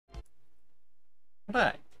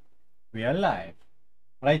Right, we are live.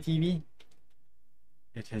 Right, TV?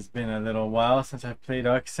 It has been a little while since I played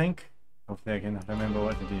Arksync. Hopefully I can remember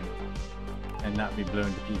what to do and not be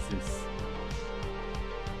blown to pieces.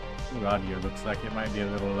 Ooh, audio looks like it might be a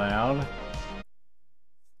little loud.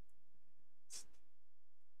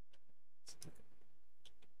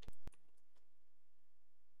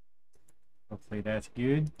 Hopefully that's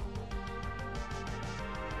good.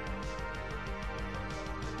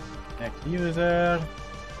 Next user.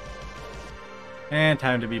 And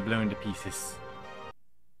time to be blown to pieces.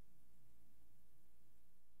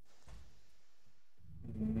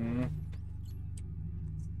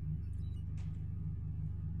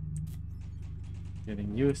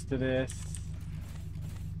 Getting used to this.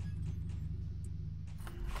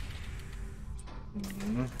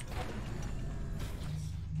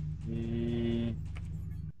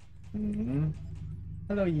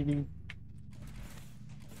 Hello, Evie.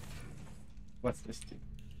 What's this do?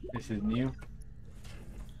 This is new.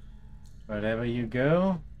 Wherever you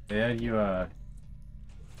go, there you are.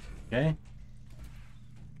 Okay?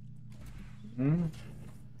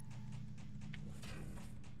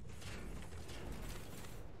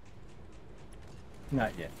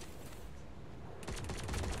 Not yet.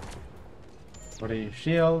 What are you,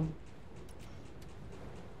 shield?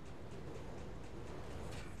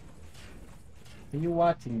 Are you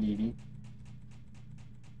watching, Edie?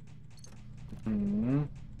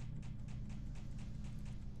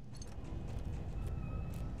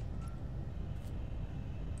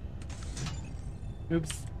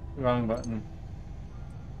 Oops, wrong button.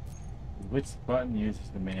 Which button uses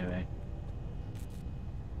the melee?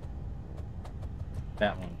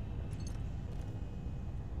 That one.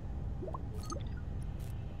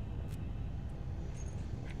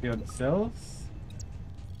 Field cells.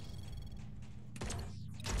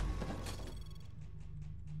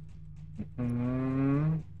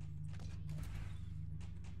 And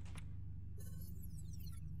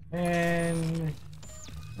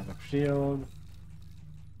another shield.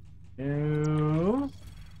 Two.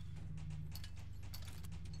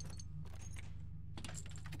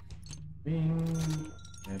 Bing.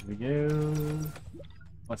 There we go.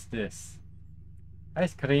 What's this?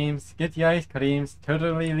 Ice creams. Get the ice creams.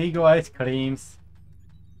 Totally legal ice creams.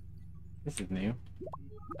 This is new.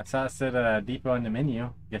 I saw it said deeper on the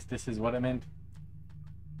menu. Guess this is what it meant.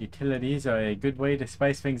 Utilities are a good way to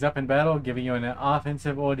spice things up in battle, giving you an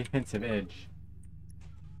offensive or defensive edge.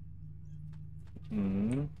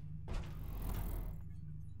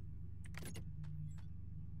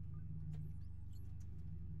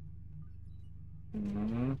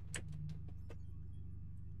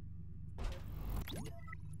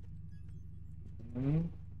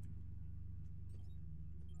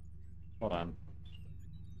 Hold on.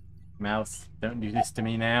 Mouse, don't do this to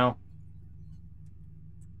me now.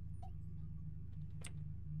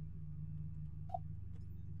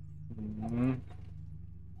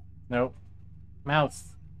 Nope.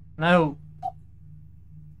 Mouse. No.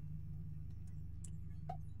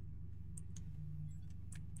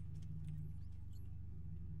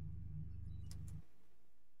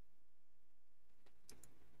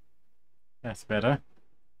 That's better, I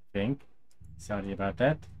think. Sorry about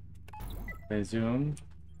that. Resume.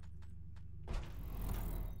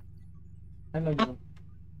 Hello, you.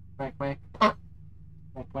 Quack, quack. Quack,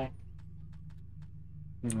 quack.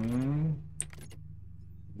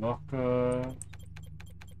 Locker.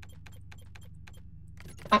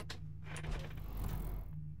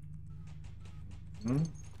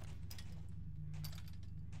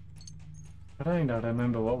 Trying to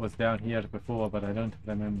remember what was down here before, but I don't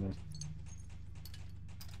remember.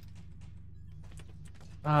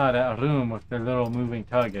 Ah, that room with the little moving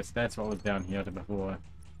targets. That's what was down here before.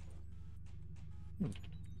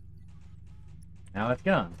 Now it's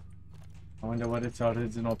gone. I wonder what its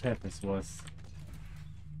original purpose was.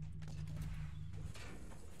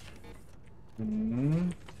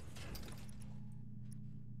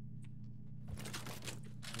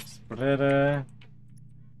 Spreader.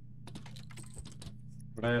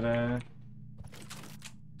 Spreader.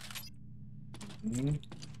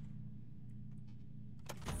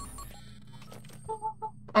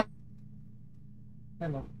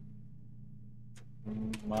 Hello.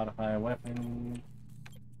 Modify a weapon.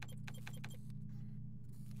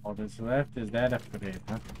 All that's left is that upgrade,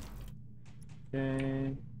 huh?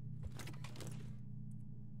 Okay.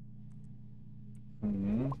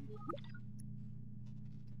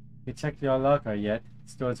 You checked your locker yet?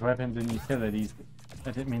 Stores weapons and utilities.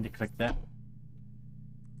 I didn't mean to click that.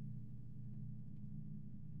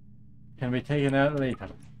 Can be taken out later.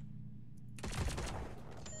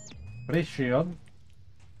 Free shield.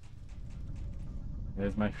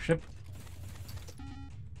 There's my ship.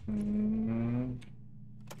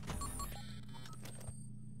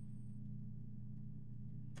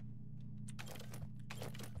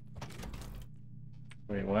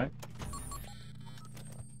 Wait, what?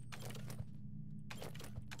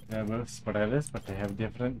 They're both spreaders, but they have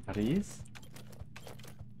different trees.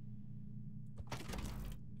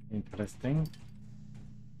 Interesting.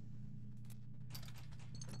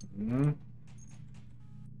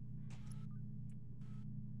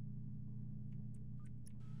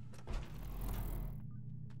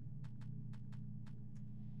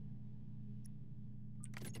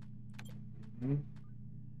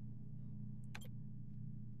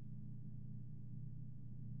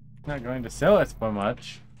 Not going to sell it for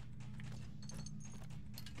much.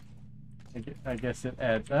 I guess it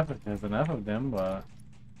adds up if there's enough of them, but...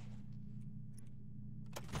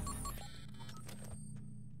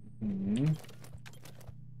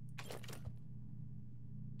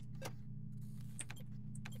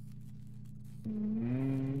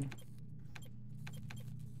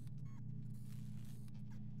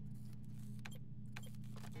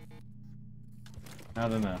 I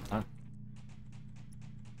don't know, huh?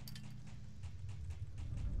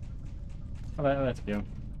 Alright, let's go.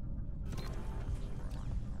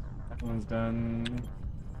 That one's done.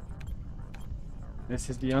 This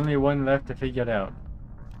is the only one left to figure out.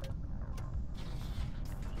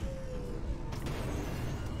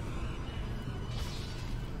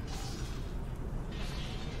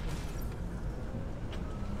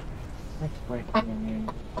 Wait.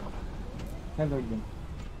 Hello again.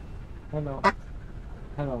 Hello.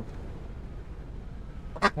 Hello.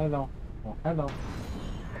 Hello. Oh, hello.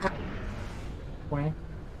 Wait.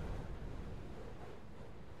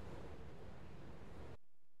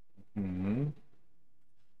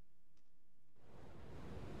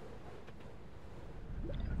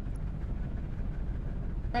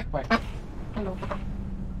 Back. Hello.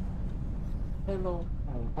 Hello.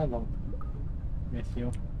 Oh, hello. Miss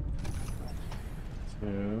you.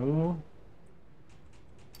 Two.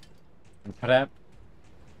 And prep.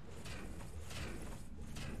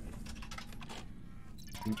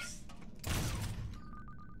 Oops.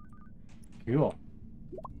 Cool.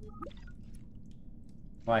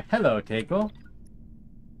 Why, hello, Takeo.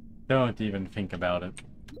 Don't even think about it.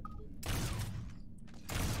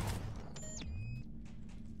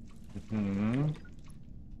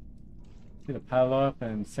 Did a power up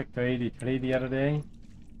in Sector 83 the other day.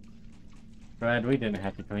 Glad we didn't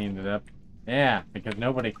have to clean it up. Yeah, because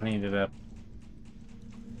nobody cleaned it up.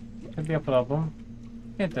 Could be a problem.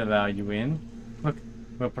 Can't allow you in. Look,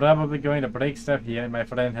 we're probably going to break stuff here, and my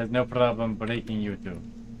friend has no problem breaking you too.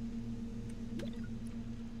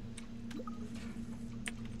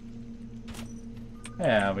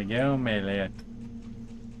 There we go, melee it.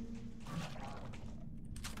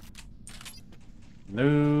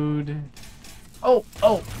 Load.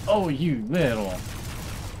 Oh, you little.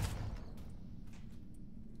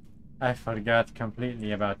 I forgot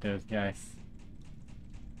completely about those guys.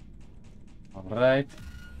 Alright.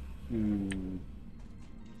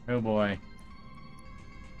 Oh boy.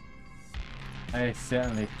 I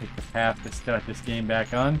certainly picked the path to start this game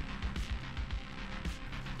back on.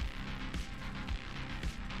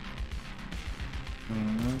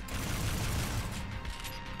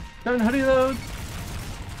 Don't reload!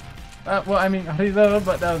 Well, I mean, reload,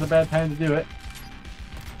 but that was a bad time to do it.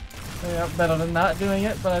 Yeah, better than not doing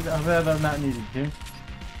it, but I'd rather not needed to.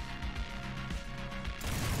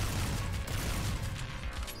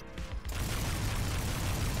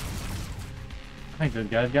 I think those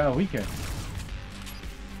guys got weaker.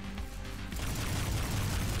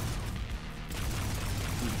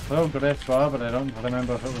 Progress bar, but I don't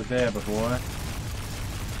remember if it was there before.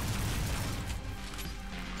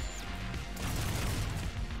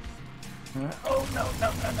 Oh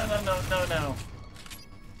no.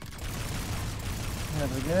 There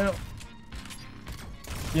we go.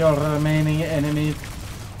 Your remaining enemies.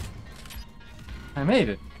 I made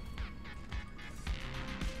it.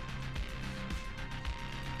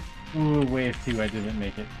 Ooh, wave 2, I didn't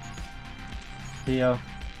make it. Heal.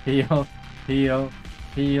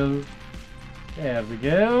 There we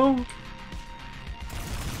go.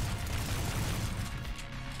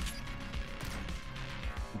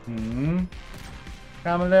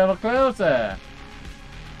 Come a little closer.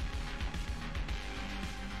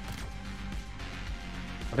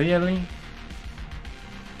 Really?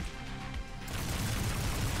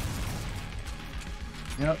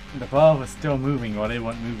 Yep, the ball was still moving while they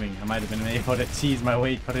weren't moving. I might have been able to cheese my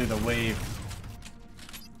way through the wave.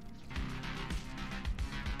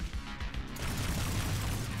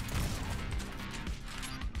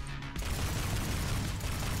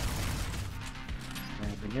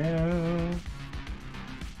 we go.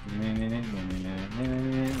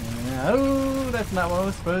 Oh, that's not what I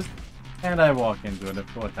was supposed to. And I walk into it, of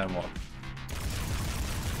course I walk.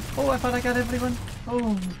 Oh, I thought I got everyone.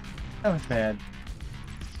 Oh, that was bad.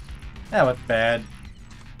 That was bad.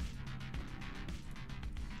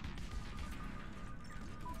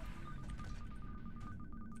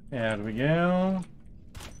 There we go.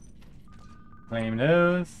 Claim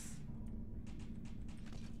those.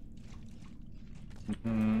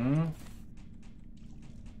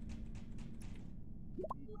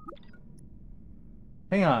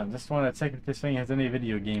 Hang on, just want to check if this thing has any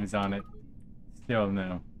video games on it. Still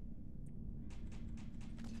no.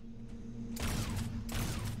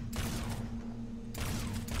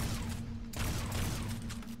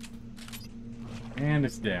 And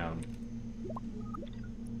it's down.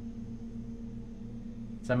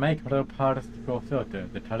 It's a micro particle filter.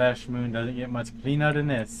 The trash moon doesn't get much cleaner than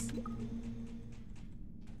this.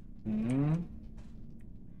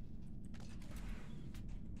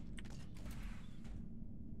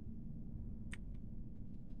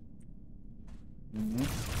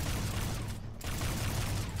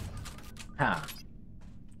 Ha.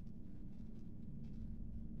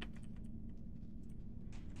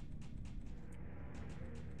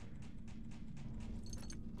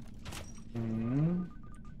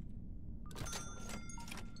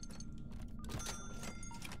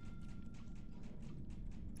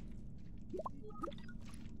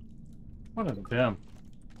 What a dump.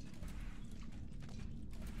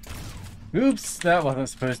 Oops, that wasn't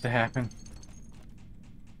supposed to happen.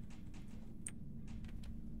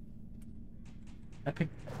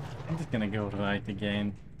 I'm just gonna go right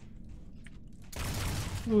again.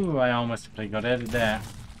 Ooh, I almost got out of that.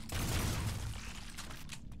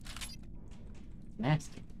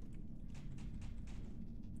 Nasty.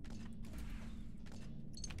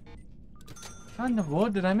 How in the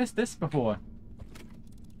world did I miss this before?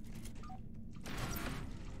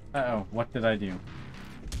 Uh-oh, what did I do?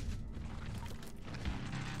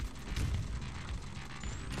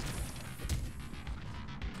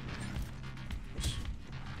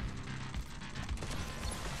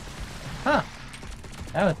 Huh!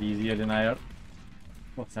 That was easier than I...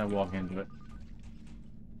 Once I walk into it.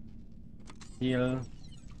 Heal.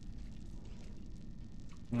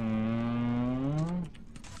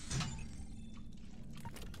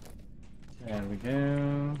 There we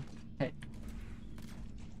go. Hey.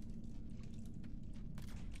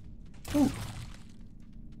 Ooh.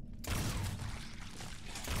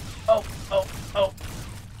 Oh, oh, oh.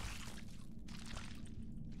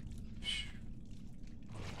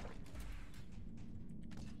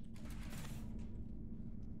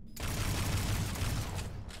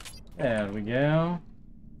 There we go.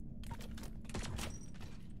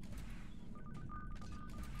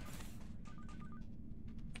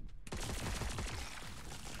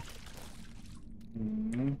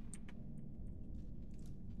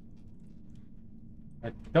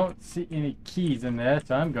 I don't see any keys in there,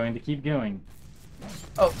 so I'm going to keep going.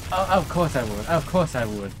 Oh, of course I would. Of course I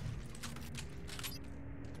would.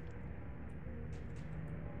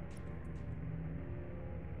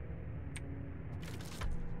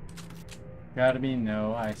 Gotta be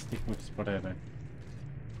no, I stick with whatever.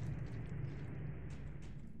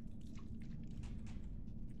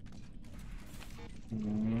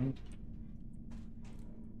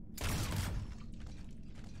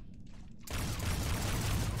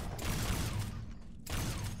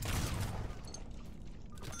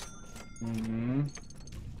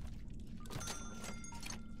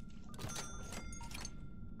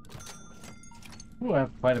 Ooh, I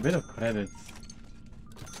have quite a bit of credits.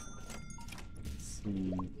 Let's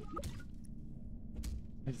see.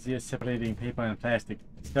 It's just separating paper and plastic.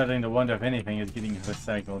 Starting to wonder if anything is getting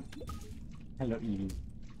recycled. Hello, Evie.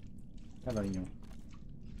 Hello, you.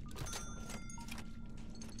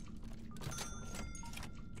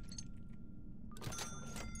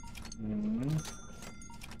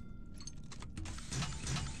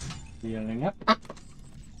 Healing up.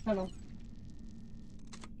 Hello.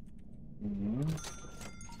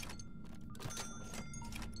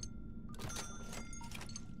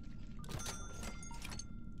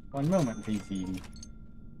 One moment, please, Evie.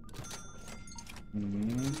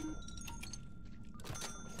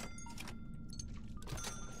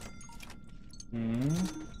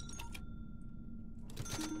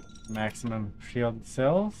 Maximum shield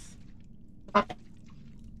cells. There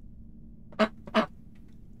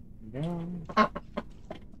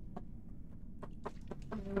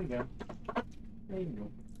we go. There you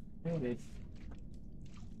go. There it is.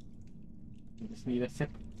 We just need a sip.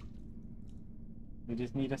 We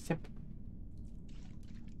just need a sip.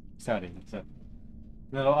 Sorry, it's a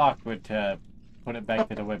A little awkward to put it back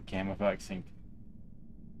to the webcam with Arksync.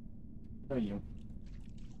 So you.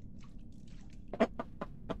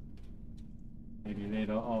 Maybe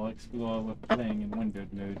later I'll explore with playing in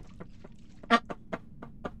windowed mode. I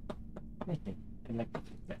like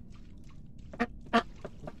that.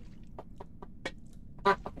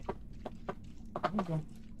 There you go.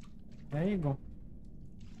 There you go.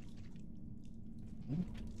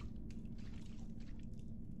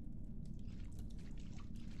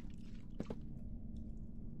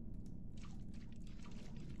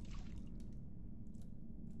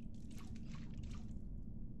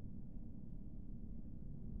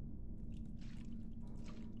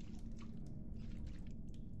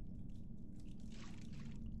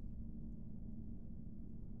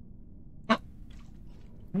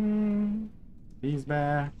 He's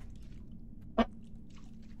back.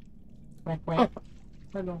 Quack, quack.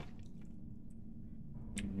 Hello.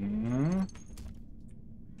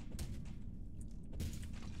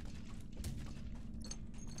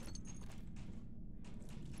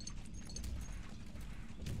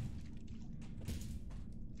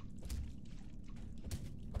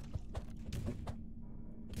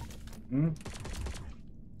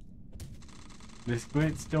 This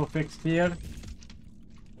grid still fixed here?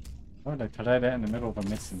 Oh, I tried that in the middle of a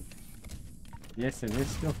mission. Yes, it is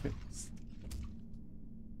still fixed.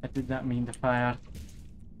 I did not mean to fire.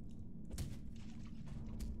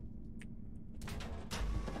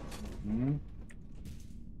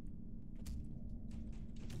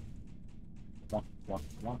 Wah, wah,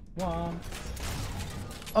 wah, wah.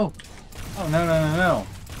 Oh! Oh, no, no, no, no!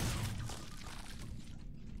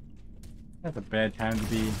 That's a bad time to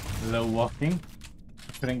be low walking.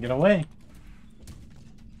 I couldn't get away.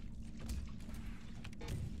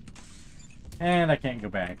 And I can't go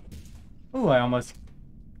back. Ooh, I almost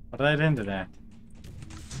got right into that.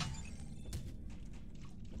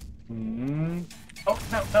 Oh,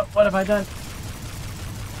 no, no, what have I done?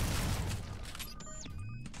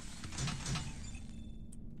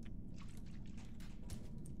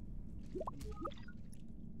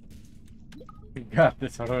 We got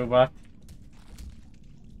this, robot.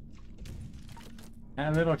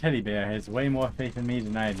 That little teddy bear has way more faith in me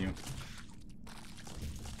than I do.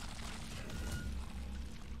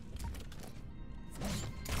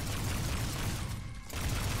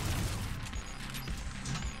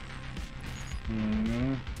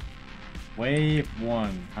 Wave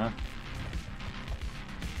 1, huh?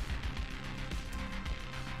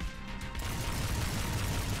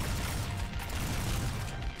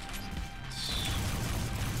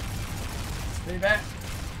 Stay back.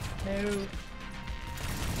 No.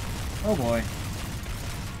 Oh boy.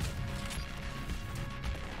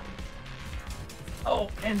 Oh,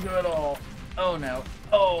 into it all. Oh no.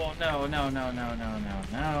 Oh no, no, no, no, no, no,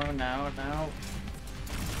 no, no, no.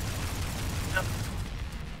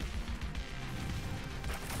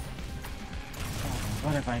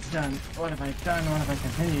 What have I done? What have I done? What have I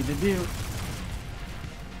continued to do?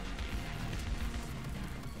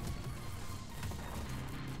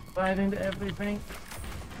 Slide into everything.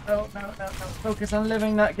 Oh, no, no, no. Focus on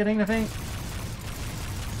living, not getting the thing.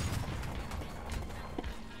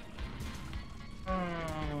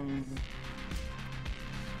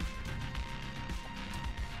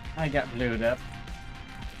 I got blued up.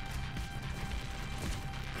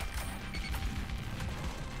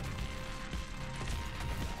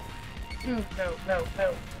 No, no,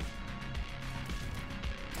 no.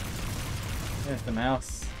 There's the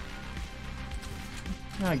mouse.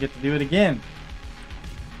 Now I get to do it again.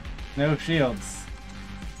 No shields.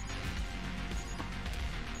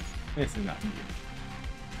 This is not good.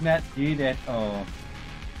 Not good at all.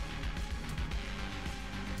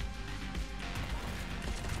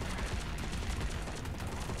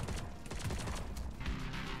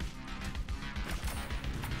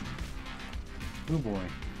 Oh boy.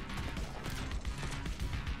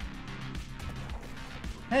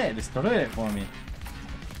 Hey, destroyed it for me.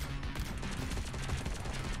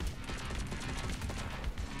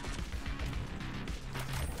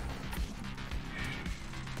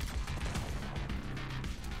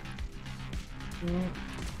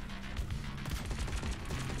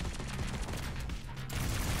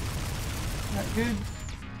 Not good.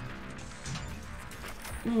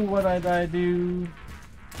 Do what I do.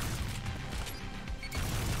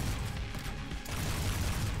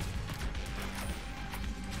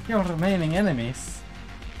 Your remaining enemies.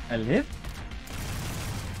 I live?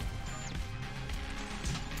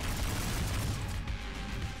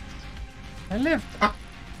 I live.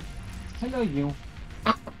 Hello, you.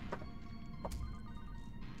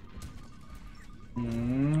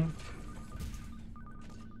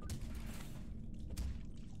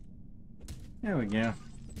 There we go.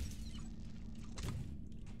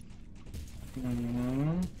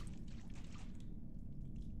 Mm-hmm.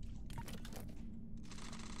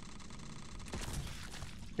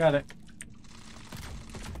 Got it.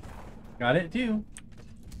 Got it too.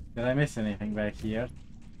 Did I miss anything back here?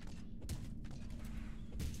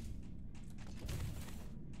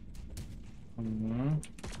 Mm-hmm.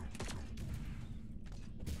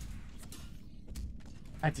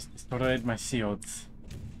 I just destroyed my shields.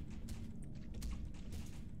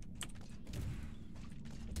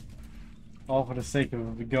 All for the sake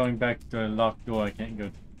of going back to a locked door I can't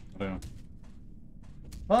go through.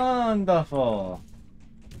 Wonderful!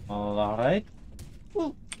 Alright.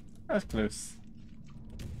 Ooh, that was close.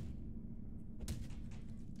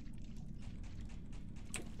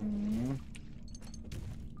 Mm.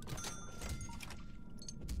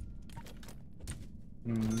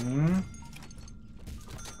 Mm.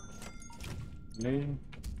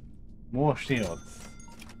 More shields.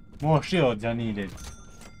 More shields are needed.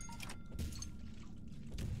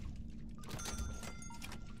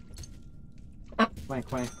 Quank,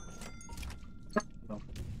 quank. Oh.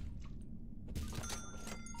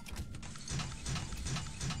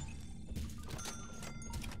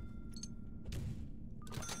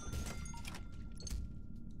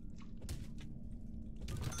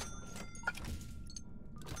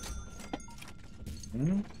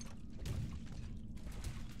 Hmm?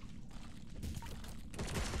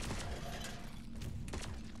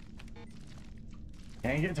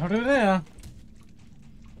 Can't get through there.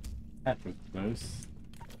 That was close.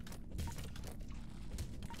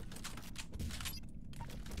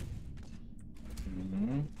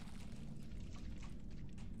 Mm-hmm.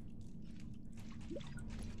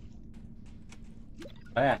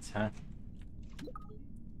 That, huh?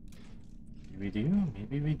 Maybe we do,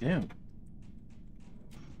 maybe we do.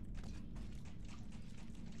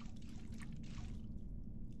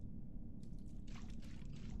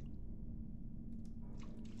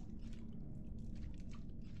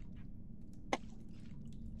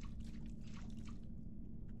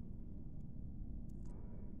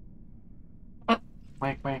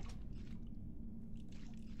 Quack, quack.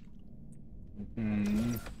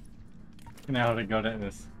 Now to go at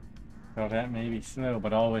this. So that may be slow,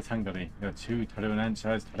 but always hungry. You're two through an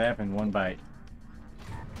inch-sized trap in one bite.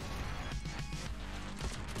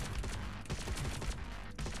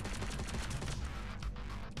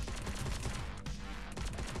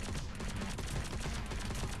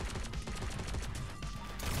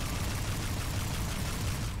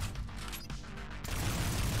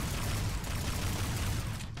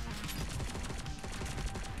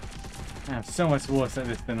 I'm so much worse at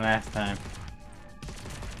this than last time.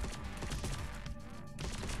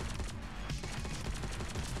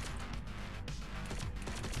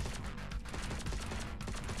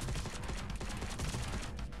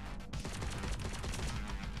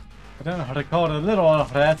 I don't know how to call the little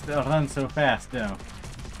rats that run so fast though.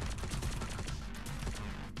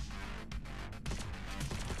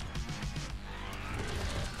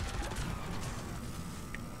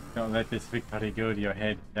 Don't let this victory go to your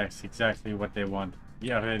head. That's exactly what they want.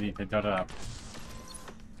 Get ready to dot up.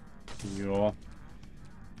 You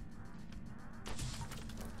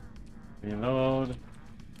reload.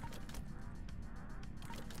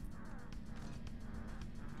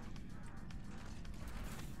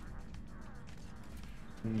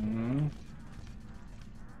 Mm-hmm.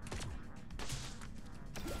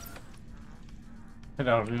 Hit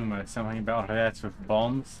a rumor. Something about rats with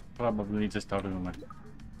bombs? Probably just a rumor.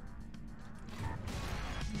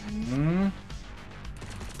 Mm-hmm.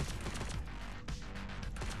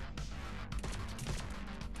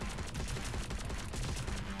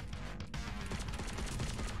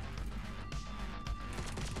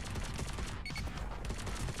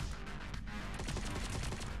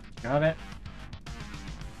 Got it.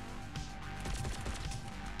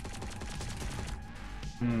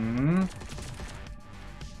 Hmm.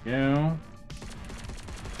 Go.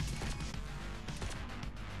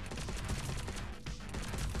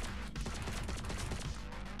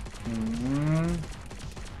 Hmm.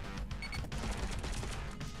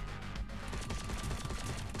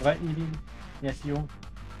 Right, Edie? Yes, you.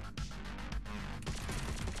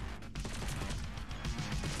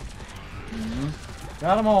 Hmm.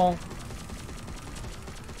 Got them all.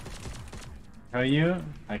 Tell you,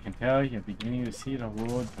 I can tell you're beginning to see the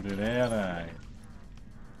road through their eyes.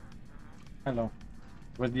 Hello.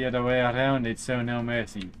 Was the other way around, they'd show no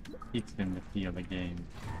mercy. Teach them to feel the game.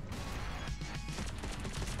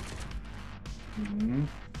 Mm-hmm.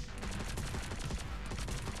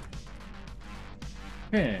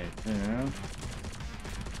 Okay, so...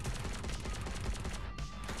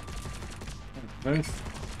 Boost.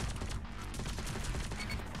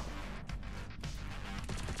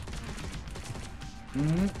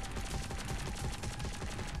 Hmm.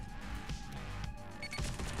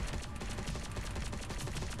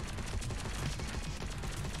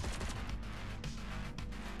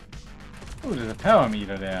 Oh, there's a power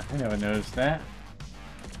meter there. I never noticed that.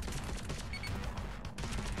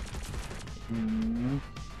 Hmm.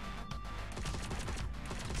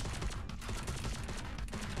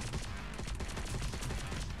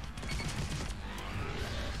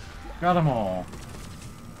 Got them all.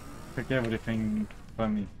 Took everything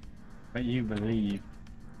from me. But you believe.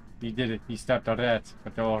 You did it. You stopped the rats,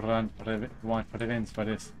 but they all want revenge for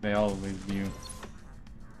this. They always do.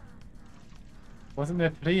 Wasn't there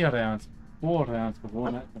 3 rounds? 4 rounds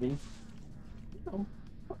before, not 3? No.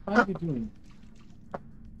 What are you doing?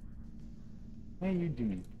 What are you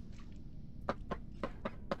doing?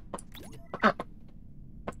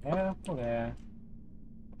 Careful there.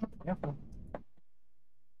 Careful.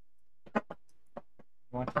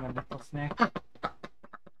 Want a little snack? There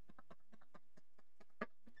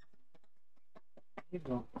you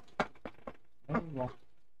go. There you go.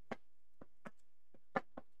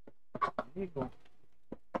 There you go.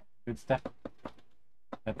 Good stuff.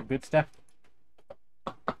 That's the good stuff.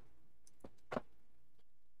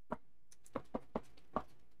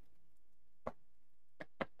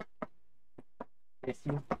 Yes,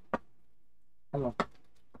 you. Hello.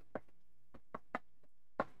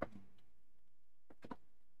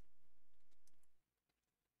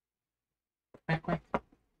 Quack, quack.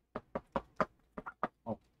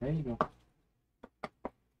 Oh, there you go.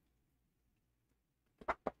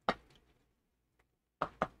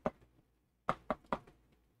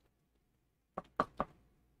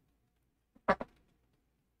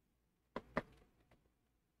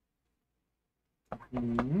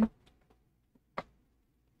 Hmm.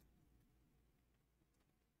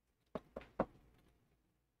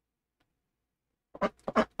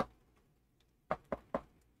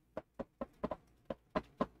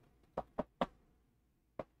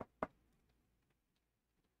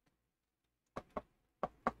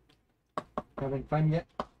 Having fun yet?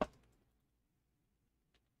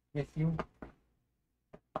 Yes, you.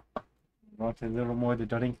 Want a little more to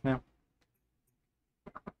drink now?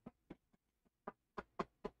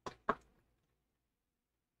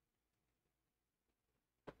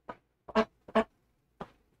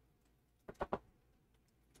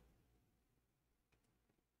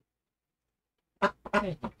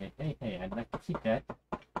 Hey, I'd like to keep that.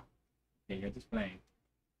 Okay, you're just playing.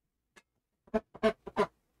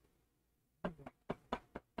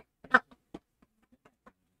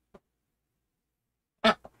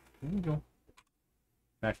 Here we go.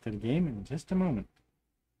 Back to the game in just a moment.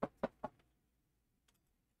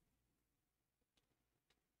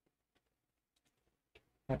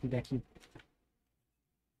 Happy Decky.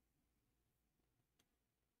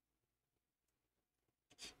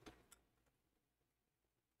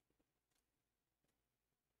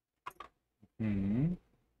 Hmm.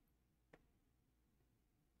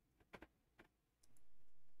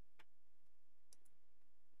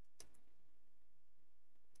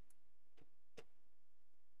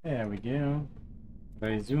 There we go.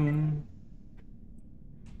 Resume.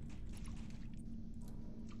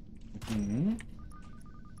 Hmm.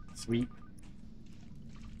 Sweep.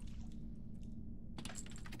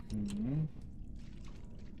 Hmm.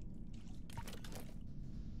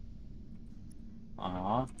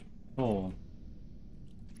 Ah. Cool.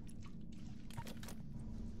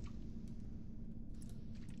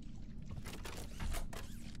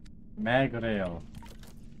 Mag rail.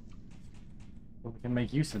 Well, we can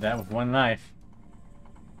make use of that with 1 life.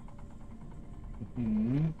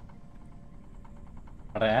 Hmm.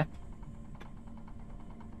 Rat.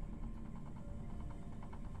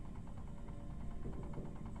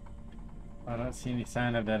 I don't see any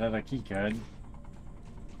sign of that other key card.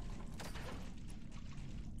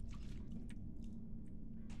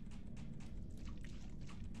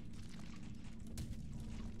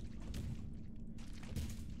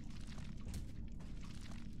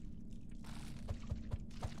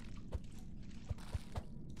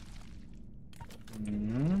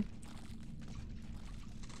 Hmm.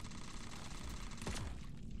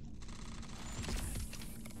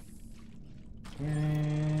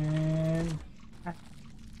 And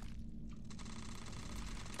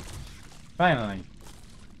finally.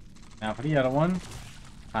 Now for the other one.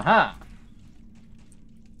 Haha!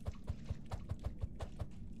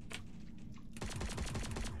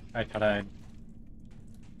 I tried.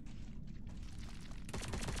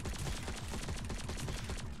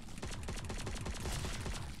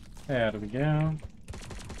 There we go.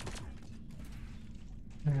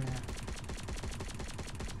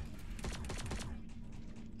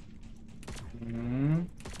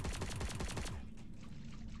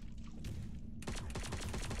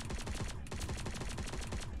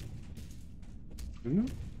 Hmm?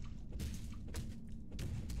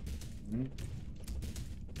 Hmm?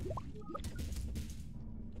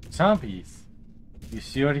 Zombies. You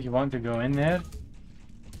sure you want to go in there?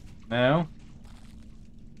 No?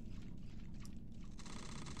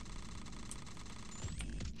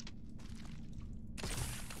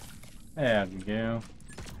 There we go.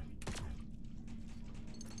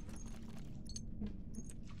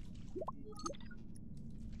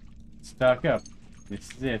 Stock up.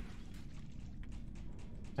 This is it.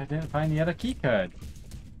 I didn't find the other key card.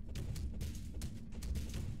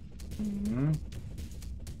 Hmm.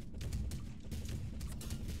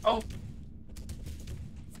 Oh!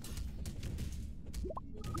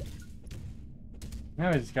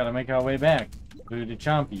 Now we just gotta make our way back through the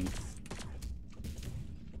chompies.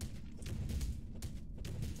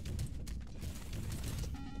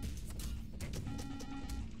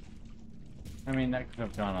 I mean, that could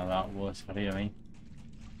have gone a lot worse, really.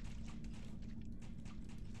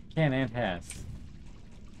 Can and has.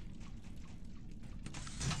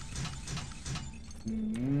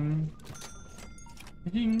 Hmm.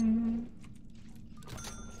 Ding.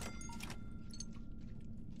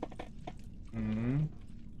 Hmm.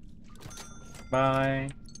 Bye.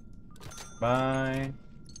 Bye.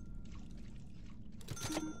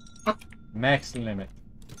 Max limit.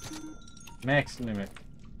 Max limit.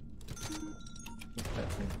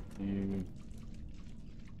 That's it.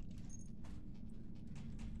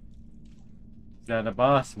 Is that a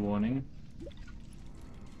boss warning?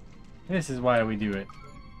 This is why we do it.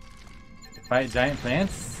 Fight giant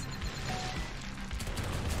plants?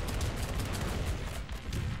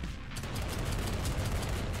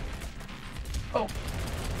 Oh!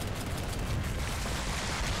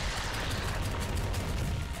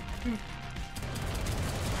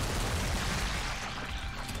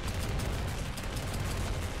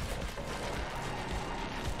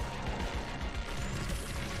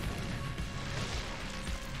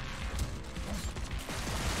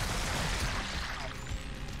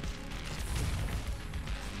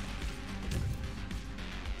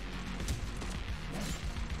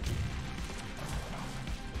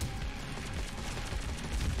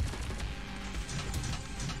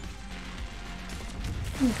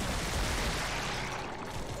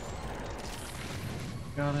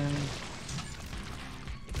 Got him.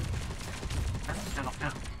 Ow,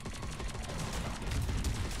 ow.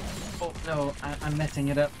 Oh no, I'm messing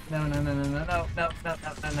it up. No, no, no, no, no, no, no, no, no, no,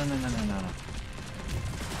 no, no, no, no, no.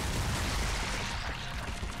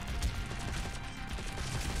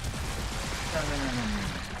 No, no, no, no, no.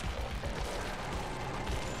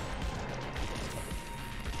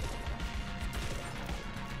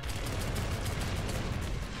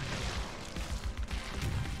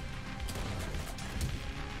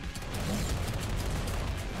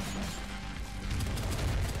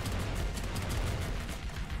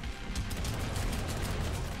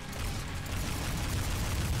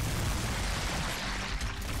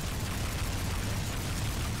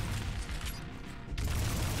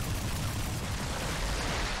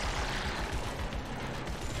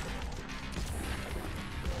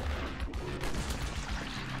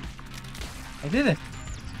 I did it!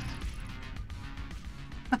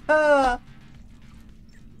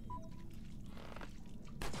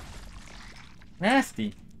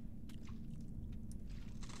 Nasty!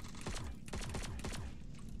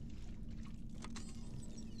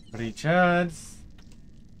 Recharge!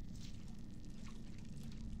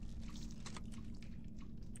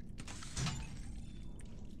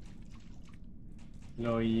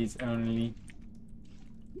 Employees only.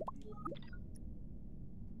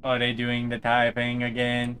 Are they doing the typing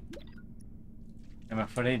again? I'm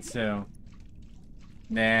afraid so.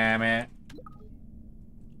 Damn it.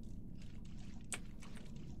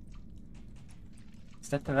 Is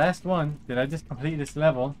that the last one? Did I just complete this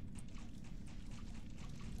level?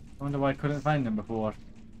 I wonder why I couldn't find them before.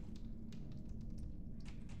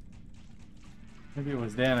 Maybe it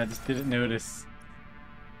was there and I just didn't notice.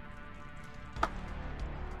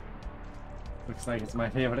 Looks like it's my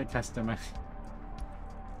favorite customer.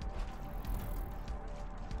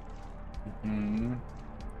 Hmm.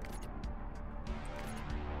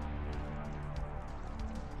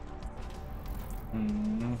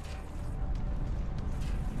 Hmm.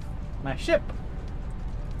 My ship!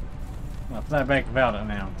 I'll fly back without it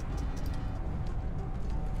now.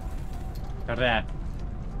 Correct.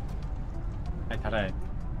 I tried.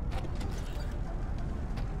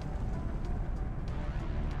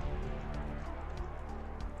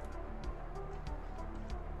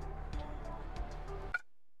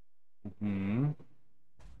 Hmm.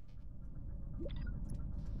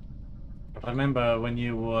 Remember when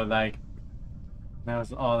you were like And I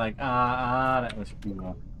was all like, that was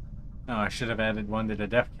cool. Oh, I should have added one to the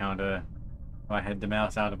death counter. Oh, I had the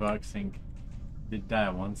mouse out of Arksync. Did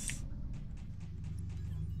that once.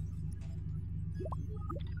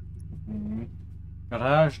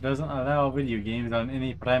 Garage doesn't allow video games on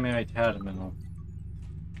any primary terminal.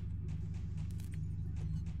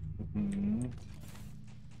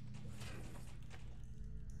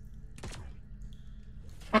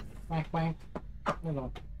 Quack, quack.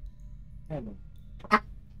 Hello. Hello.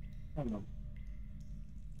 Hello.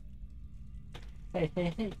 Hey,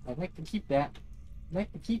 hey, hey. I'd like to keep that. I'd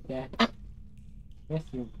like to keep that. Yes,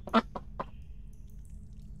 you.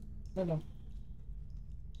 Hello.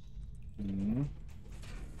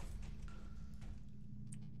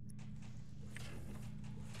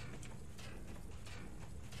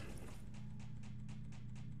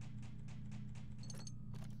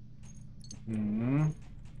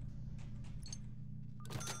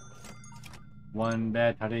 One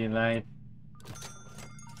battery life.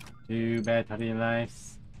 2 battery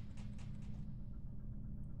lives.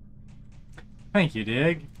 Thank you,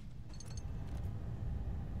 Dig.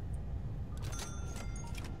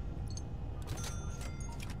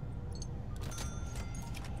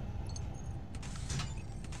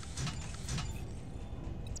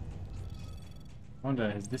 Wonder,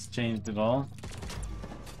 has this changed at all?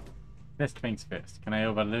 First things first. Can I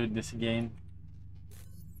overload this again?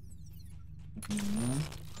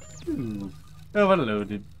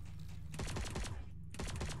 Overloaded.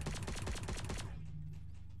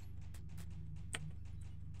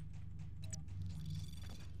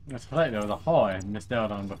 That's right, there was a hole I missed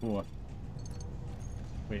out on before.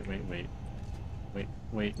 Wait.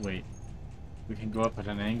 We can go up at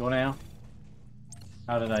an angle now?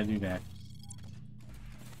 How did I do that?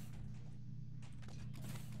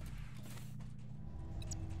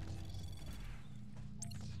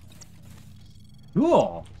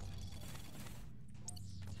 Cool!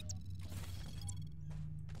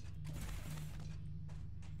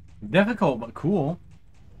 Difficult, but cool.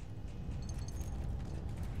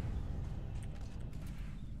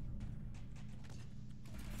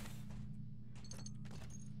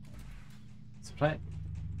 It's right.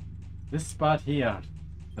 This spot here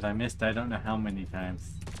that I missed, I don't know how many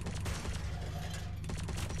times.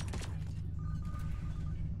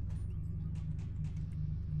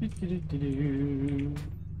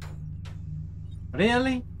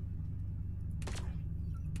 Really?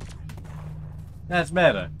 That's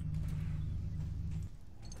better.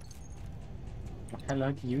 Well,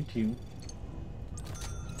 hello to you too.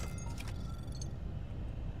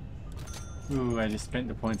 Ooh, I just spent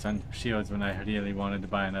the points on shields when I really wanted to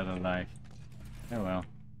buy another life. Oh well.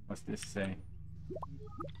 What's this say?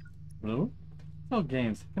 Blue? Oh,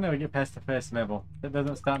 games. I can never get past the first level. That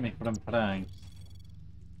doesn't stop me from trying.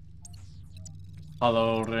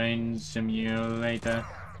 Hollow Range Simulator.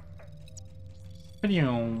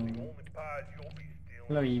 Hello,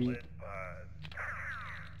 Evie.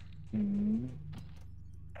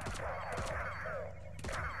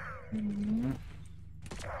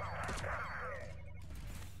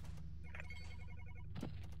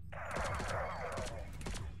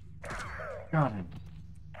 Got him.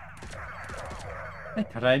 They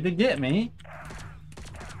tried to get me.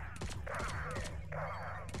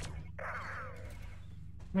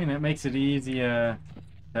 I mean, it makes it easier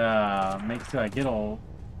to make sure I get all.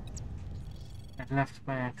 I left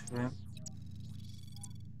by accident.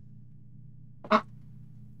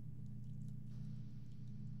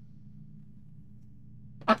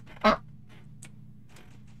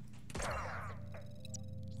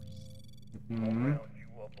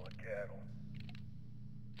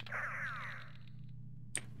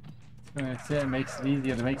 It makes it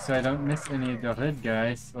easier to make sure I don't miss any of the red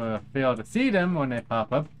guys or fail to see them when they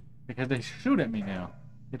pop up because they shoot at me now.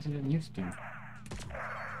 It didn't used to.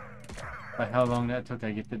 By how long that took,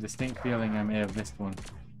 I get the distinct feeling I may have missed one.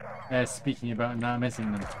 As speaking about not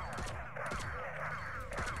missing them.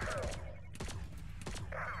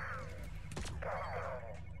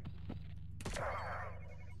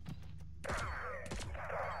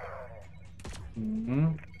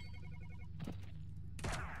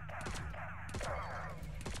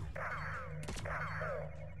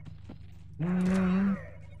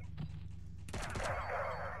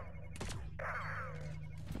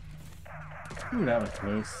 Ooh, that was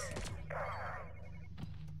close.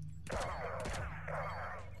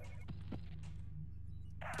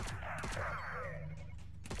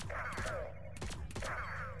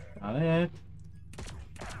 Got it.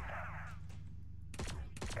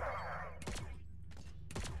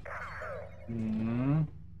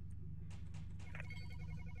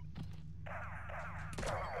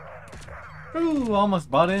 Ooh,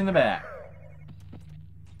 almost bought it in the back.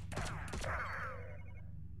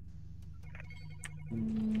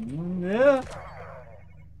 Yeah.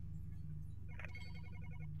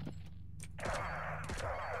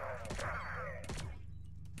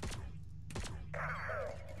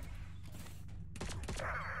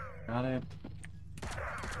 Got it.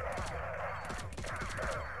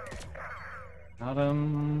 Got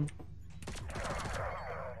him.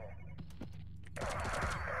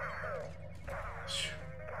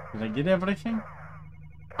 Did I get everything?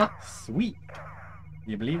 Sweet.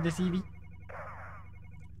 You believe this, Evie?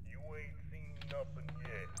 You ain't seen nothing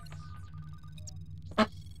yet.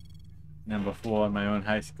 Number 4 on my own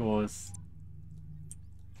high scores.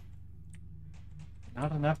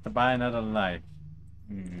 Not enough to buy another life.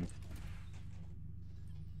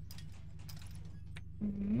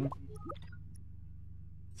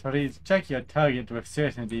 Sorry, check your target with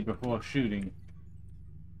certainty before shooting.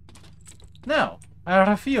 No, I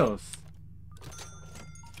refuse.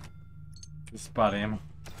 Spot him.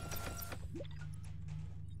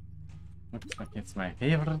 Looks like it's my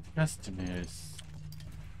favorite customers.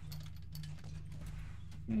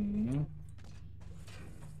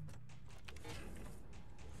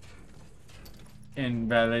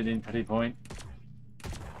 Invalid entry point.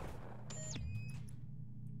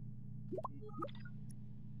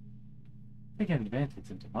 Take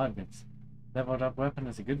advantage of targets. Leveled up weapon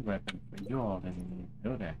is a good weapon, but you already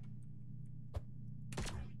know that.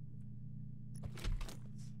 Let's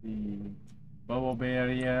see. Bubble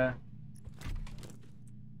barrier.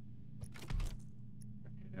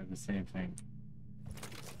 They're the same thing.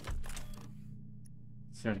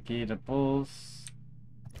 Circuit pulse.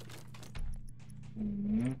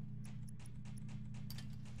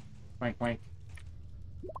 Quank quank.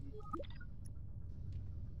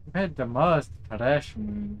 Compared to most, Tadash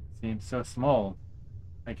seems so small.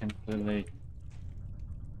 I can relate.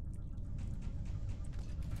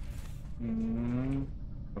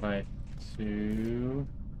 Right, 2.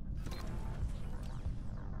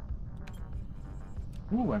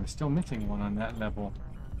 Ooh, I'm still missing one on that level.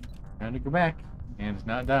 Time to go back and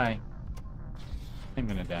not die. I'm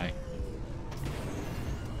gonna die.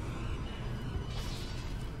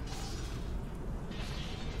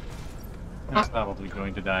 I'm probably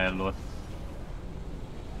going to die a lot.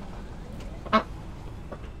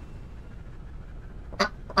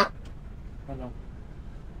 Hello.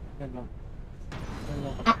 Hello.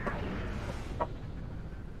 Hello.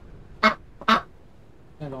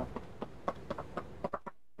 Hello.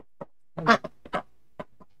 Hello.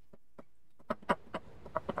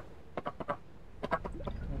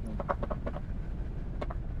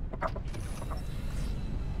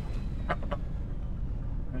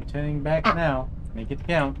 I'm turning back now. Make it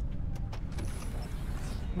count.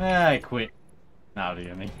 I quit. Not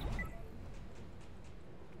really.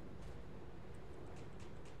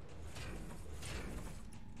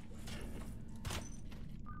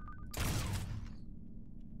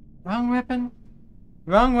 Wrong weapon?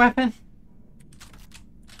 Wrong weapon?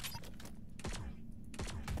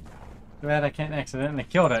 Glad I can't accidentally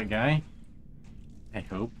kill that guy. I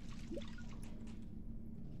hope.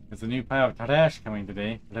 There's a new pile of trash coming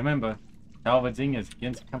today. Remember, salvaging is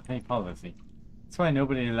against company policy. That's why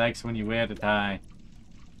nobody likes when you wear the tie.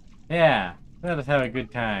 Yeah, let us have a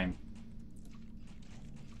good time.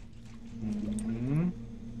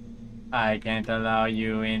 I can't allow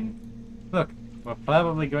you in. Look, we're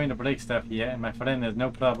probably going to break stuff here, and my friend has no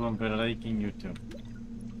problem breaking you too.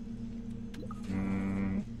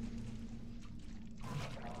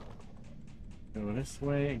 Go this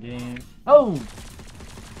way again. Oh!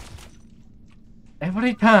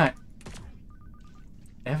 Every time!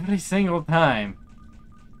 Every single time!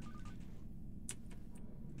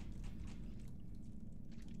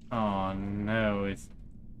 Oh no, is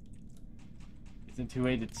it too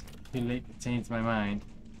late to change my mind?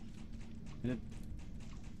 Did it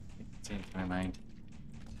change my mind?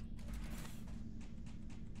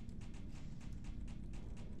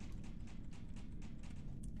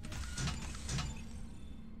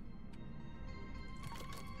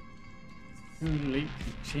 Too late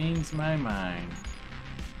to change my mind.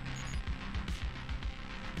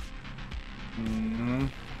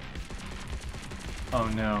 Oh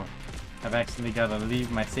no. I've actually got to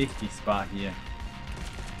leave my safety spot here.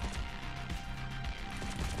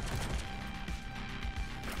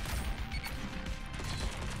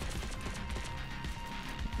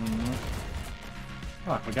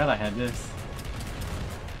 Oh, I forgot I had this.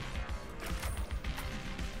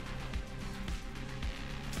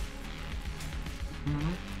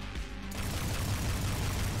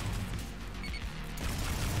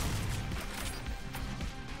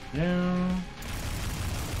 Yeah.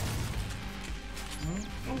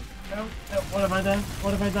 no, no. What have I done?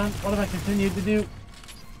 What have I done? What have I continued to do?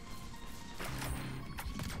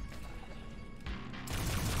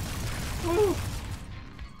 Woo!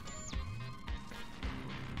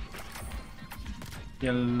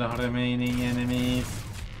 Kill the remaining enemies.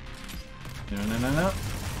 No, no, no, no.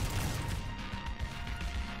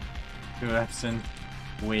 Two absent.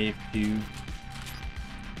 Wave 2.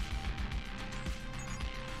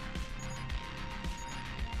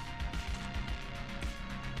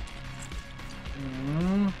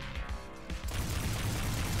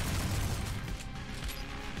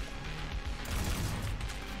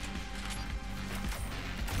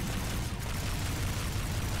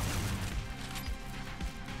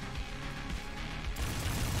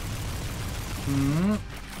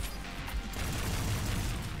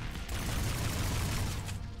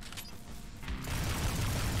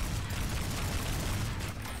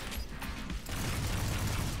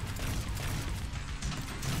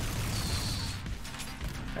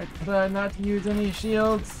 I try not to use any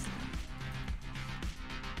shields.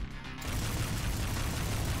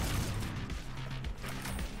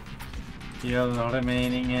 Kill the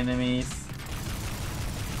remaining enemies.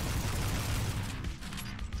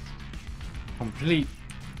 Complete.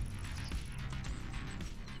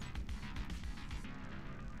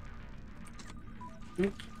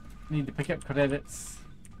 Oop. Need to pick up credits.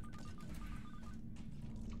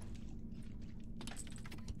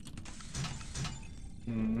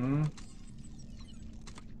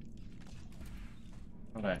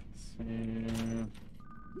 Alright, so... To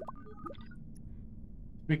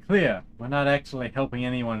be clear, we're not actually helping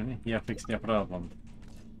anyone here fix their problem.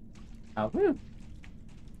 Oh, woo!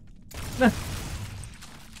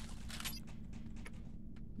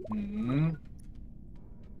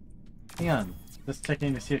 Hang on, just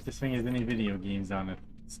checking to see if this thing has any video games on it.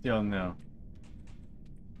 Still no.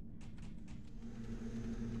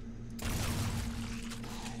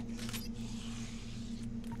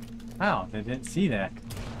 Wow, they didn't see that.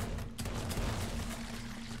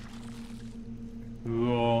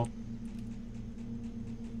 Cool.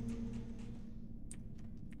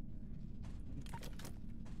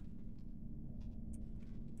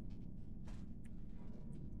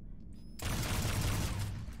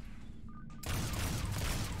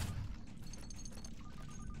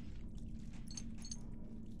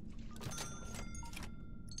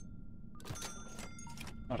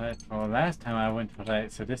 Alright, well last time I went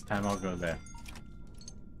right, so this time I'll go there.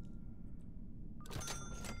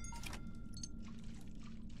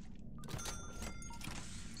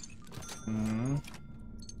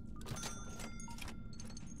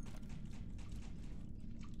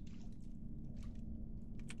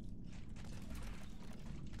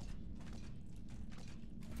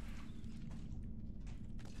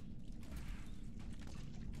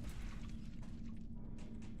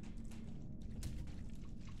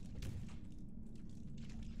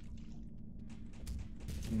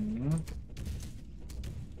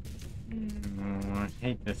 I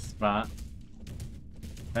hate this spot.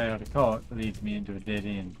 If I recall, it leads me into a dead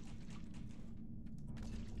end.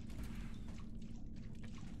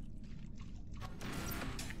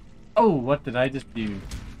 Oh, what did I just do?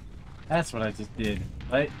 That's what I just did,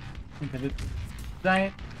 right? Into the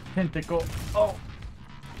giant tentacle. Oh!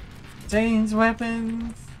 Change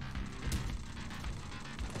weapons!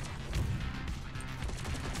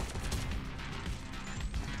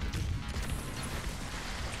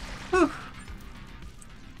 Whew.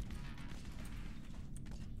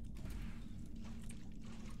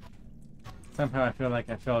 Somehow I feel like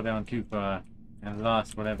I fell down too far and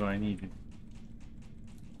lost whatever I needed.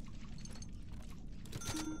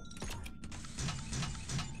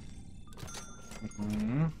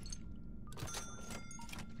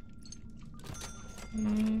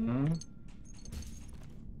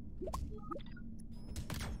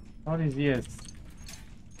 All these years.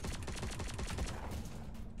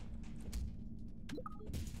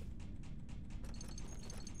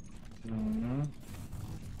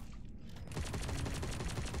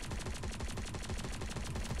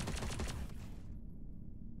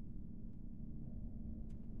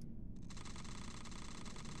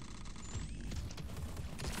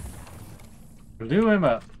 Blew him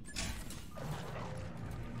up.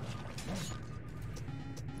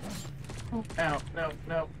 Oh, ow, no,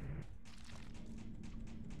 no.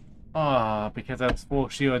 Ah, because I was full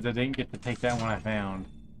shields, I didn't get to take that one I found.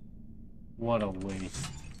 What a waste.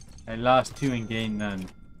 I lost 2 and gained none.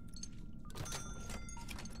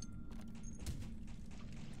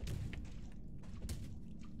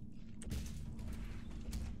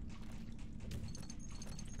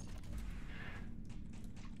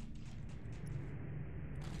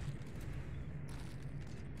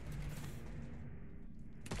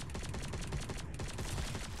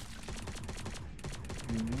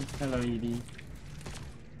 Hello, Edie.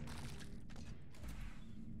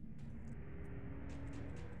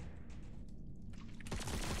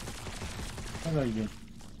 Hello, Edie.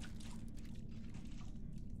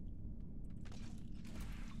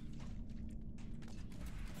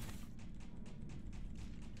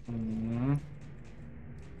 Hmm.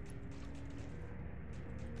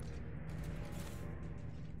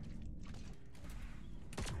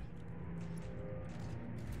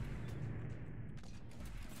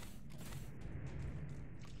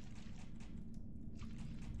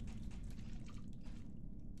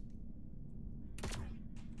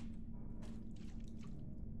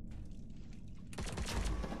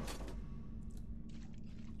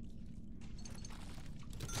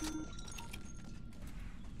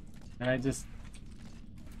 I just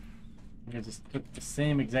took the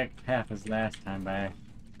same exact path as last time by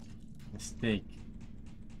mistake.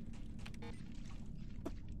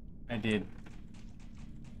 I did.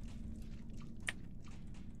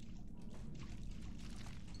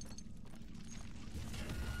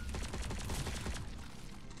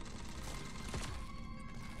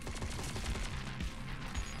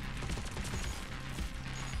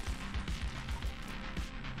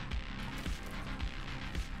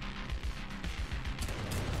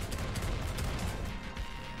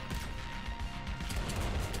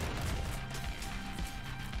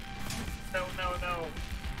 No, no, no.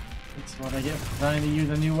 That's what I get for trying to use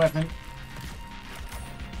a new weapon.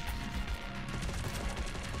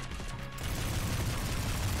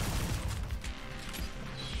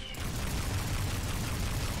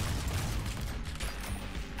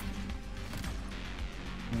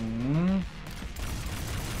 Hmm.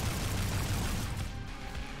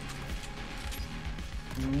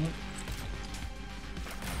 Hmm.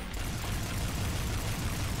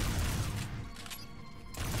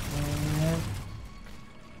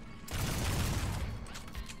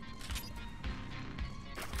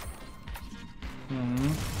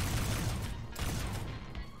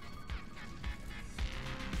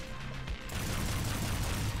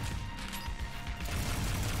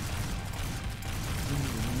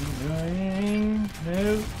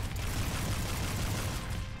 No.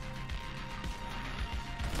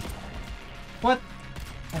 What?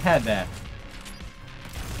 I had that.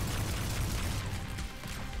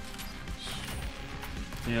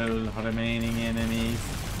 Still remaining enemies.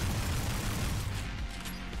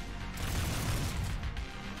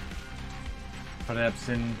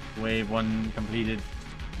 Corruption. Wave 1 completed.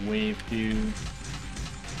 Wave 2.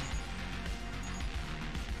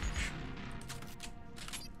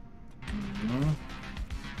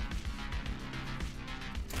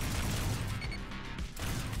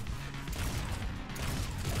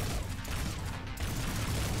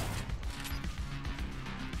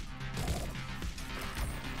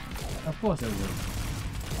 Of course I will.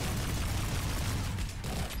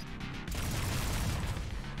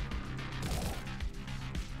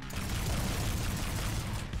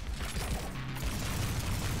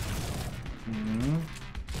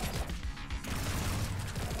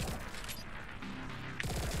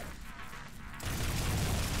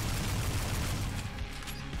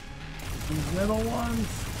 These little ones.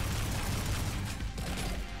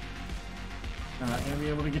 I'm not gonna be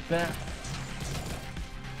able to get that.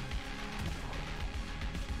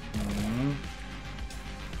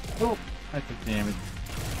 Oh, I took damage.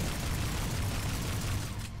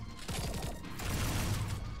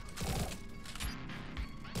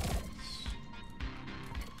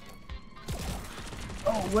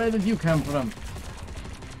 Oh, where did you come from?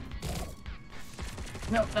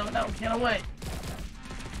 No, no, no, get away!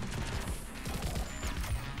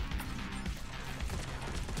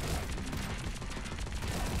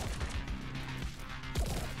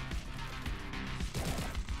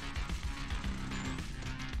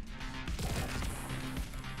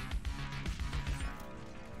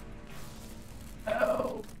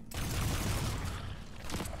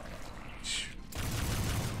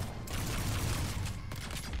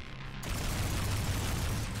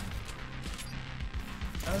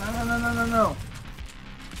 No.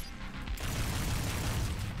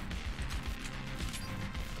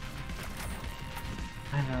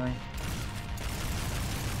 Finally.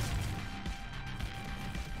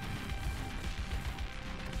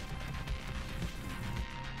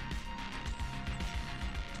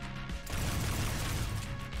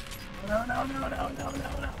 No.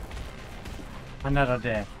 Another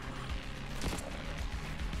death.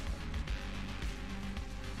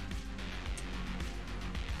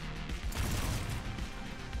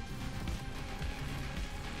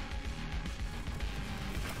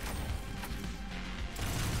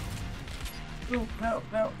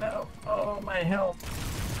 No. Oh, my health.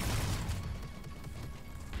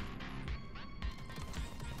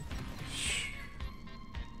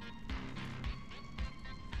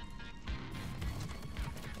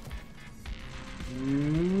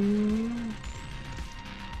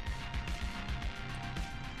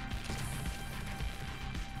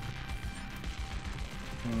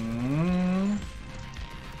 Hmm.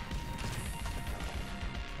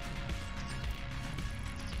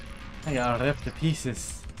 I got ripped to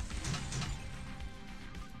pieces.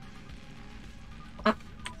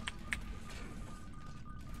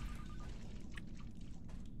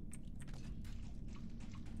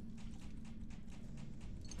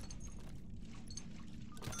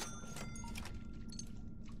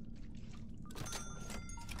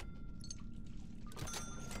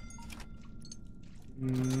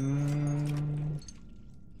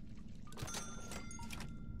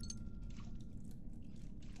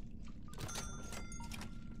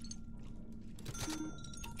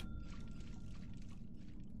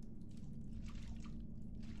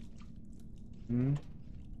 Hmm.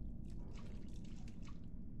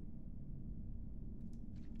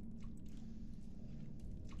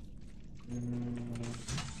 Hmm.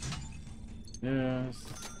 Yes.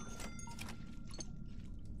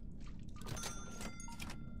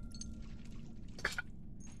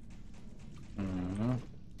 Hmm.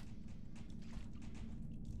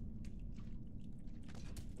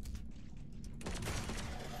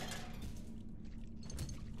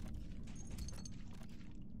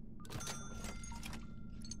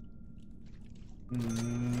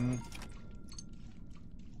 Hmm.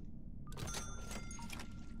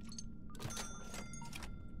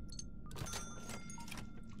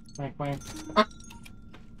 Quack, quack.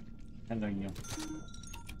 Hello, you.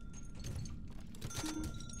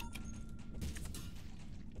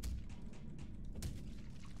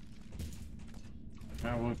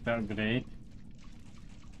 That worked out great.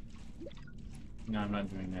 No, I'm not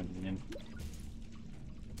doing that again.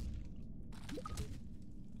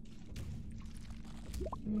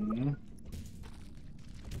 Hmm.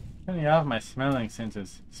 Turning off my smelling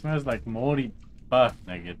senses. Smells like moldy buff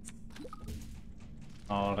nuggets.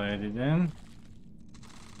 Alrighty then.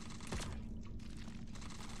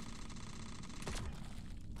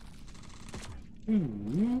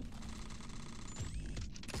 Hmm.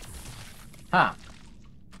 Ha!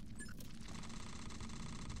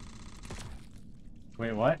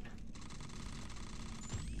 Wait, what?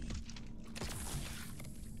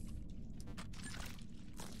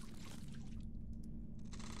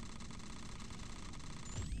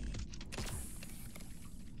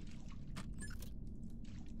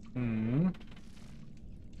 Hmm.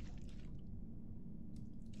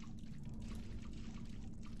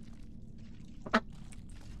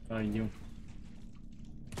 Oh, you.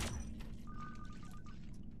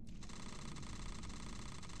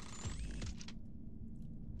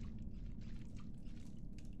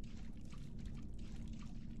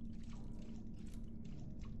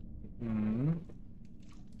 Hmm.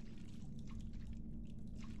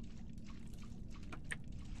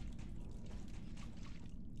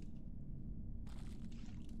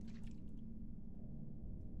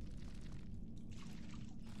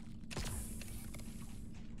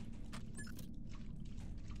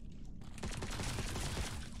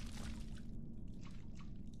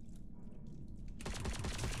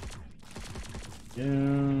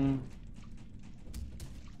 Yeah.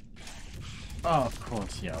 Oh, of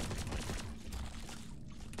course, yeah.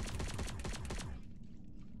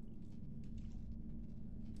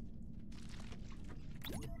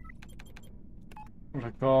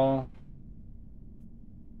 Recall.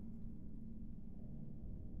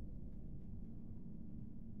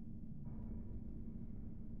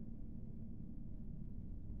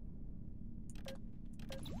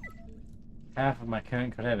 Half of my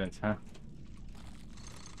current credits, huh?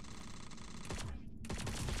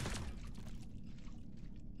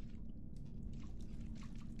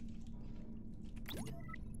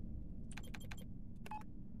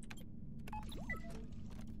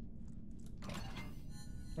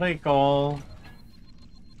 Recall.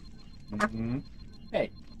 Hmm. Hey,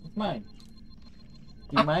 it's mine.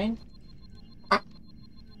 You mind?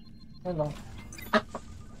 Hello.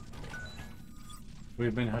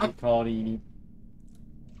 We've been recalling.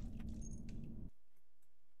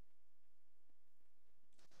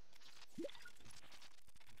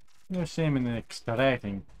 No shame in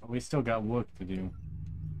extracting, but we still got work to do.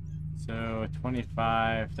 So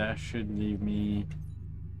 25, that should leave me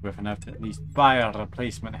with enough to at least buy a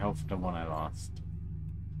replacement health for the one I lost.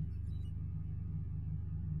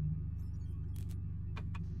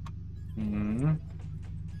 Hmm.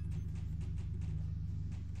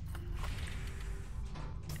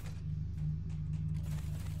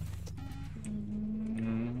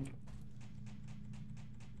 Hmm.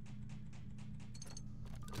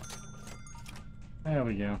 There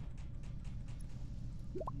we go.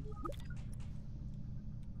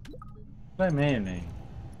 Remaining.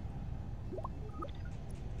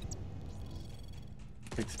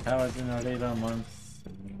 Fix power generator months.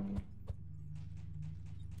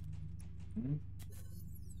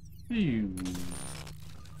 Phew.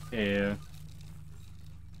 Air.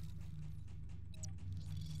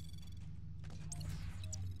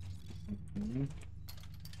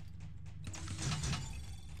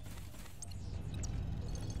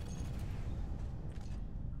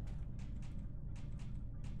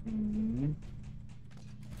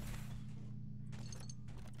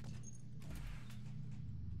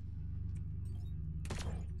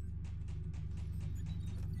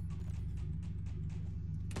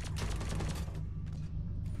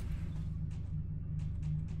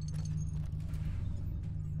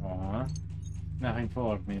 Aw, nothing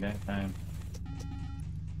fooled me that time.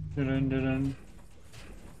 Dun dun dun.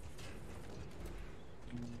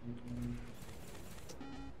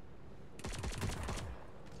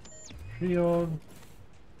 Shield.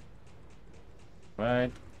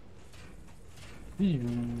 Right.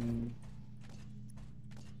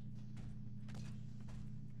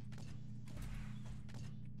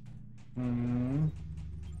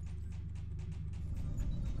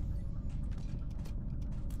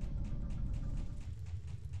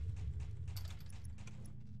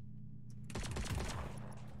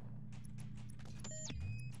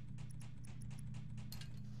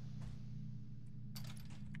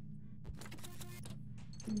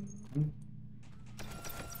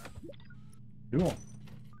 Cool.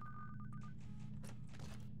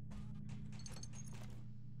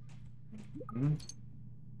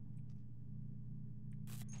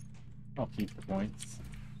 I'll keep the points.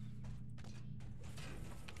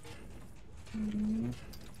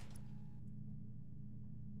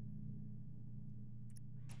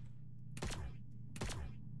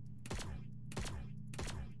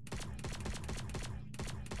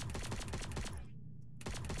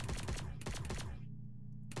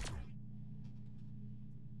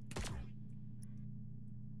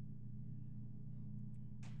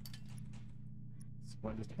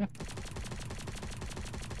 What is that?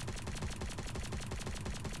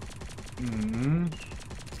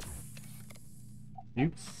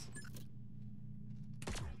 Oops.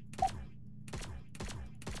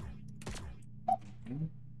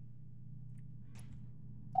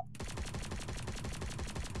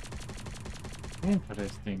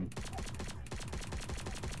 Interesting.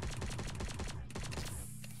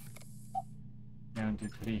 Down to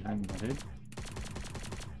 300.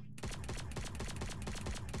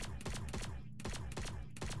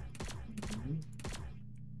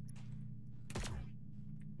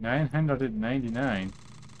 $999.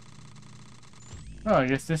 Oh, I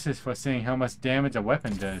guess this is for seeing how much damage a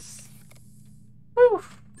weapon does. Woo!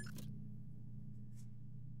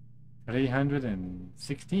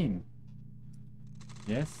 316.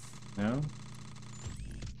 Yes? No?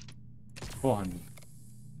 400.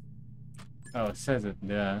 Oh, it says it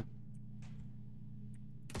there.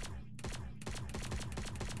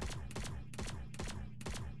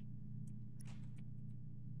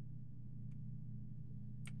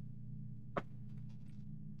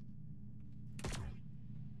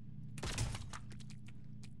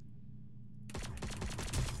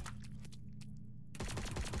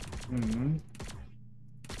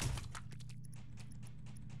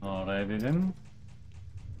 Alrighty then.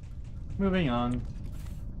 Moving on.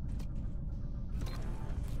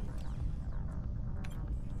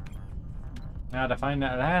 Now to find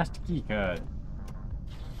that last key card.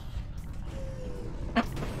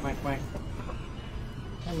 Quack quack.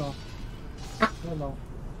 Hello. Hello.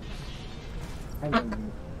 Hello.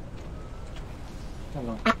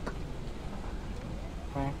 Hello.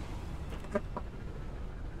 Quack.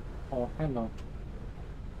 Oh, hello.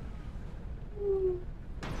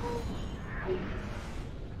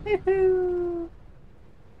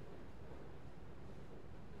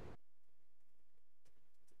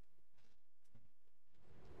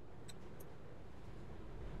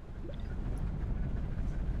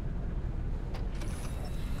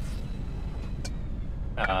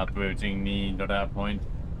 Approaching me to that point.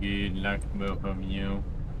 Good luck, both of you.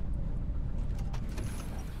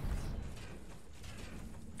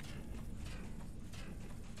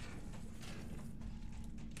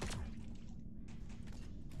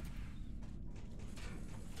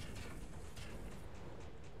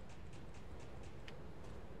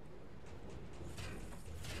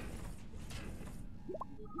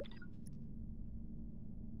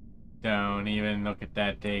 Don't even look at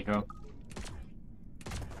that, Daco.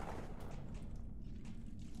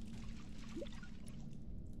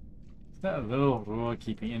 Is that a little rule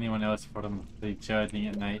keeping anyone else from recharging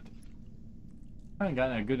at night? I haven't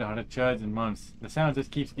gotten a good hard charge in months. The sound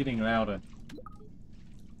just keeps getting louder.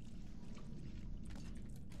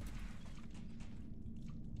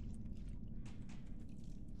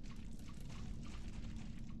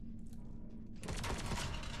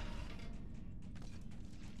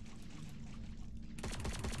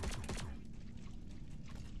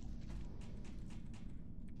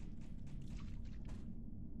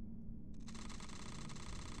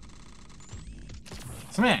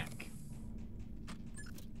 Smack!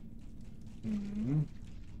 Mm.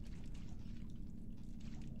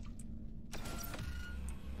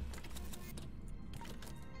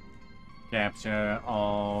 Capture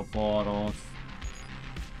all bottles.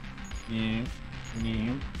 Yeah.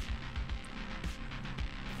 Yeah.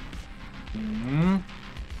 Mm.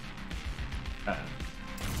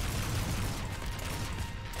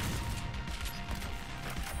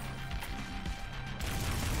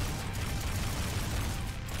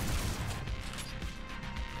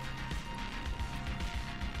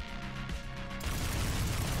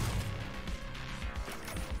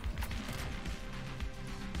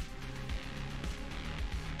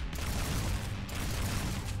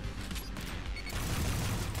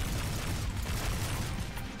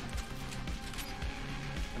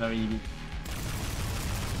 Hello, Evie.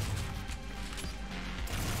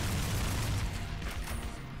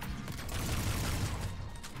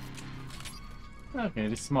 Okay,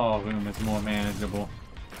 this small room is more manageable.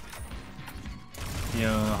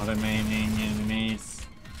 Kill remaining enemies.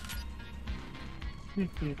 3,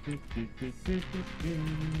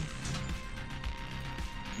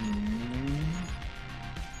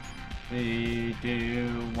 2,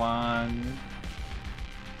 1.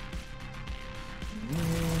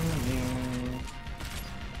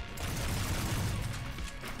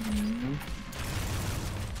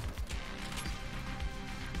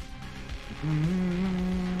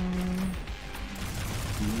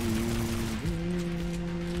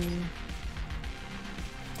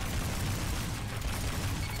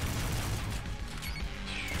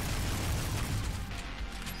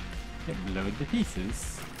 Load the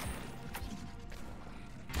pieces.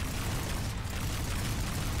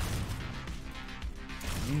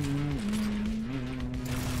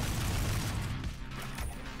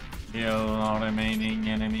 Kill all remaining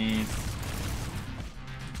enemies.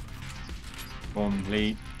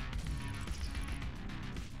 Complete.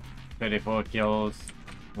 34 kills.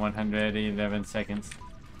 111 seconds.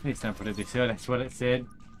 At least I'm pretty sure that's what it said.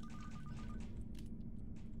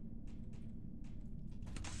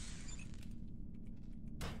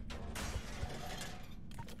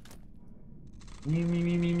 Me.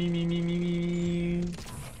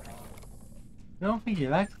 I don't think you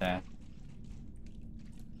like that.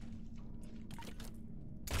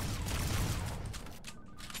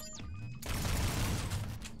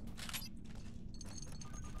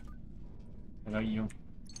 Hello, you.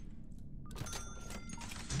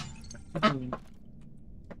 What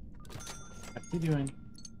you doing?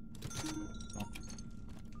 Oh.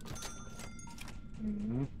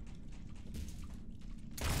 Mm-hmm.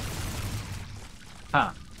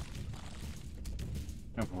 Ha!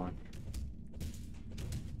 Come on.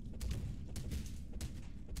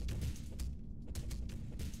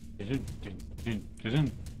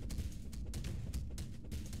 Didn't.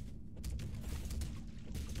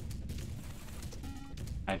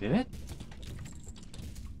 I did it?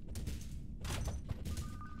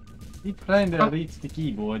 Keep trying to reach the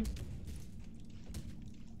keyboard.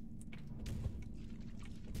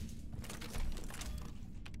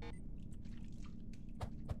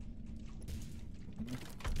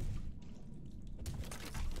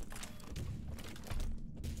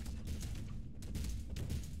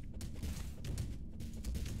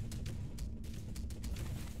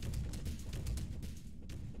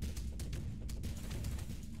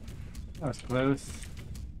 That was close.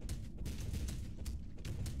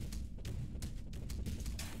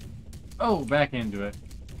 Oh, back into it.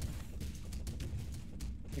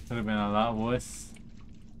 It could have been a lot worse.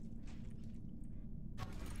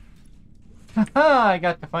 Haha! I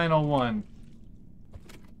got the final one.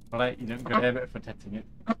 Alright, you don't grab it for touching it.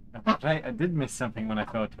 Right, I did miss something when I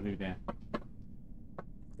fell through there.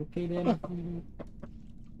 Okay then.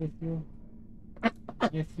 Yes, you.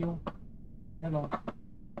 Yes, you. Hello.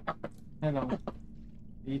 Hello. Are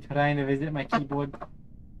you trying to visit my keyboard?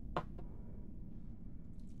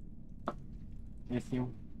 Yes,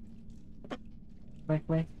 you.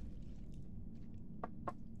 Quick.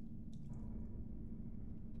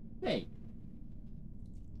 Hey.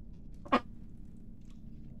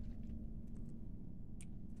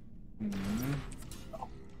 Mm-hmm.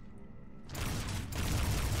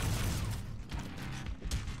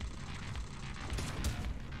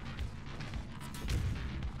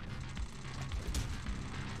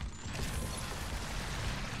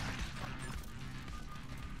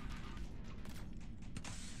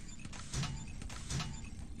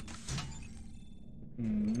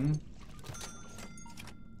 Mm-hmm.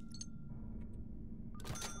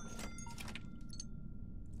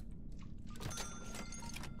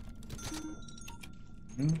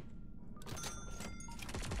 Mm-hmm.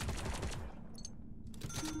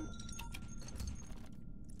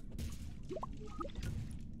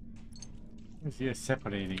 see us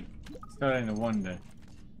separating. Starting to wonder.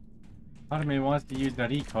 Part of me wants to use the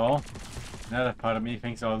recall. Another part of me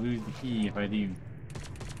thinks I'll lose the key if I do.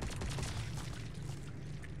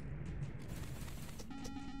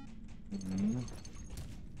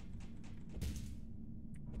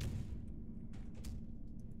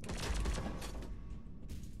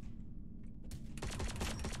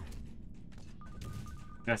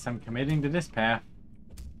 Guess I'm committing to this path.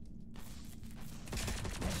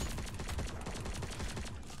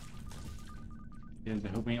 Here's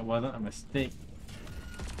hoping it wasn't a mistake.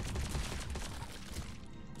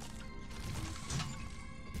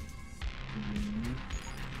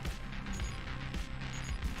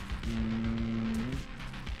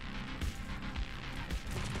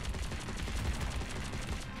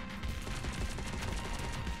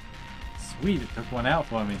 Sweet, it took one out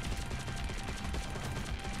for me.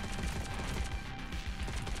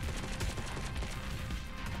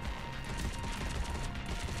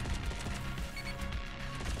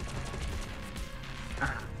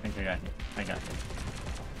 I got it.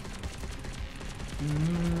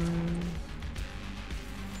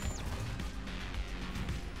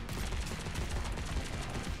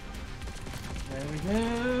 There we go.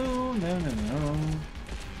 No. There we go.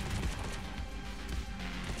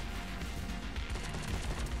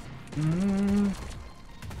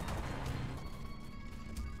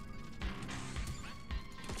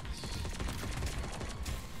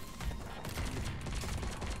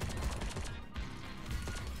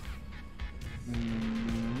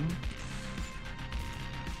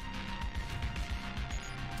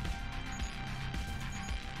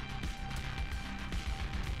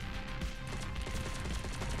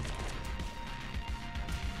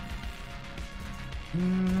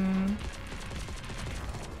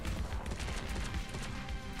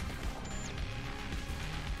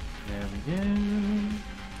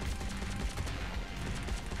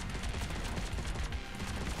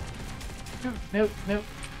 Nope.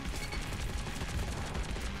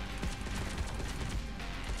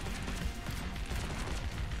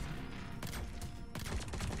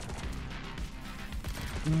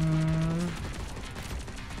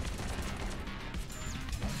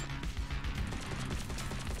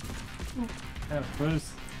 That was close.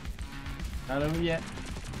 Not over yet.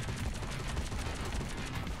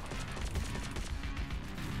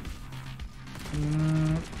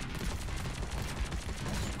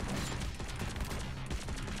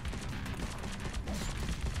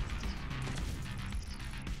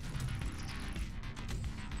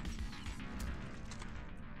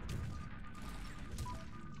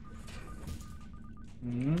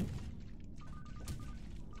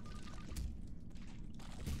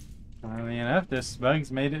 Funnily enough, this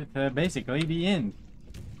bug's made it to basically the end.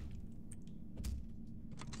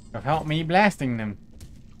 Without me blasting them.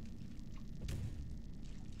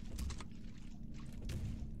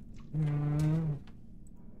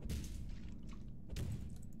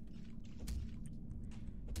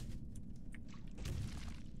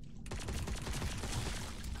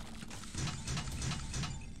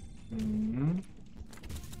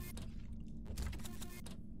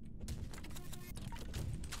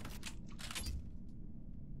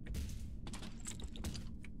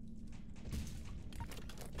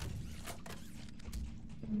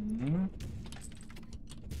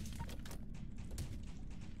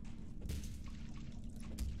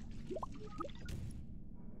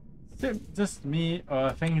 Is it just me, or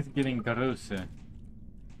are things getting grosser?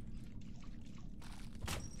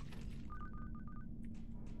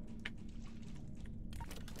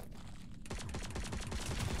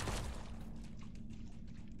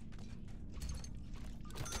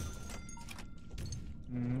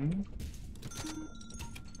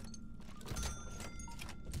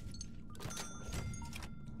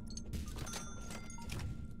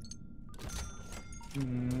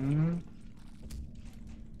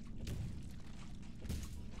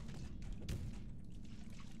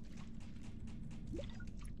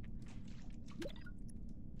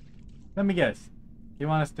 Let me guess. You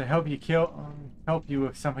want us to help you help you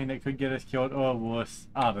with something that could get us killed, or worse,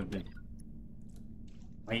 auditing.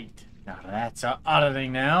 Wait, now that's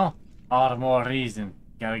auditing now. All the more reason.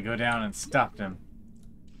 Gotta go down and stop them.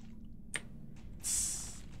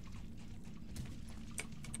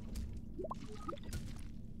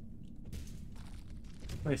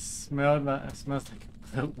 It smells like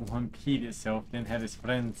a one peed itself, then had his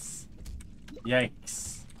friends. Yikes.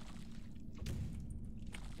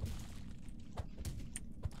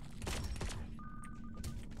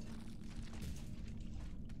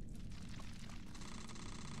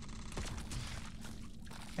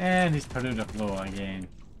 And he's put to the floor again.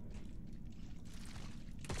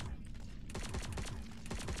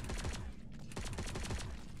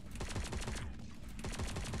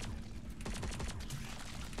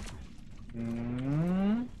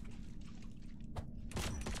 Hmm.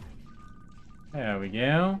 There we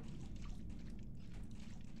go.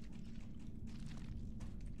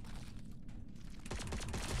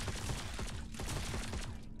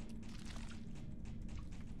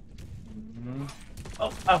 Hmm.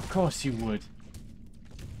 Oh, of course you would.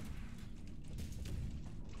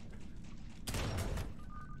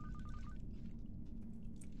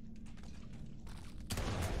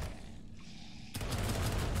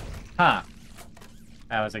 Ha!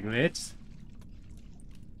 That was a glitch.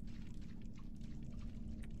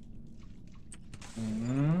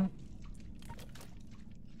 Hmm.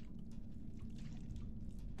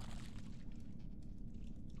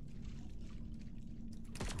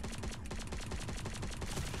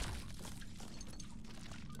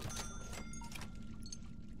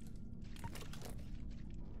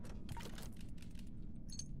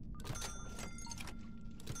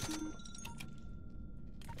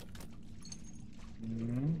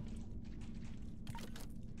 Hmm.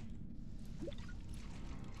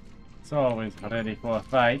 It's always ready for a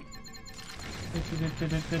fight.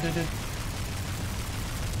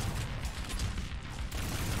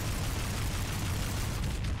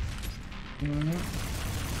 Hmm.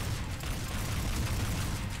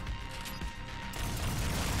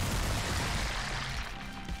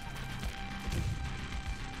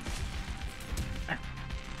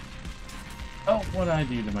 Oh, what did I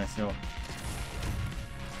do to myself?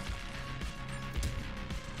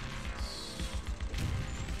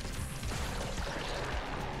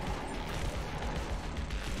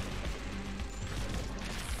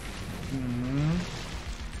 Hmm.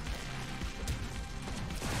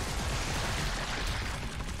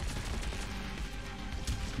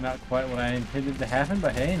 Not quite what I intended to happen,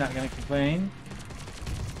 but hey, not gonna complain.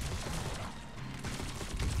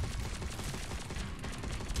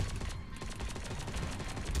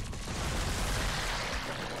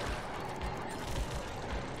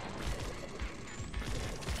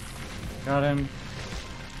 Got him.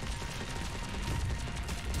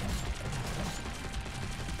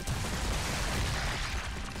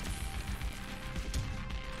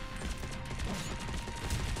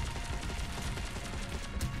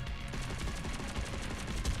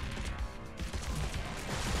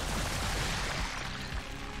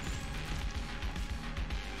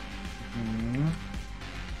 Hmm.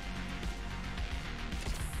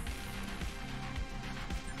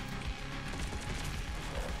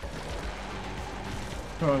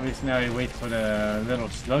 Or at least now he waits for the little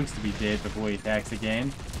slugs to be dead before he attacks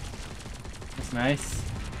again. That's nice.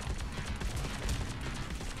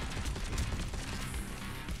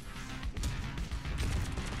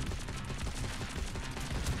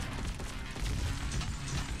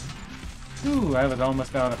 Ooh, I was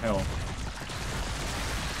almost out of health.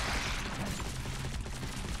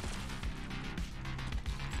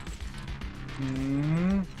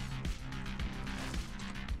 Hmm.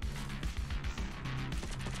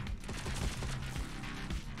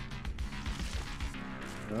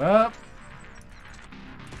 Give up.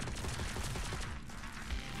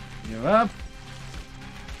 Give up.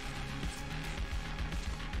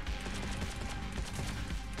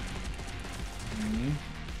 Hmm.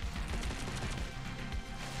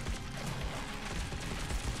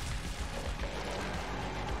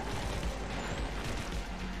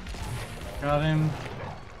 Got him.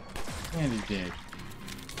 And he's dead.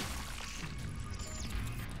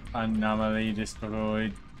 Anomaly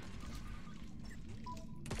destroyed.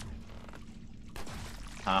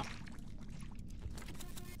 Ah.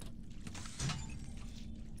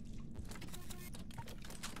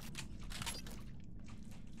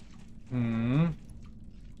 Hmm.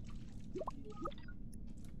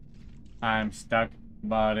 I'm stuck,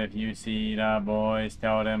 but if you see the boys,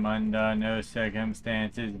 tell them under no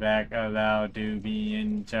circumstances back allowed to be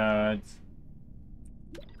in charge.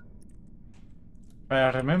 But I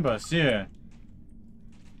remember, sir.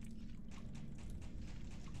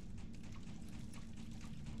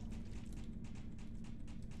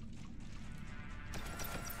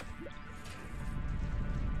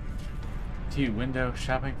 Do you window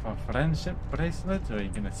shopping for friendship bracelets, or are you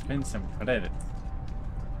gonna spend some credits?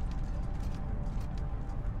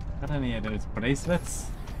 Got any of those bracelets?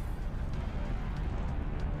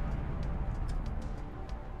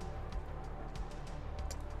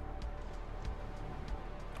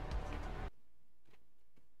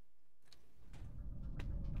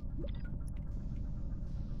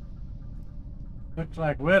 Looks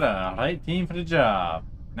like we're the right team for the job.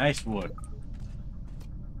 Nice work.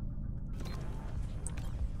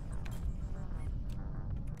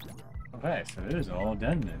 Okay, so it is all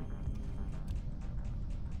done then.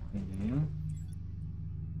 Mm-hmm.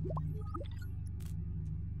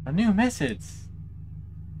 A new message.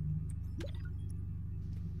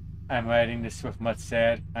 I'm writing this with much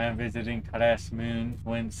sad. I am visiting Crash Moon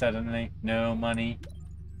when suddenly no money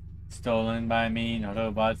stolen by me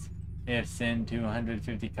robots. If send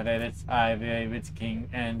 250 credits, I will rich king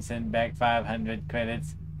and send back 500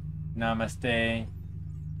 credits. Namaste.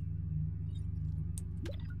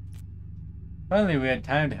 Finally, we had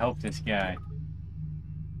time to help this guy.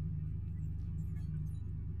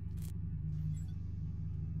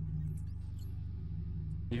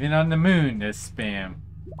 Even on the moon, there's spam.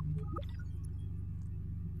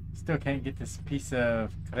 Still can't get this piece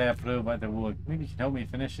of crap robot to work. Maybe you can help me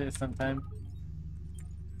finish it sometime.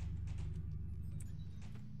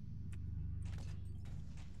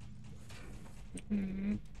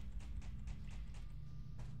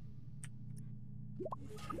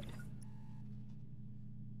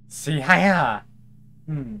 See, hiya!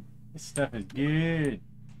 This stuff is good.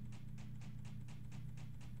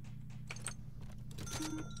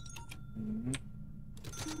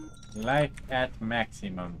 Life at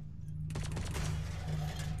maximum.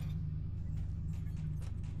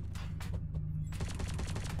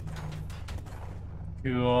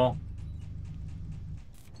 Cool.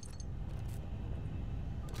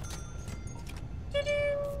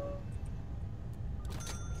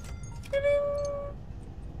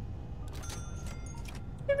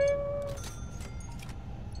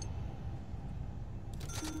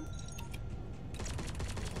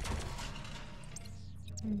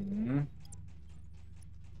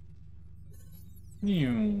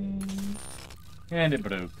 And it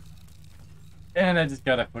broke. And I just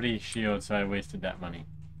got a free shield, so I wasted that money.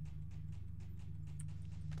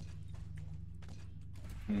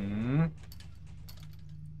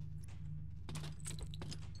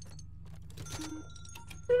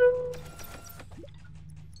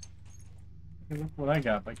 Look what I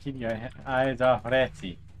got, but keep your eyes off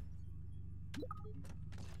Ratsy.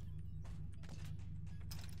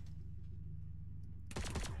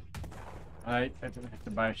 I didn't have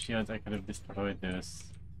to buy shields, I could have destroyed this.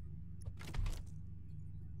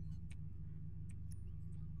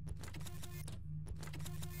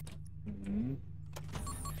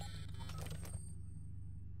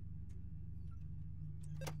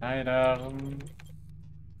 Item.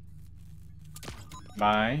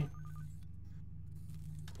 Buy.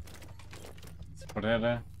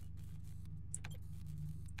 Spreader.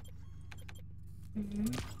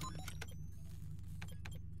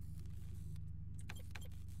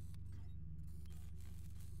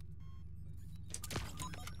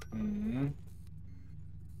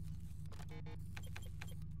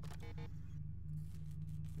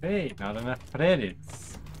 Hey, not enough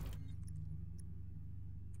credits.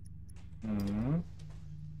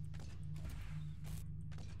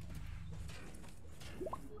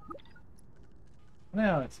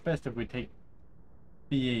 Well, it's best if we take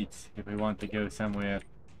B8 if we want to go somewhere.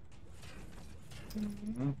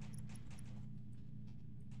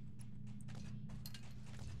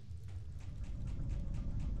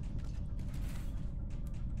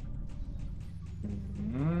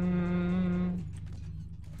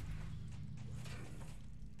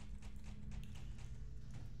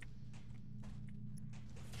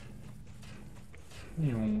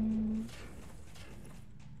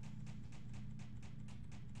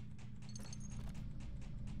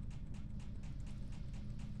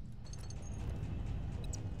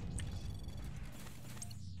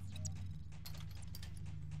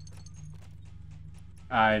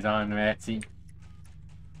 Eyes on Ratsy.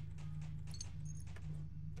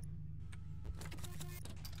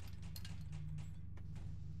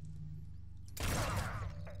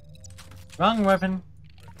 Wrong weapon.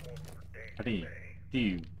 3,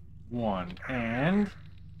 2, 1, and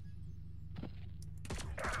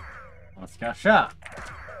let's get shot.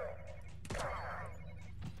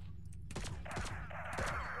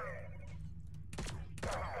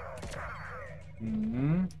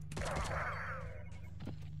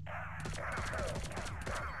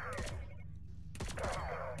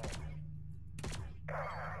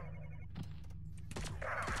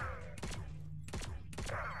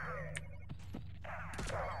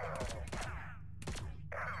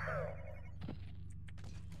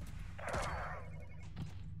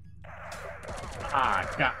 Ah,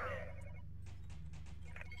 got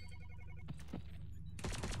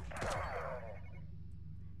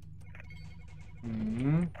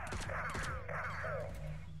me.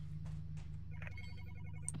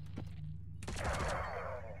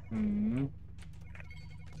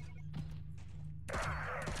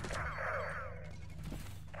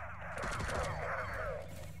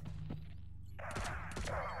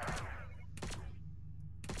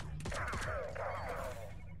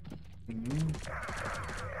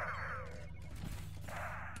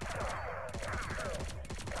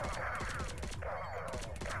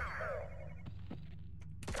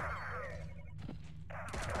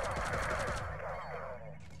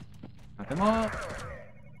 them up.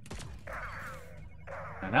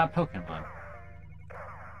 They're not Pokemon.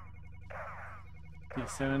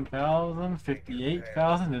 57,000,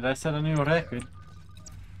 58,000. Did I set a new record?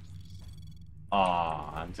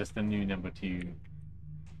 Aw, I'm just a new number 2.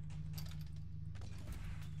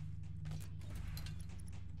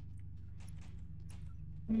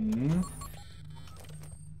 Hmm.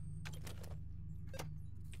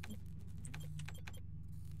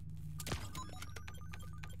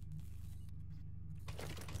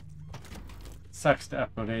 Sucks to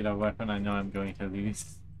upgrade a weapon I know I'm going to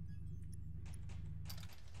lose.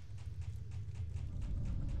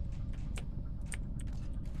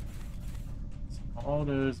 So all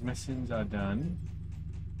those missions are done.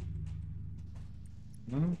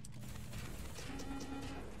 Hmm.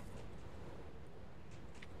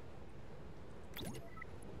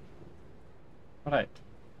 Alright.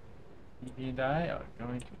 Evie and I are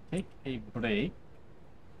going to take a break.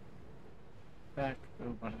 Back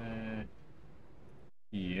over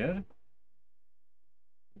here.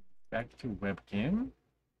 Back to webcam.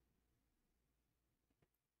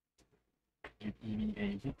 Give Evie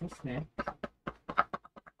a little snack.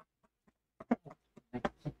 I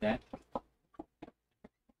can keep that.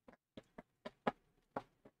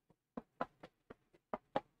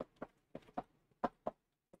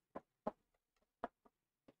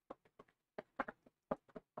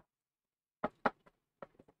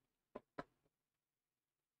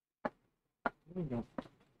 There we go.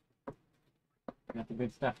 Got the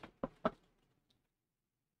good stuff.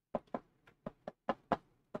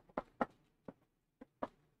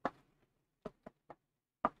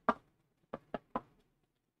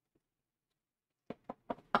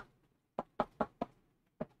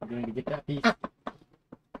 I'm going to get that piece.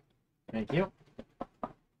 Thank you.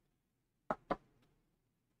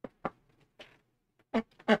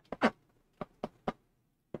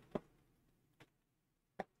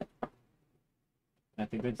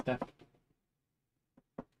 Got the good stuff.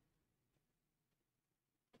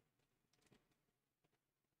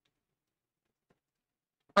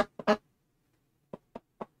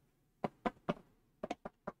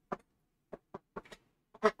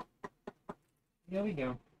 Here we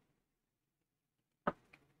go.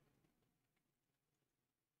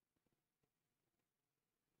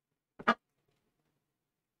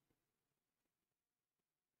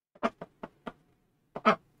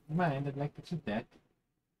 Mind, I'd like to keep that.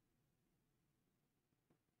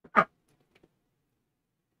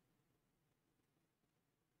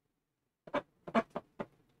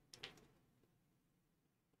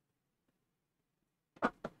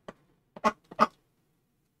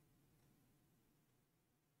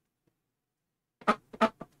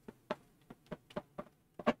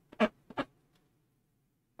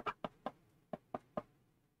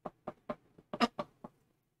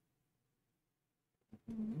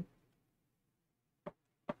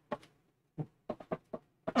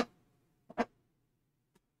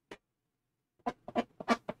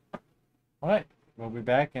 Alright, we'll be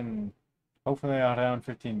back in hopefully around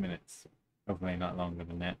 15 minutes. Hopefully not longer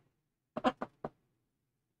than that.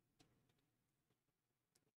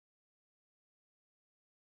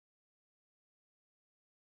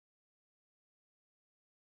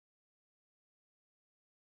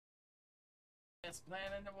 Best plan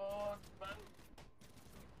in the world, but...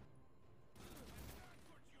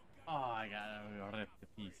 Oh, I gotta rip to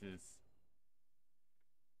pieces.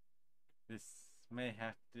 This may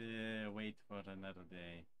have to wait for another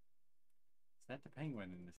day. Is that the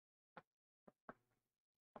penguin in this?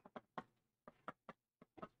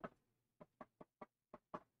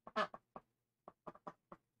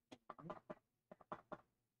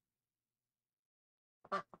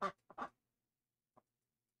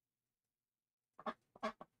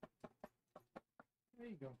 There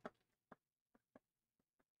you go.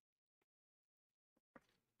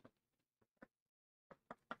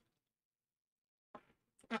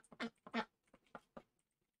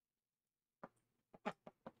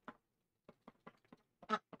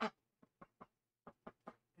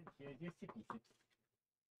 Here's your sippy sips.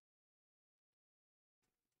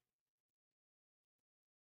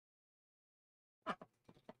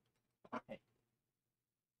 Hey.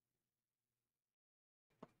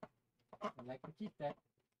 I'd like to keep that.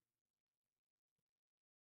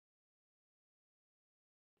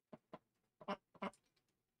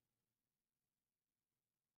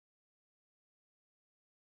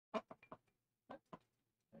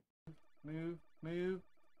 Move, move,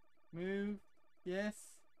 move. Yes.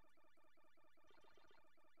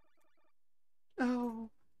 Oh,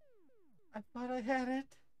 I thought I had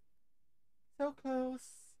it. So close.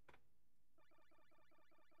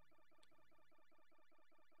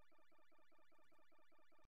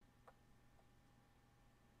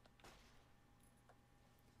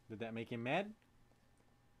 that make him mad?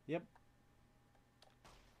 Yep.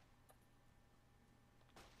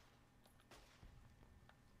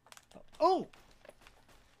 Oh!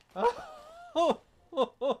 Oh!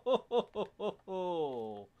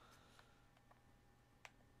 Oh!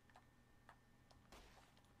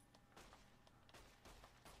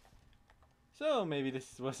 So maybe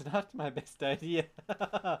this was not my best idea.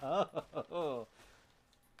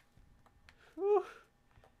 Whew.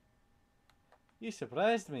 You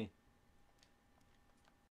surprised me.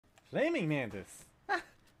 Flaming Mantis!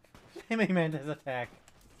 Flaming Mantis attack!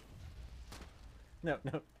 No,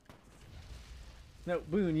 no. No,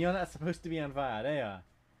 Boone, you're not supposed to be on fire. There you are.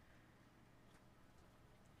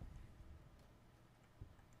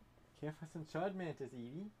 Care for some Shard Mantis,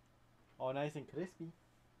 Evie? All nice and crispy.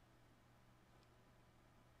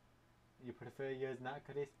 You prefer yours not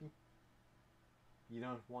crispy? You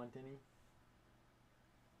don't want any?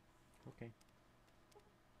 Okay.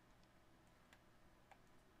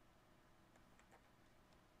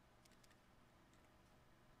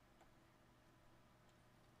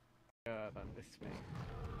 God, on this thing.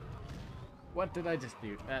 What did I just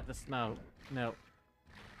do? At the snow. No.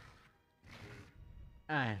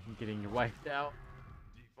 I'm getting wiped out.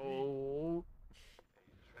 Oh.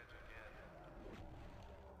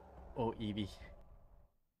 Oh, Evie.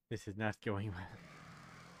 This is not going well.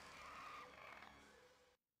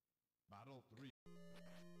 Battle 3.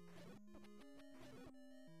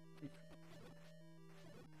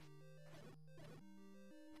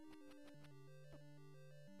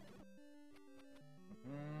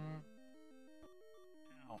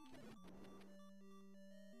 Ow.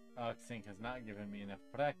 Arksync has not given me enough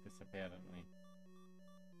practice, apparently.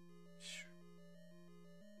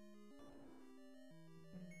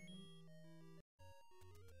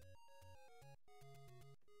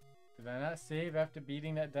 Did I not save after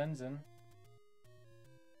beating that dungeon?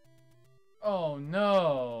 Oh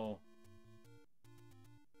no!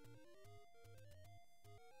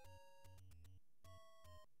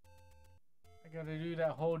 I gotta do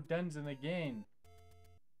that whole dungeon again.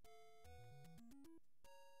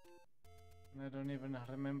 And I don't even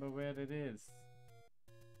remember where it is.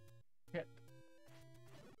 Shit.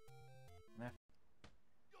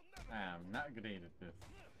 I'm not great at this.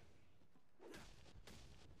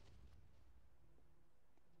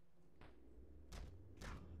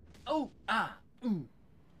 Oh! Ah! Ooh!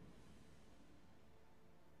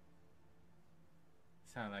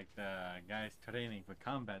 Sound like the guys training for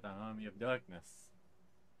combat on Army of Darkness.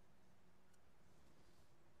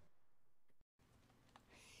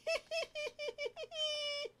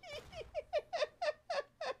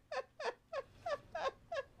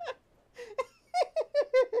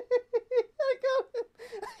 I got him!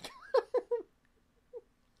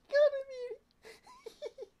 Got him, Evie!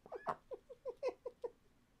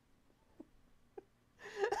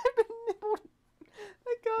 I've been nibbled!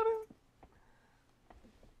 I got him!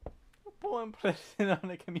 Poor impression on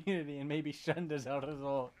the community and maybe shunned as a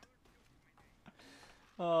result.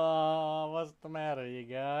 Oh, what's the matter, you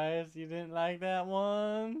guys? You didn't like that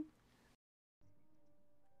one?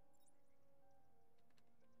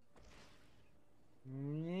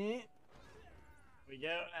 Yeah. We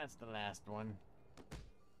go, that's the last one.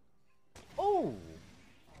 Oh!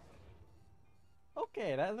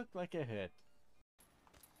 Okay, that looked like a hit.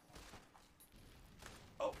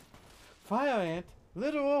 Oh! Fire ant!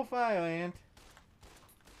 Literal fire ant!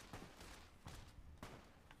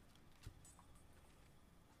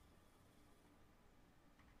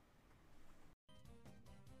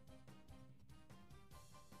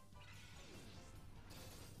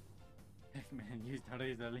 Man used to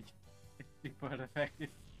raise the leak. It's super effective.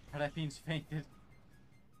 Rapines fainted.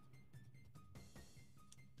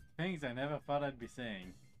 Things I never thought I'd be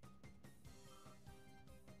saying.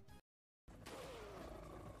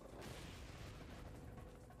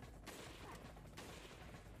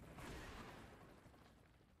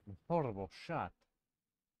 Horrible shot.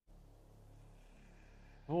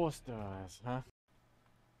 4 stars, huh?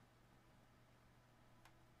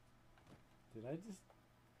 Did I just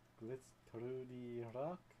glitch through the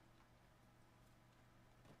rock?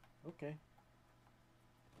 Okay.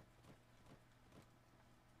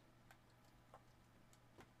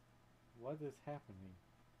 What is happening?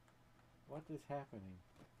 What is happening?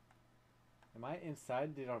 Am I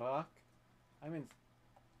inside the rock? I'm in...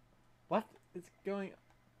 What is going...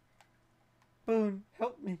 Boone,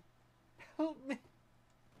 help me! Help me!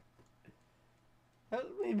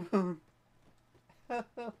 Help me, Boone! Help!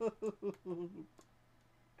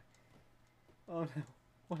 Oh no,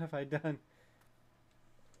 what have I done?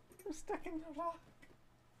 I'm stuck in the rock!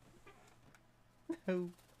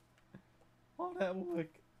 No! All that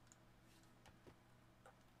work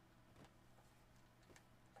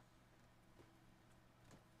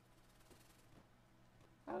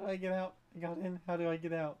How do I get out? I got in. How do I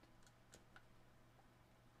get out?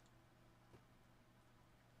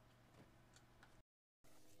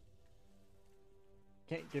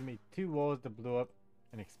 Can't give me 2 walls to blow up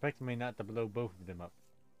and expect me not to blow both of them up.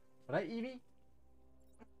 Right, Evie?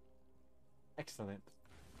 Excellent.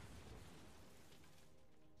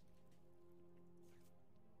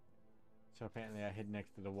 So apparently I hid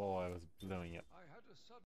next to the wall I was blowing up. I had a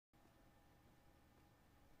sudden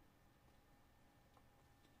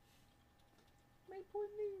Maple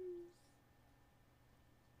news.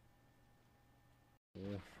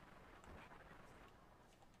 Yeah.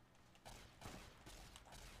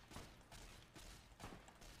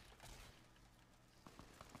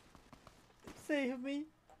 Save me!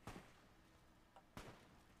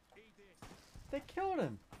 They killed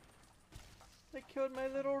him! They killed my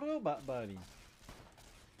little robot buddy.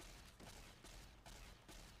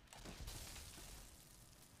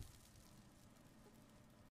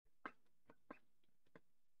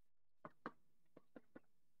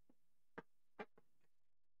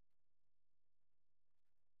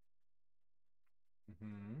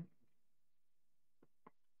 Mm-hmm.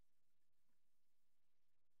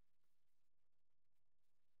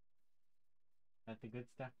 That the good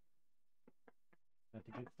stuff? That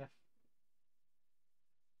the good stuff?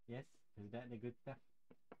 Yes? Is that the good stuff?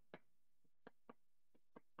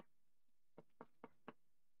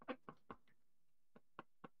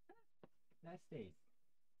 That stays.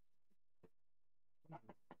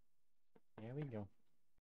 There we go.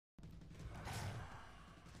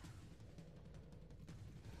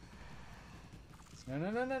 No,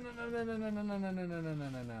 no, no, no, no, no, no, no, no, no, no, no, no, no, no,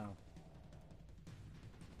 no, no.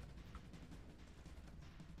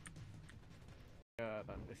 God,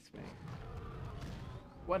 on this way.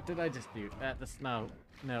 What did I just do? At the snow.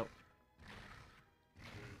 No.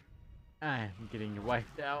 I'm getting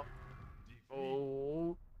wiped out.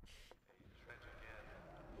 Oh.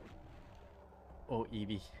 Oh,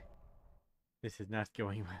 Evie. This is not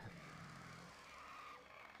going well.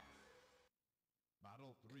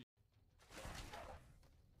 battle 3.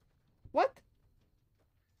 What?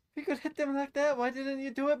 If you could hit them like that, why didn't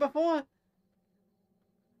you do it before?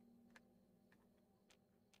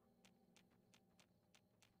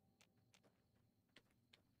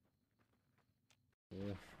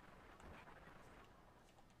 Yeah.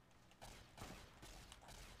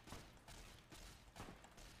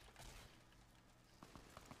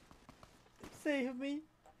 Save me!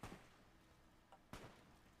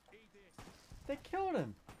 They killed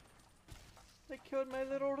him! They killed my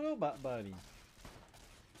little robot buddy.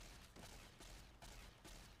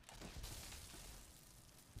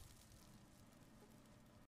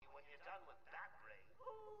 When you're done with that ray,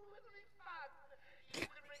 oh, it'll be fun. You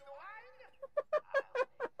can bring the wine.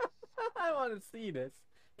 I want to see this.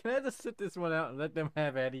 Can I just sit this one out and let them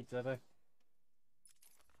have at each other?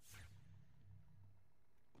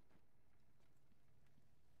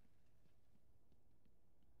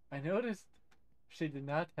 I noticed she did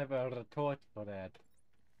not have a retort for that.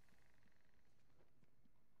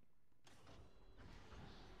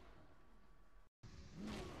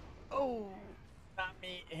 Oh, not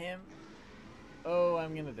me, him. Oh,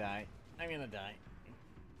 I'm gonna die. I'm gonna die.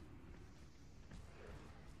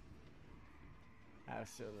 I have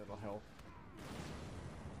so little health.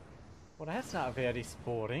 Well, that's not very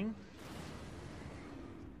sporting.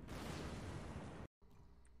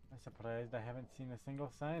 I'm surprised I haven't seen a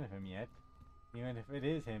single sign of him yet. Even if it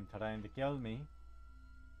is him trying to kill me.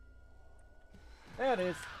 There it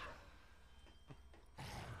is!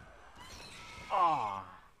 Ah!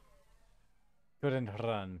 Couldn't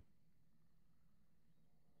run.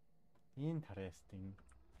 Interesting.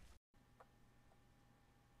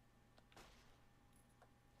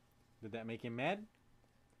 Did that make him mad?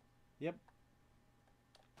 Yep.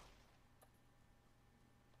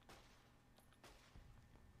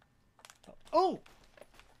 Oh!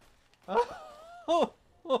 Oh!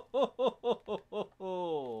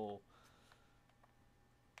 Oh!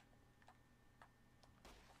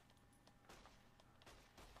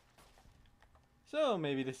 So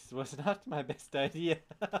maybe this was not my best idea.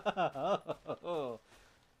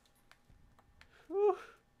 Whew.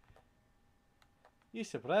 You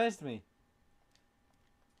surprised me.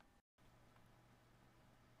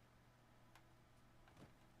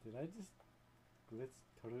 Did I just glitch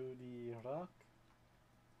through the rock?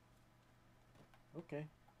 Okay.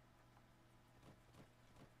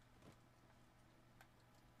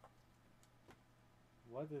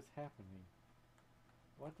 What is happening?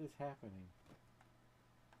 What is happening?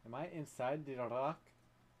 Am I inside the rock?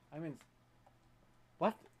 I'm in...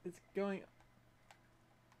 What is going...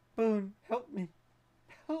 Boone, help me!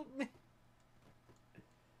 Help me!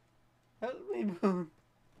 Help me, Boone.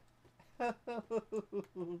 Help.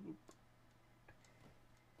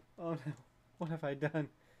 Oh no. What have I done?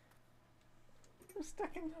 I'm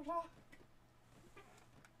stuck in the rock.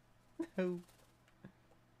 No.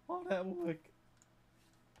 All that work.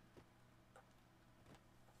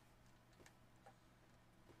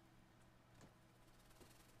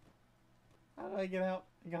 How do I get out?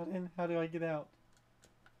 I got in. How do I get out?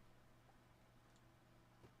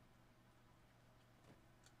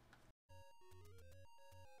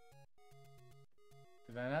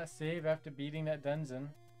 Did I not save after beating that dungeon?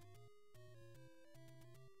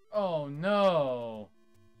 Oh no!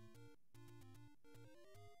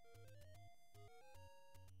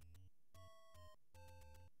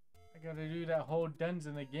 I gotta do that whole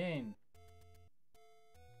dungeon again.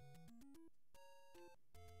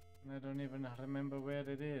 And I don't even remember where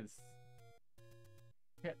it is.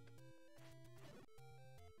 Shit.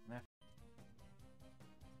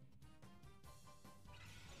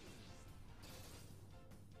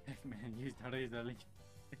 Man used a razor leaf.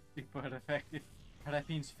 Super effective.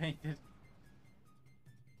 Paraffins fainted.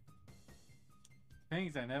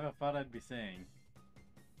 Things I never thought I'd be saying.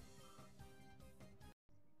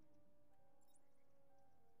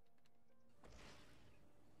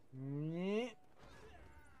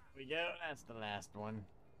 We go, that's the last one.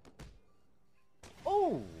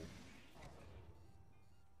 Oh!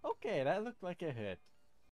 Okay, that looked like a hit.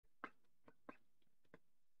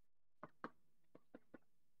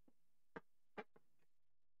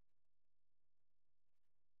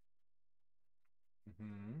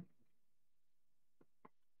 Mm-hmm.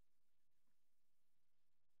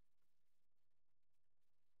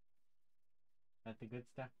 That the good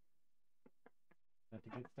stuff? That the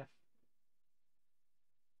good stuff?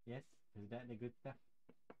 Yes? Is that the good stuff?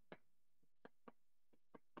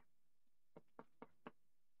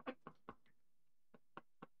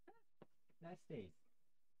 That stays.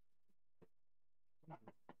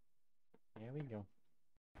 There we go.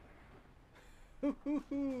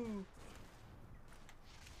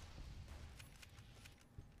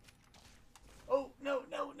 Oh, no,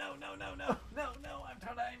 no, no, no, no, no, no, no, I'm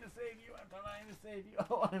trying to save you, I'm trying to save you.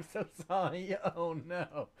 Oh, I'm so sorry. Oh,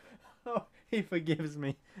 no. Oh, he forgives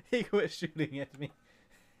me. He quit shooting at me.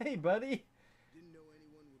 Hey, buddy. Didn't know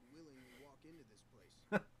anyone would willingly walk into this place.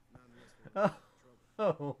 Not unless they were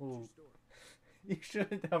in trouble. Oh, True story. you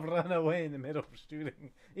shouldn't have run away in the middle of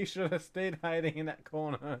shooting. You should have stayed hiding in that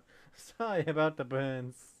corner. Sorry about the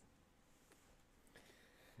burns.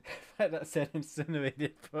 If I had said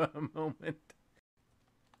incinerated for a moment.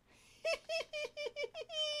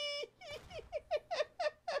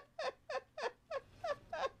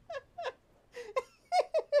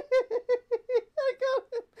 I got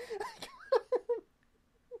him! I got him!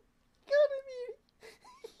 Got him, you!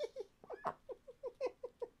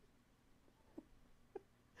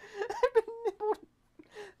 I've been nibbled!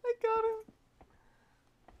 I got him!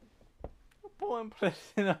 Poor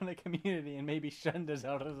impression on the community and maybe shunned as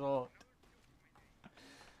a result.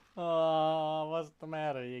 Oh, what's the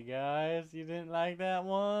matter, you guys? You didn't like that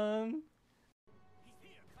one?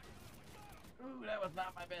 Ooh, that was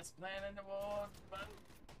not my best plan in the world, but...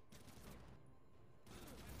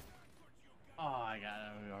 Oh, I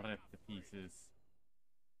got ripped to pieces.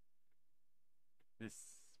 This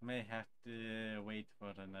may have to wait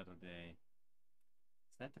for another day.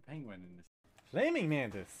 Is that the penguin in this? Flaming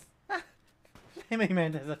Mantis! Flaming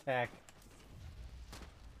Mantis attack!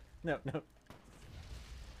 No, no.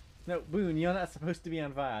 No, Boone, you're not supposed to be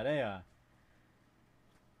on fire. There you are.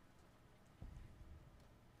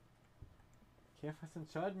 Care for some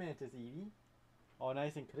charred mantis, Evie? All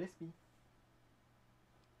nice and crispy.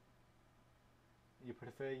 You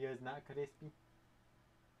prefer yours not crispy?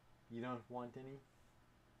 You don't want any?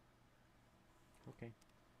 Okay.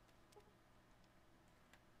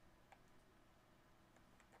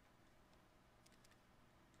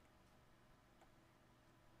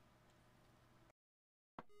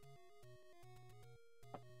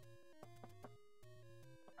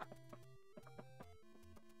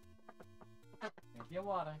 Drink your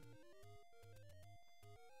water.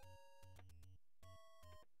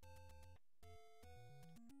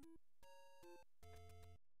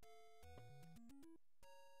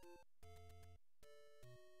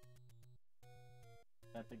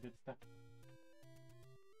 That's the good stuff.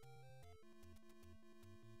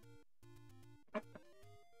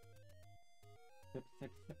 Sip,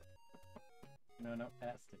 sip, sip. No, no,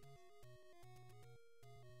 that sticks.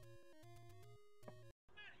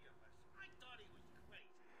 Many of us. I thought he was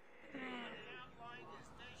crazy. When it outlined his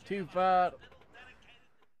station Too of far. hospital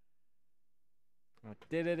dedicated to I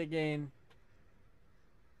did it again.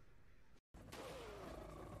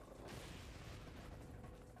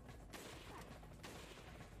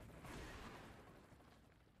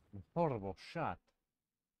 horrible shot.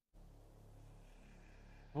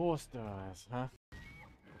 4 stars, huh?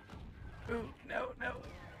 Ooh, no, no.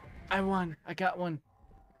 I won. I got one.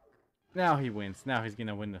 Now he wins. Now he's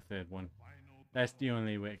gonna win the 3rd one. That's the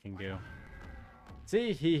only way it can go.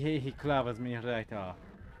 See, he clovers me right off.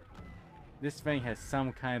 This thing has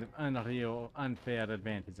some kind of unreal, unfair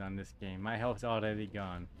advantage on this game. My health's already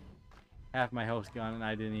gone. Half my health's gone and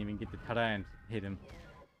I didn't even get to try and hit him.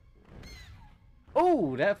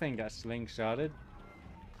 Oh, that thing got slingshotted.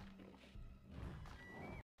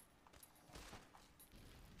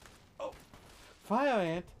 Oh, fire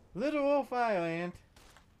ant. Literal fire ant.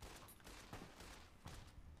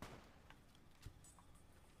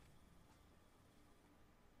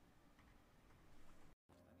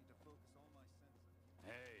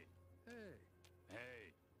 Hey. Hey.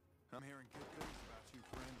 Hey. I'm hearing good things about you,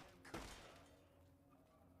 friend.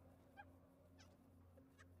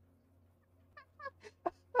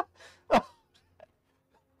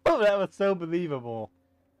 Oh, that was so believable.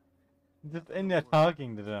 Just in there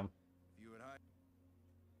talking to them. If you had hired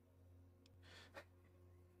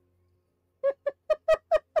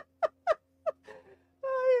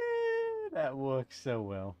That works so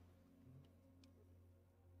well.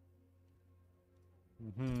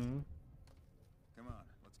 Mm-hmm. Come on,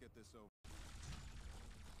 let's get this over.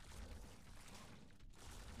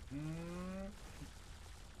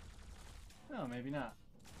 Oh, maybe not.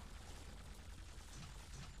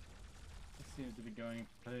 This seems to be going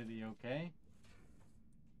pretty okay.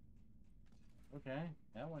 Okay,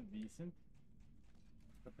 that went decent.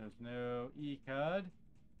 But there's no E card.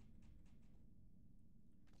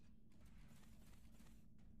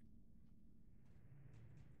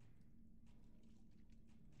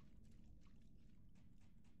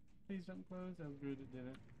 Please don't close. Oh, good, it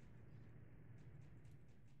didn't.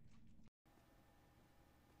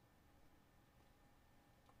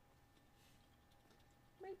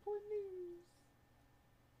 Maple news.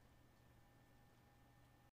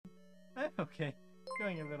 Okay,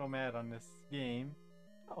 going a little mad on this game.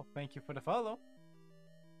 Oh, thank you for the follow.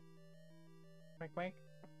 Quack quack.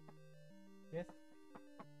 Yes.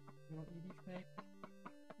 You want Evie snack?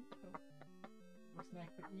 Oh. More snack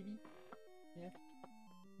for Evie? Yes.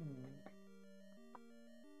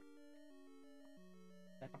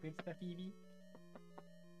 That's good stuff, Evie.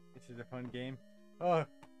 This is a fun game. Oh,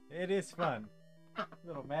 it is fun. A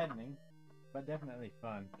little maddening, but definitely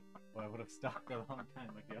fun. Well, I would have stopped a long time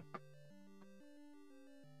ago.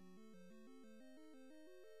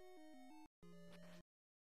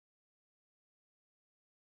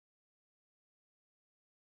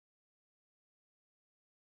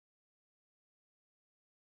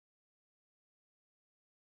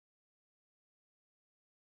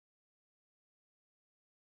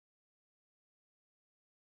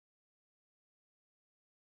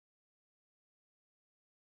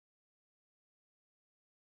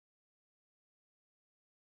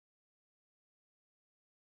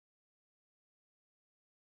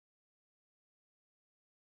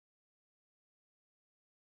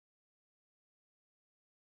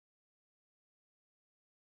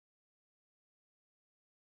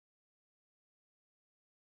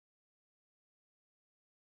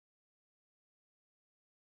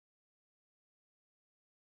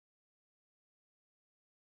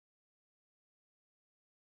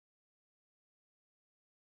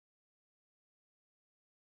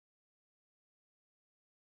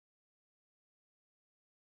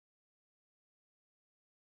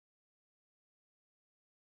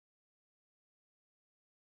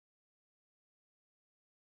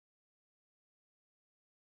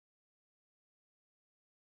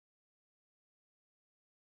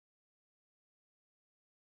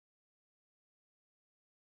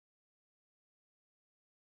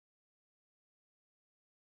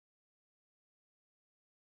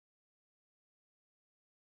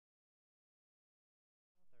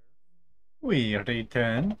 We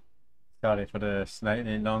return. Sorry for the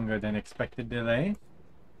slightly longer than expected delay.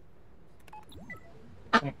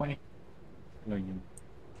 Quack, quack. No, you.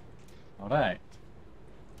 Alright.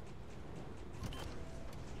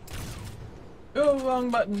 Oh, wrong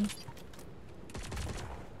button.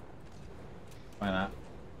 Why not?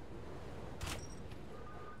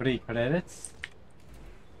 3 credits.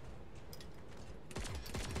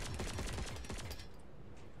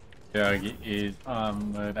 Doug is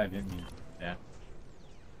armored. I didn't mean that.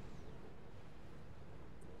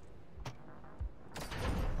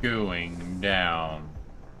 Going down.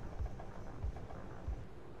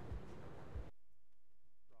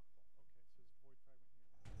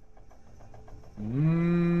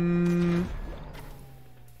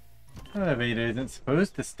 Elevator isn't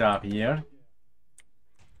supposed to stop here.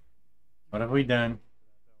 What have we done?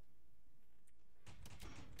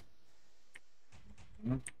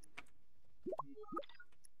 Hmm?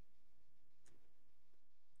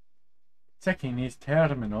 Checking these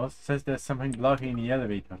terminals says there's something blocking the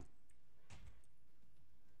elevator.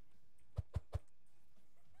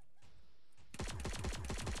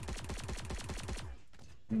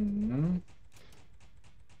 Hmm.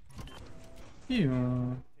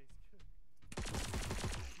 Phew.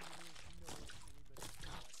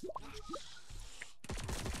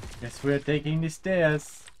 Guess we're taking the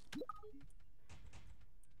stairs.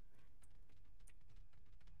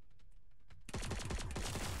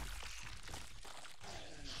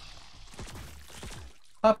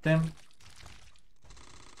 Popped him.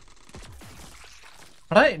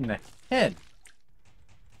 Right in the head.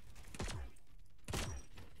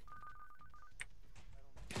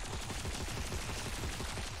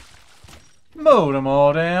 Mow them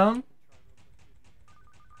all down.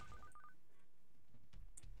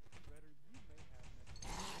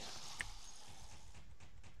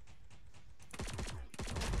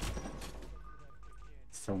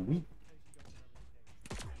 Sweet.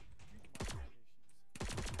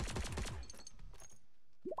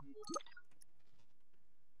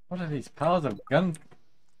 What are these piles of gun?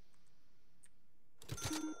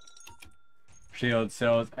 Shield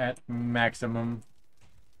cells at maximum.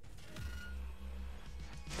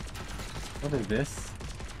 What is this?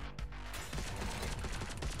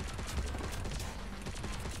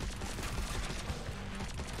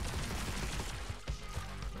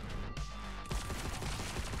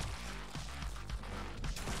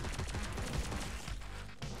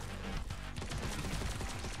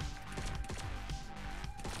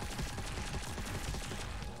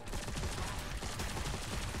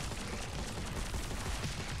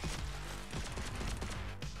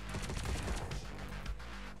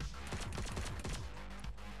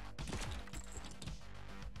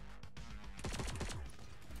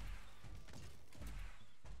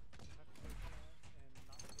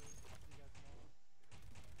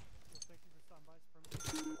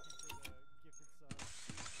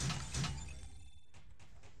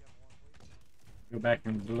 Go back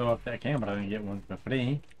and blow up that camera and get one for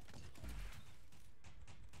free.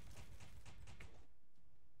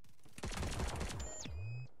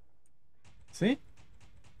 See?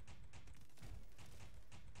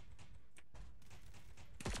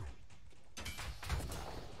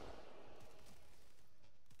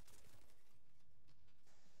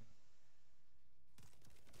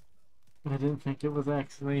 I didn't think it was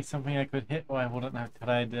actually something I could hit, or I wouldn't have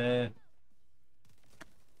tried to.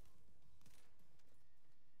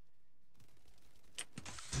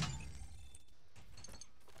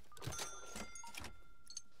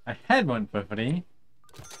 I had one for free.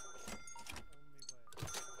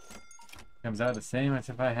 Comes out the same as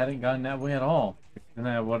if I hadn't gone that way at all. Then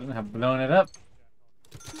I wouldn't have blown it up.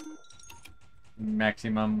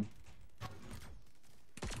 Maximum.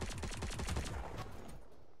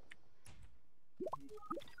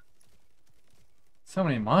 So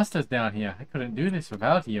many monsters down here. I couldn't do this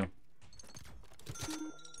without you.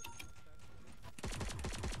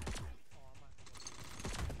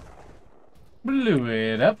 Blew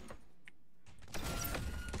it up.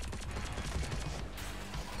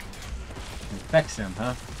 Infects him,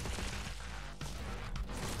 huh?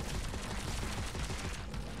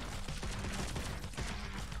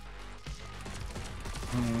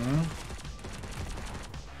 Hmm.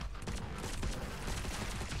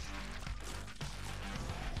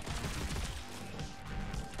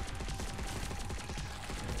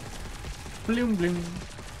 Bloom bloom.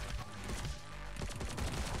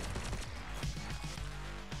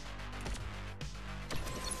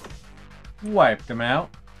 Wiped them out.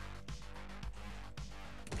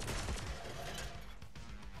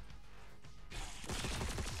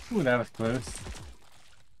 Ooh, that was close.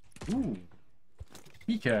 Ooh.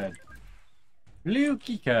 Keycard. Blue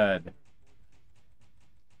keycard.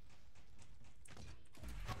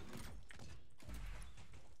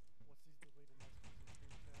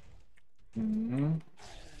 Mm-hmm.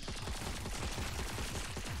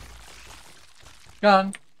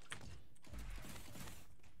 Gone.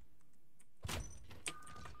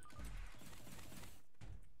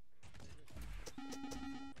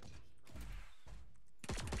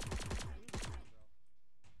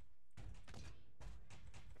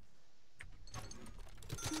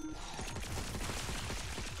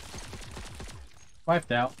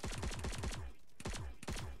 Wiped out.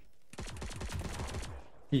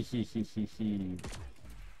 Hee hee hee hee hee.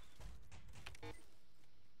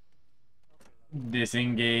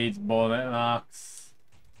 Disengage bullet locks.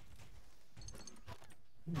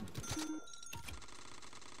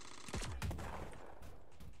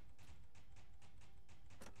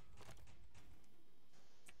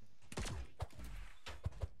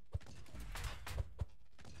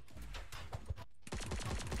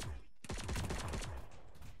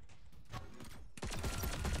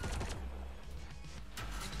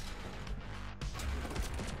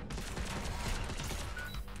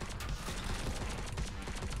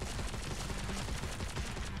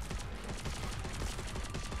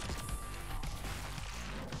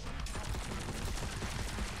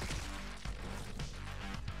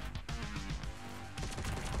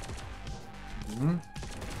 Hmm.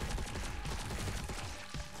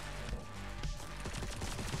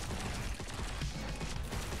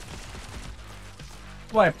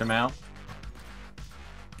 Wiped them out.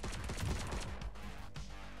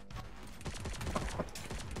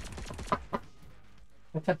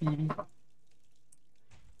 What's up, Evie?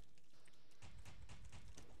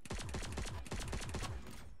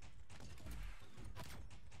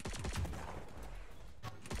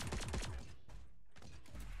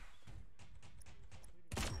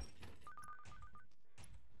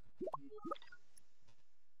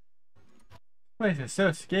 This is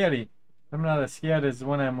so scary. I'm not as scared as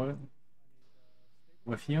when I'm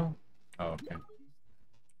with you. Oh, okay.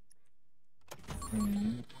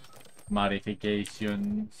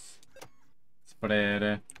 Modifications.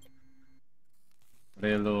 Spread.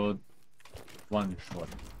 Reload. One shot.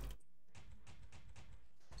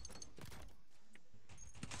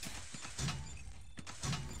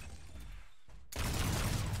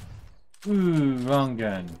 Ooh, wrong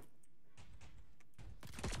gun.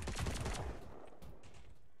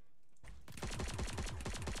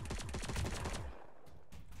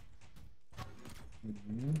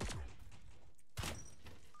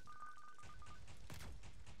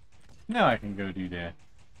 Now I can go do that.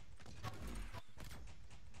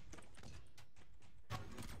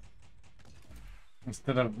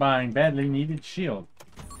 Instead of buying badly needed shield.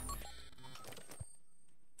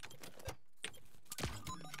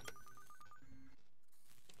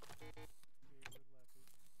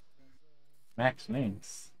 Max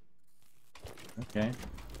links. Okay.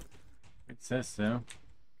 It says so.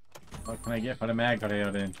 What can I get for the mag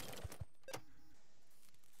rail then?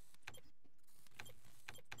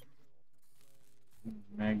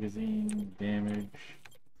 Magazine, damage.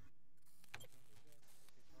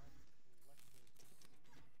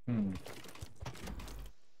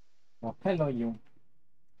 Well, hello you.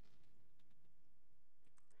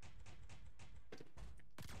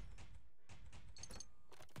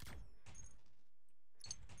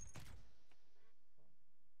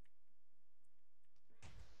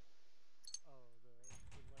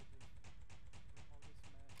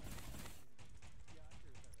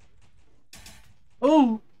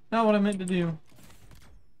 Oh, not what I meant to do.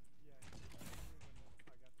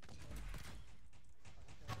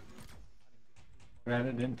 Glad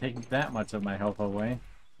it didn't take that much of my health away.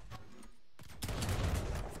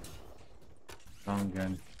 Wrong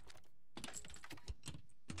gun.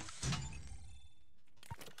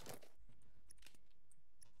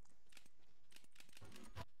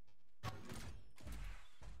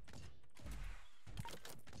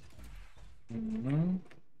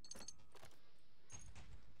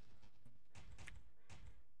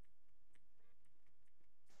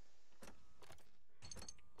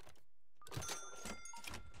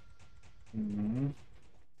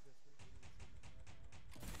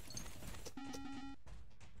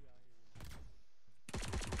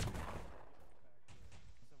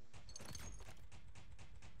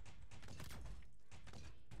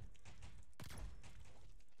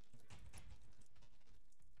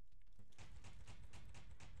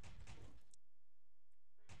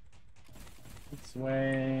 This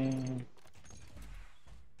way.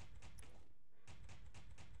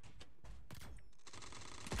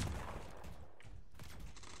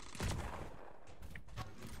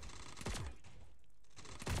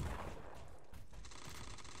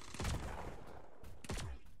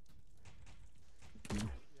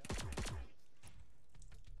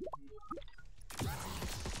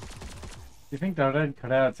 Do you think the red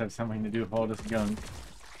clouds have something to do with all this gunk?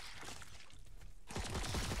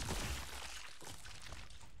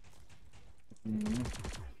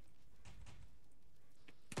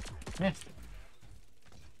 Missed it.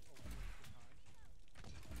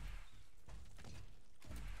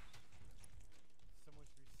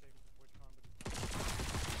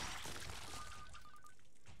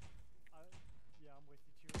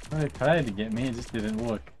 Well, they tried to get me, it just didn't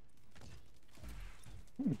work.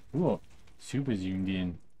 Cool. Super zoomed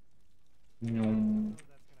in. No.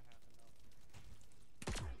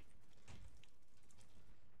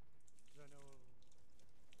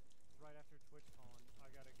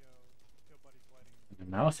 The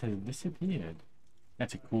mouse has disappeared.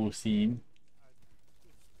 That's a cool scene.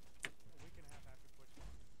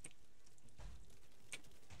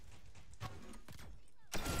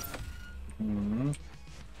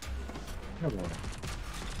 Oh boy.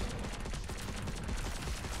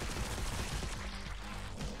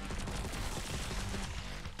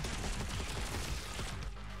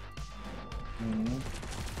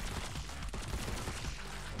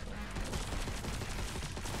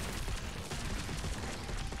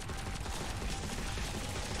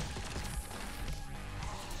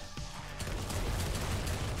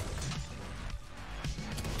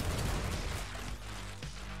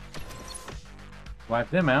 Wipe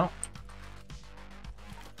them out.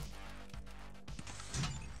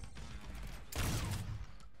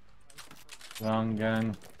 Wrong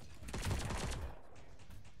gun.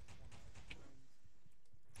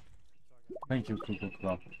 Thank you, Cuckoo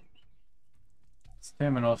Club. This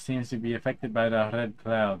terminal seems to be affected by the red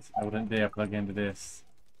clouds. I wouldn't dare plug into this.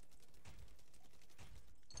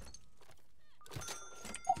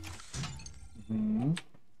 Mm-hmm.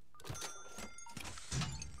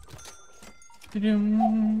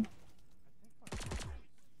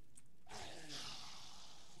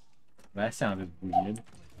 That sounded weird.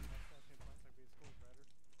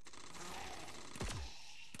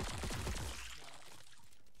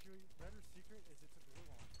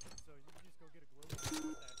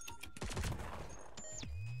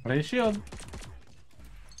 Play shield.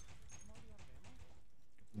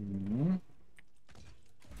 Mm-hmm.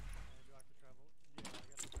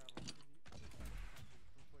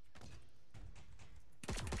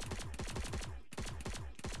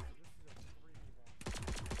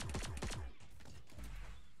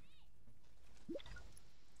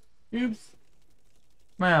 Oops.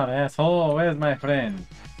 Smile, asshole. Where's my friend?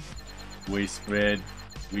 We spread,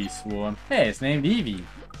 we swarm. Hey, it's named Evie.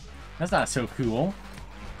 That's not so cool.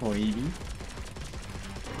 Poor Evie.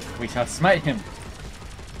 We shall smite him.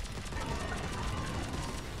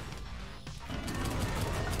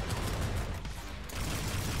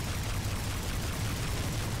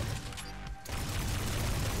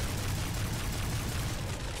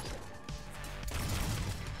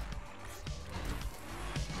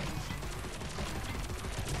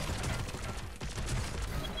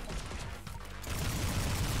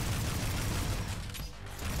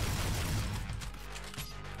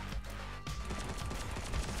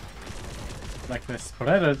 Like the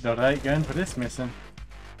spreader's the right gun for this mission.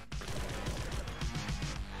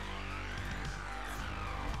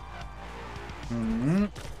 Mm-hmm.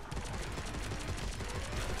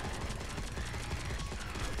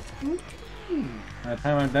 By the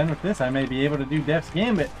time I'm done with this, I may be able to do Death's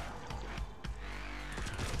Gambit.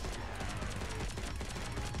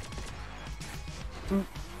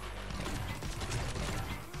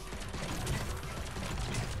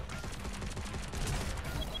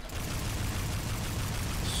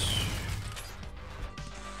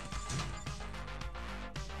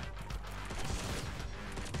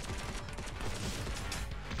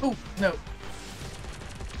 Oh, no.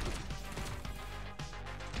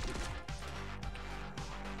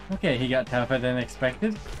 Okay, he got tougher than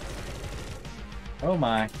expected. Oh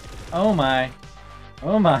my. Oh my.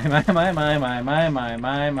 Oh my, my, my, my, my, my, my,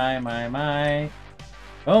 my, my, my, my.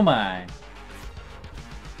 Oh my.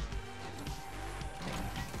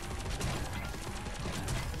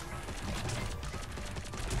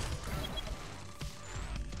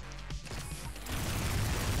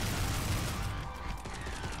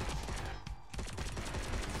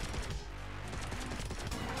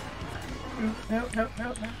 No, no,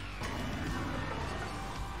 no, no.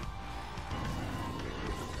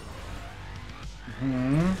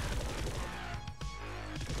 Hmm.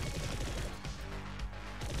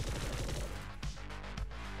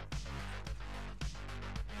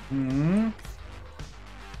 Hmm.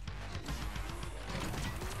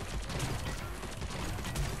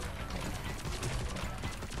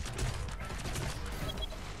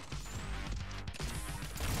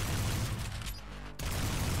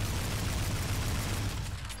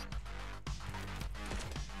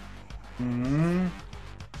 Hmm.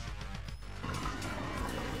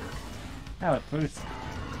 How it boosts.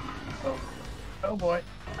 Oh. Oh boy.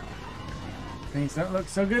 Things don't look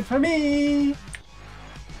so good for me.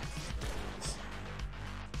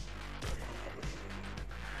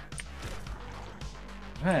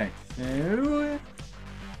 Right, so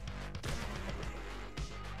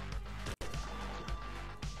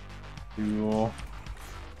cool.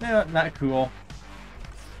 No, not cool.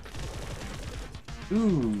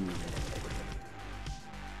 Ooh.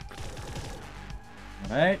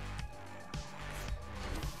 Alright.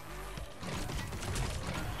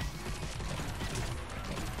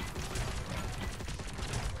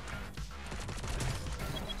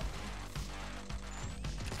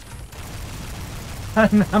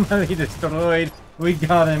 Anomaly destroyed. We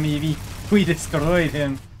got him, Evie. We destroyed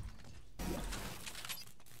him.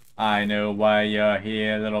 I know why you're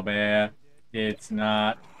here, little bear. It's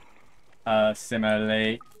not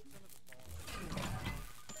assimilate.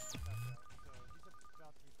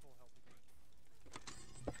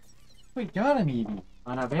 We got him, Evie.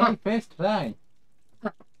 On our very first try.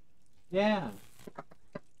 Yeah.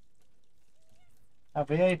 Our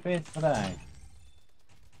very first try.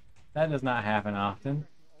 That does not happen often.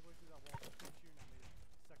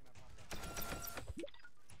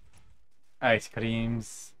 Ice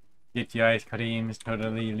creams. Get your ice creams.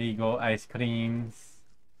 Totally legal ice creams.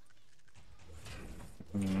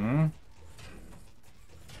 Hmm.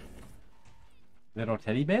 Little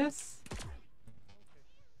teddy bears?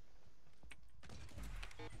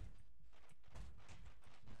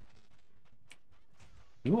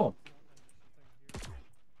 Cool.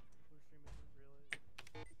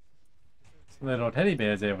 Little teddy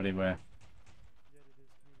bears everywhere.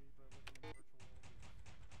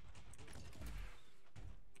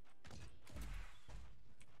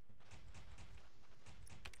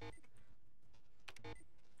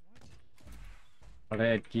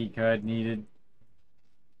 Red key card needed.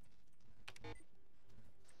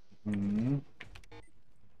 Hmm.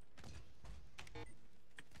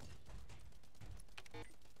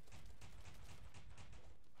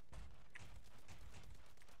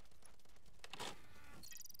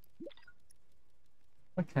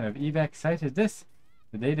 What kind of evac site is this?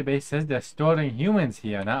 The database says they're storing humans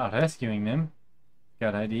here, not rescuing them.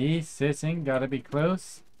 Got ID, sitting, gotta be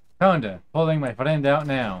close. Found her, pulling my friend out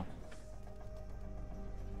now.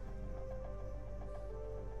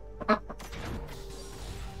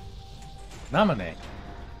 Nominate.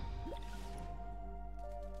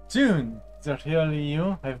 June, is that really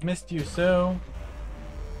you? I've missed you so.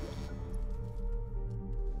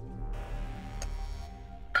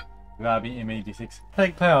 Lobby M86.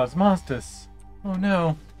 Plague clouds, monsters. Oh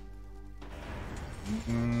no.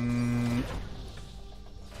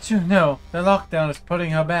 June, no. The lockdown is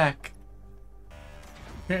putting her back.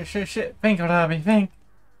 Shit. Think, Robbie, think.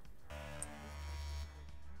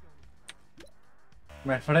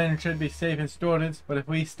 My friend should be safe in storage, but if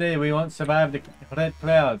we stay, we won't survive the red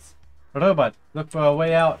clouds. Robot, look for a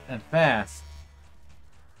way out, and fast.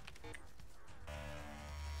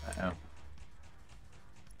 Uh-oh.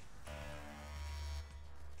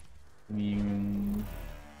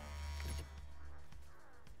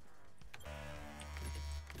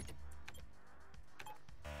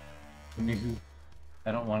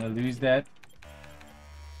 I don't want to lose that.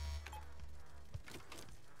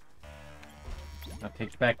 I'll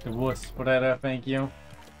take back the wuss, whatever, thank you.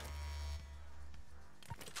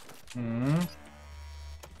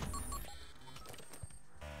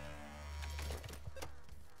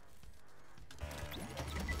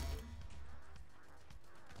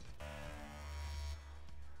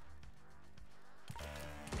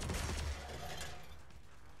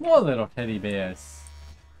 More little teddy bears.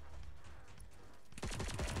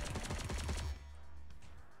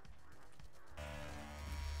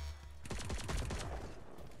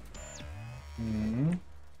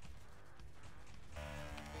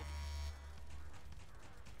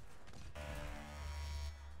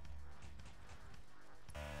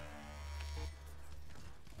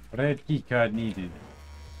 Red key card needed.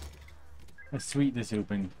 Let's sweep this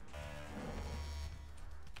open.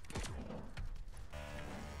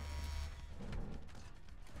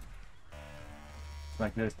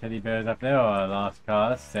 Like those teddy bears up there are a lost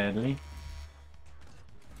cause, sadly.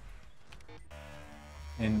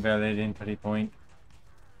 Invalid entry point.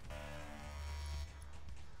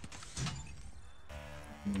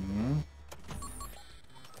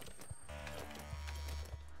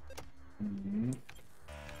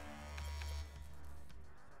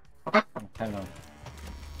 Hello.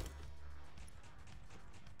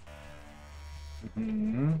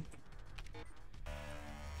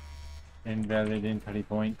 Invalid entry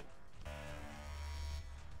point.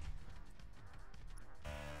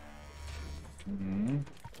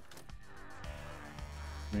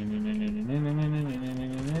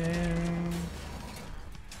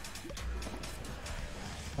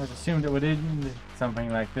 I assumed it would end something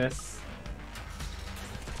like this.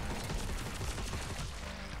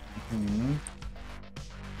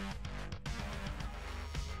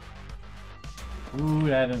 Ooh,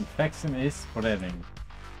 that infection is spreading.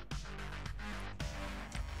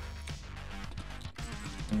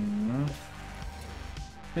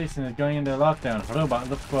 Station is going into lockdown. Robot,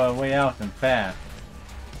 look for a way out and fast.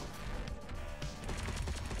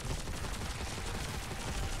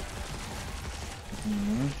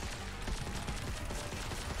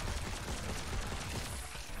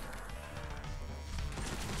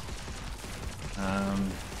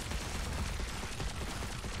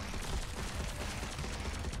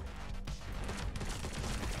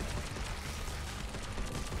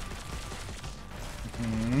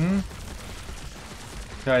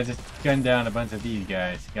 So I just gunned down a bunch of these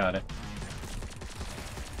guys. Got it.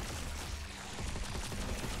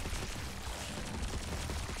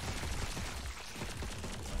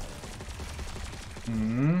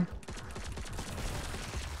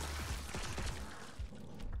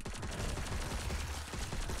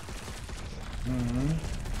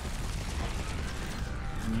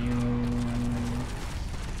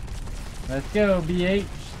 Let's go, BH.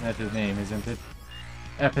 That's his name, isn't it?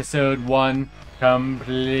 Episode 1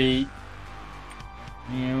 complete.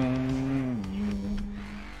 You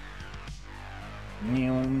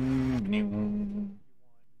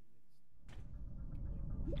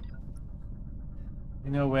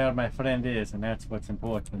know where my friend is, and that's what's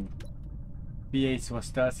important. BH will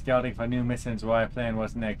start scouting for new missions while I plan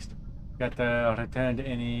what's next. We've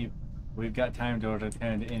got time to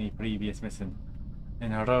return to any previous mission.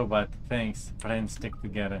 And a robot, thanks. Friends stick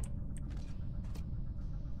together.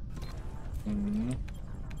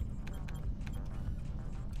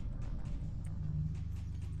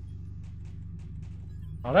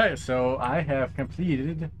 Alright, so I have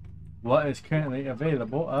completed what is currently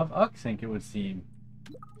available of Arksync, it would seem.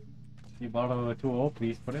 If you borrow a tool,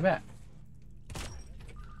 please put it back.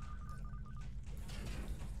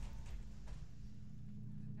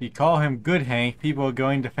 If you call him Good Hank, people are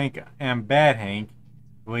going to think I'm Bad Hank.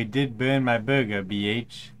 We did burn my burger,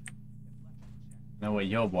 BH. Know what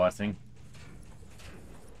you're bossing.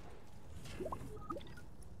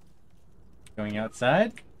 Going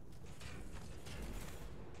outside?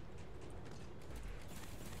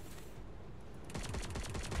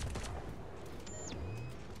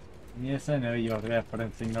 Yes, I know you're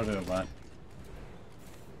referencing the robot.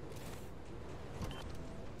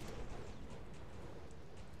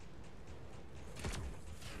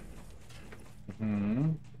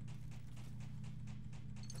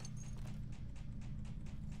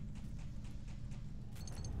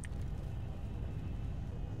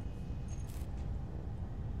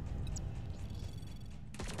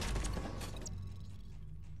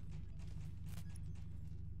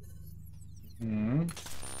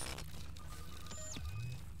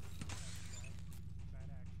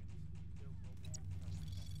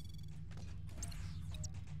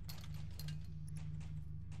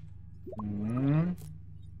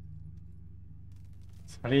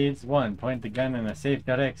 Speeds 1. Point the gun in a safe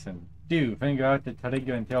direction. 2. Finger out the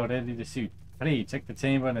trigger until ready to shoot. 3. Check the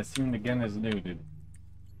chamber and assume the gun is loaded.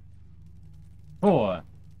 4.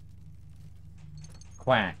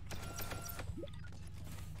 Quack.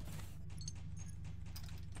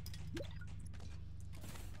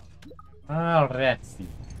 Alrighty.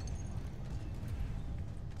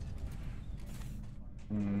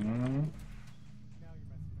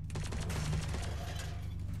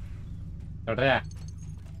 Correct.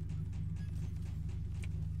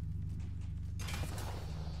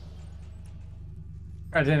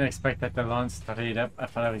 I didn't expect that to launch straight up. I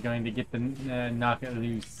thought I was going to get the knock it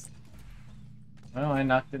loose. Well, I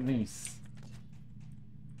knocked it loose.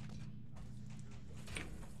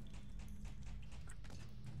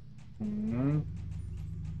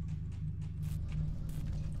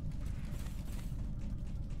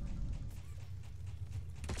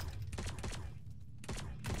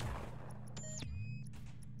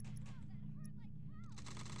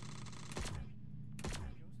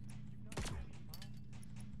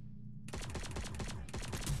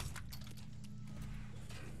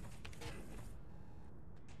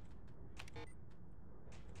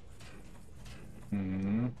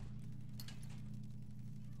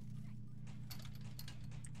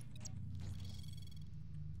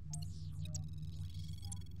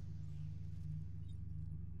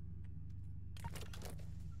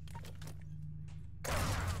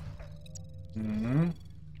 I ain't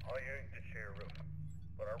the sheriff,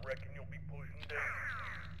 but I reckon you'll be pushing danger.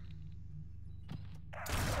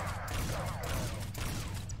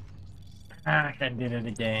 Ah, I did it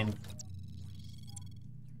again.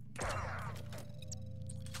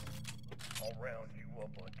 I'll round you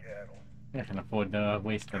up like cattle. I can afford to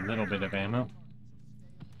waste a little bit of ammo.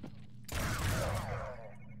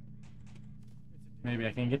 Maybe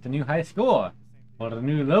I can get the new high score. Or the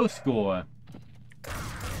new low score.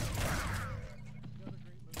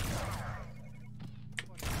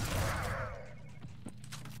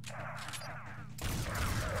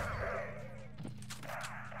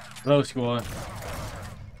 Low score.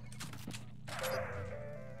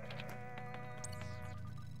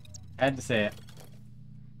 Had to say it.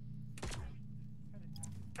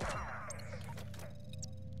 This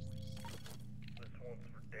one's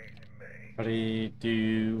for Daisy May. 3,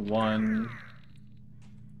 2, 1.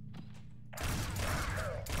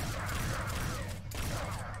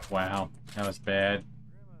 Wow, that was bad.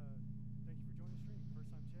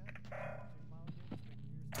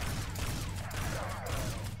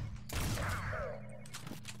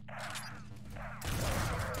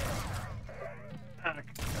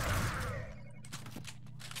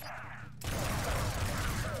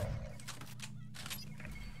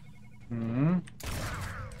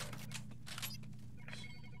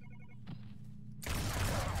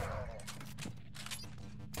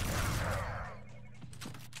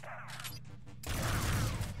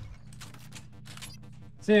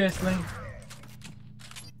 Seriously?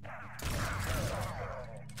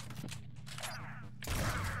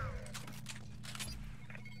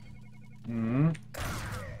 Hmm.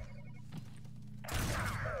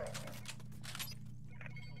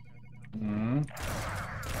 Hmm.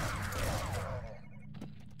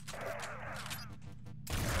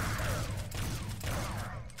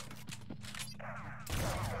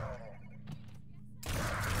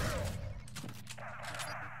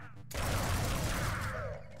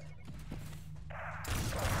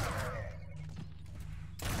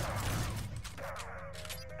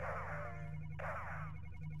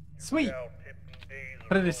 Sweet.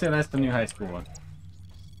 Pretty sure that's the new high school one.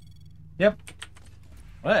 Yep.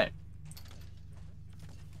 Right.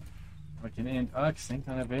 We can end Arksync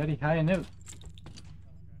on a very high note.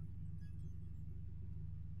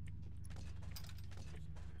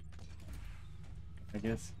 I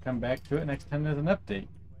guess come back to it next time there's an update.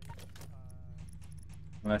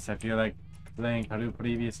 Unless I feel like playing through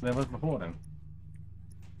previous levels before then.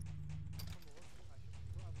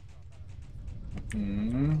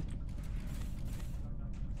 Hmm.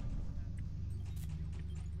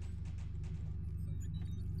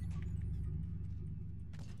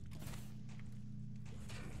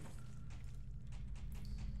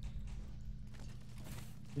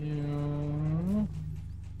 Yeah.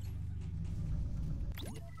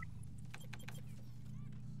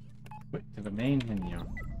 Quit to the main menu.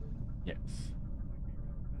 Yes.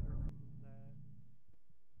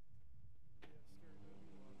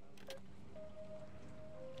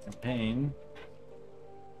 Campaign.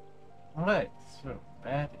 Alright, so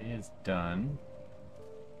that is done.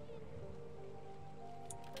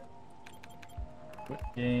 Quit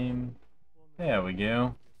game. There we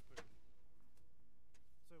go.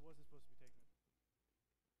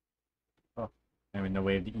 Oh, I'm in the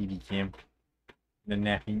way of the Eevee cam. The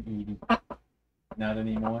napping Eevee. Not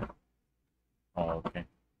anymore. Oh, okay.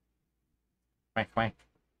 Quack quack.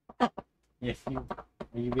 Yes, you.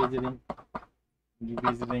 Are you visiting? Are you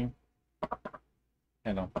visiting?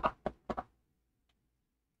 Hello.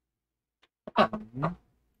 Mhm.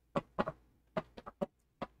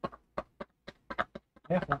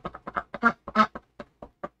 Careful.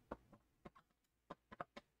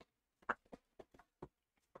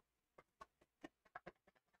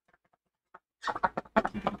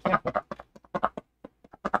 Careful.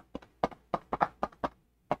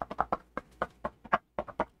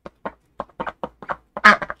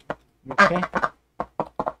 You okay?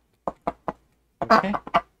 You okay?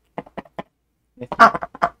 Yes, you.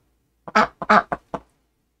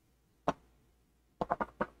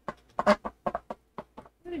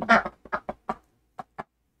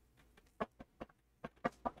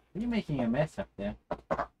 Are you making a mess up there?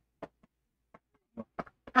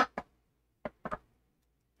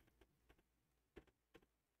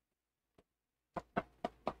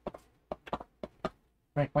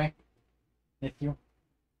 Quack quack. Yes, you.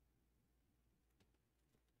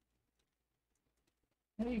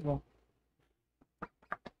 There you go.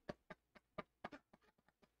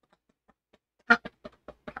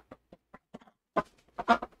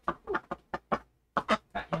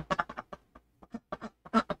 Got you.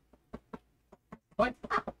 What?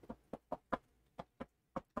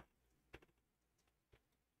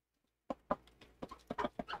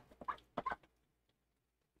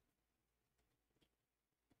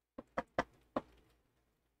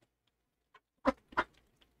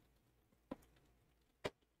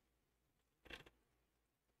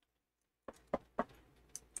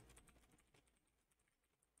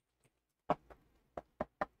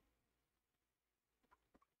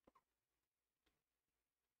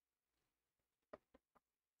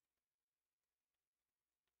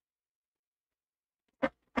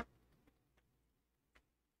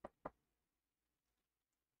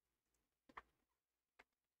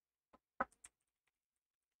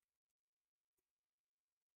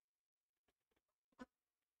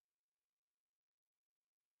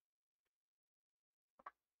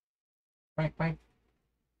 Quack quack.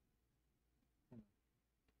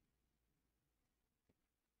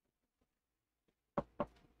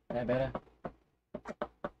 That better?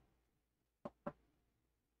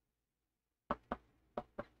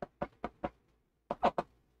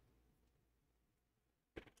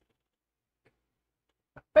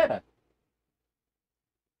 Better.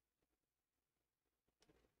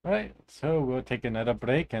 Right, so we'll take another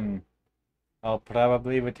break and I'll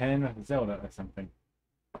probably return with Zelda or something.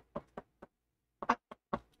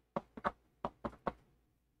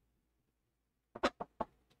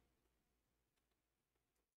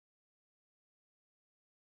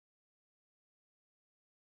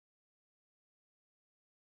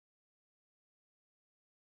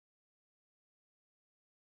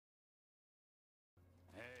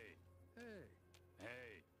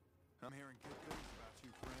 I'm hearing good things about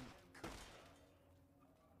you,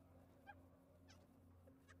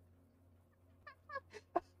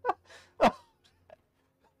 friend.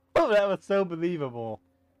 Oh, that was so believable.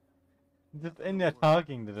 Just in there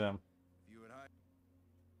talking to them. If you had hired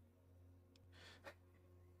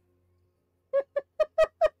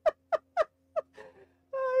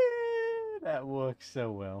Oh, yeah, that works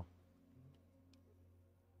so well.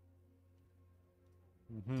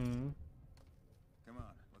 Come on,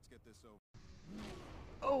 let's get this over.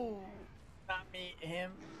 Oh, not me,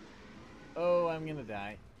 him. Oh, I'm gonna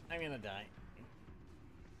die. I'm gonna die.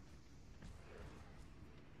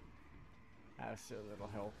 I have so little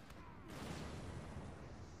health.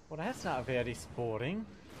 Well, that's not very sporting.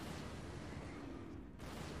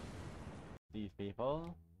 These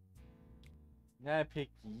people. I pick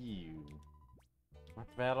you.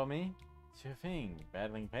 Want to battle me? Sure thing.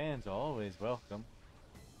 Battling fans are always welcome.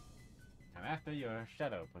 I'm after your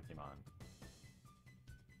shadow Pokemon.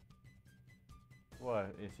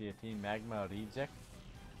 What, is he a Team Magma reject?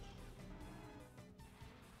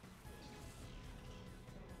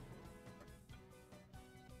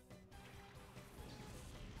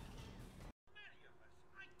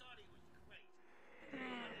 I thought he was crazy. When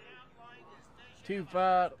it outlined his vision Too of a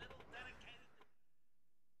far. hospital dedicated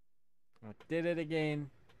to I did it again.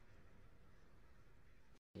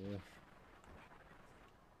 Yeah.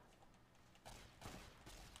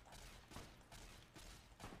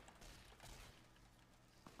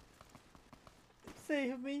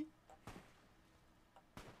 Save me!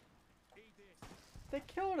 They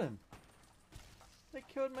killed him! They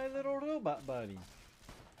killed my little robot buddy.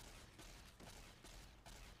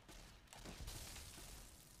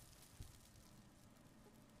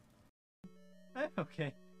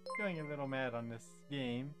 Okay, going a little mad on this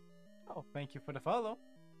game. Oh, thank you for the follow.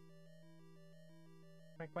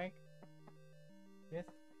 Quack quack. Yes?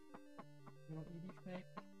 You want Eevee snack?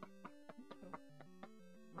 Oh.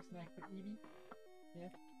 No snack for Eevee?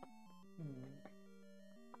 Yes?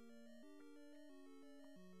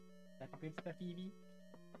 That's good stuff, Eevee.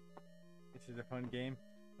 This is a fun game.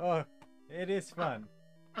 Oh, it is fun.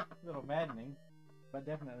 A little maddening, but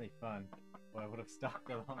definitely fun. Well, I would have stopped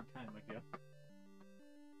a long time ago.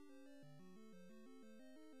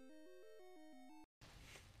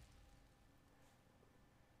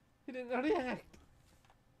 He didn't react!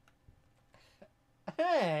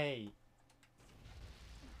 Hey!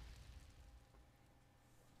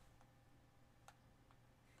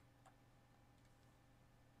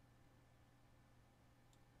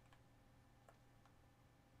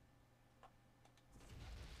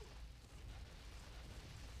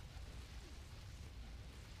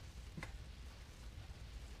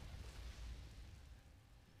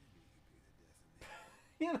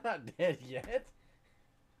 You're not dead yet!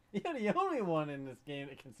 You're the only one in this game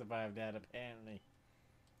that can survive that, apparently.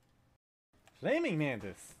 Flaming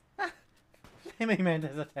Mantis! Flaming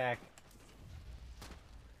Mantis attack!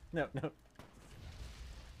 No, no.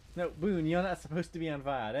 No, Boone, you're not supposed to be on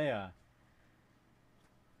fire. They are.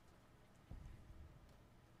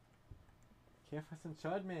 Care for some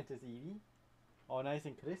Shard Mantis, Eevee? All nice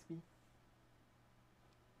and crispy.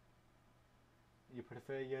 You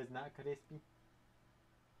prefer yours not crispy?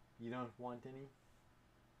 You don't want any?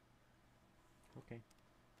 Okay.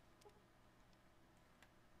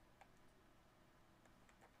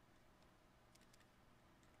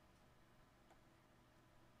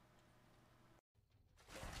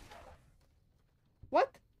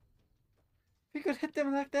 What? If you could hit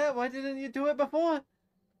them like that, why didn't you do it before?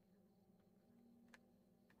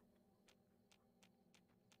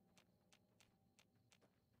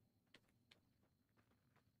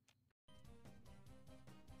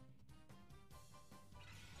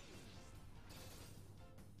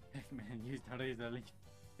 Man used a razor leaf.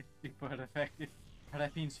 It's super effective.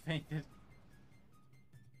 Paraffins fainted.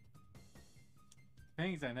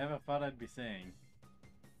 Things I never thought I'd be saying.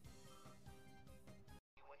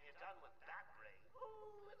 when you're done with that ray.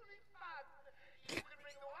 Ooh, it'll be fun. You can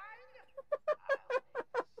bring the wine.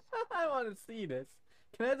 I want to see this.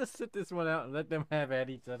 Can I just sit this one out and let them have at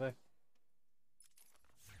each other?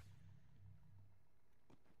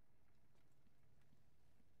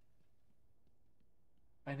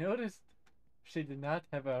 I noticed she did not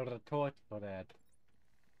have a retort for that.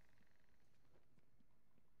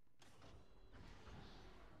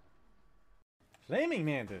 Flaming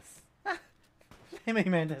Mantis! Flaming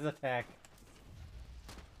Mantis attack!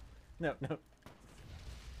 No, no.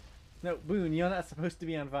 No, Boone, you're not supposed to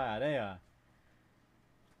be on fire. They are.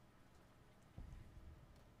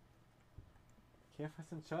 Care for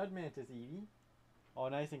some Shard Mantis, Eevee? All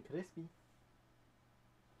nice and crispy.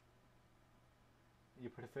 You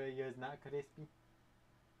prefer yours not crispy?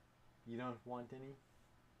 You don't want any?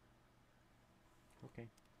 Okay.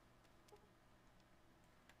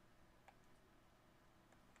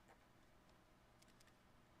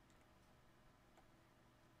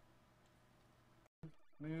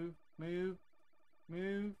 Move, move,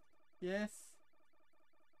 move. Yes.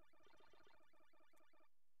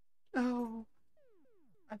 Oh,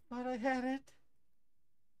 I thought I had it.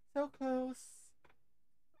 So close.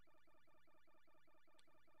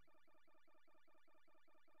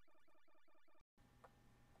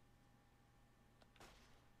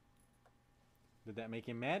 Did that make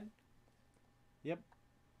him mad? Yep.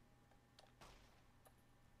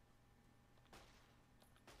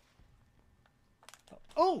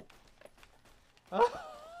 Oh!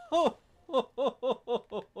 Oh!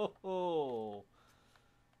 Oh!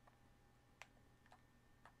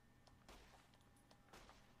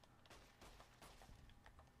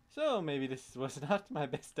 So maybe this was not my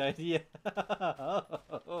best idea.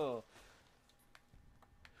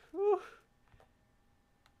 Whew.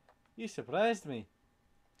 You surprised me.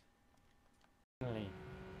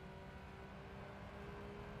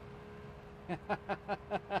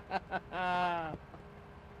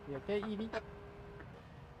 You okay, Evie?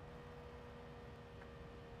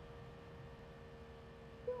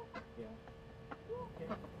 Yeah. Okay.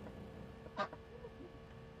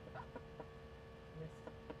 Yes.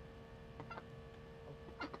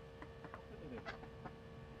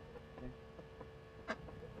 Okay.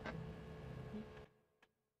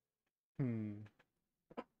 Hmm.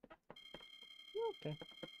 You okay?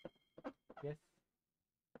 Yes.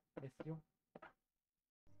 Yes, you.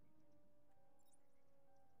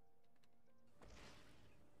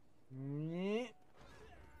 Yeah.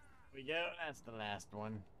 We go. That's the last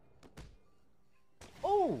one.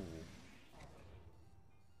 Oh!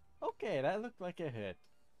 Okay, that looked like a hit.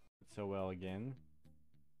 So well again.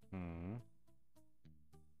 Hmm.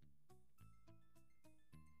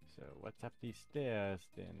 So what's up these stairs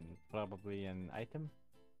then? Probably an item?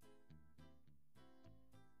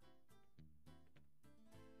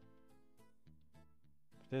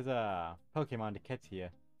 There's a Pokemon to catch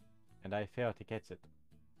here, and I failed to catch it.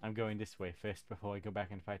 I'm going this way first before I go back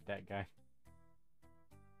and fight that guy.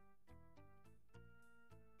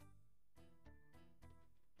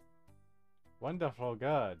 Wonderful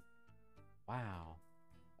God. Wow.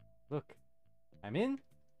 Look. I'm in.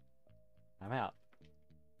 I'm out.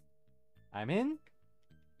 I'm in.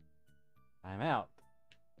 I'm out.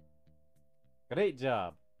 Great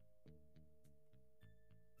job.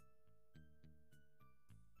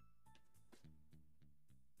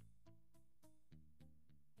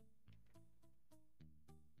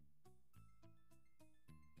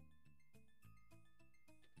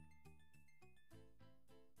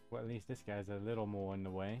 Well, at least this guy's a little more in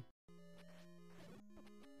the way.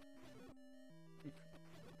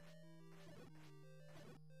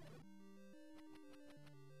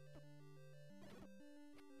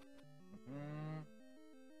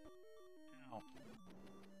 Ow.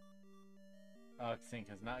 Arksync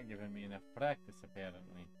has not given me enough practice,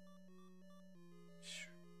 apparently.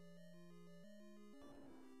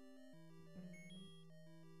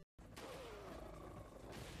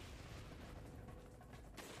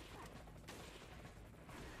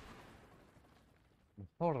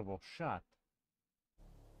 Horrible shot.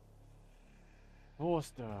 4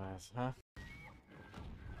 stars, huh?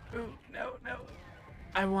 Ooh, no, no.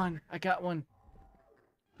 I won. I got one.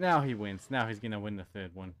 Now he wins. Now he's gonna win the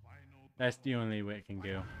 3rd one. That's the only way it can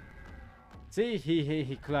go. See,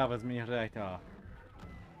 he clovers me right off.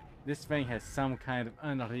 This thing has some kind of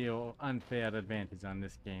unreal, unfair advantage on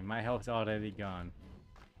this game. My health's already gone.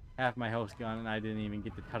 Half my health's gone and I didn't even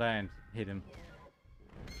get to try and hit him.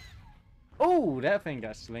 Oh, that thing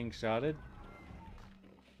got slingshotted.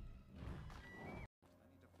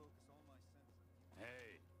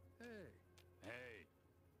 Hey. Hey. Hey.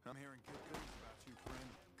 I'm hearing good things about you,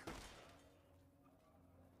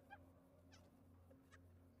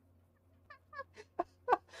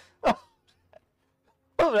 friend.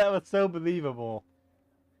 Oh, that was so believable.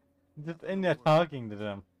 Just in there talking to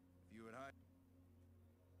them. You would hide.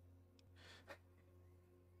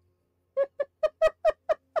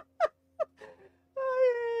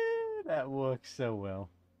 Oh, yeah, that works so well.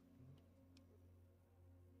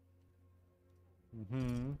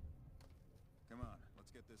 Come on,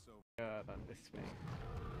 let's get this over. God, on this thing.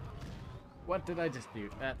 What did I just do?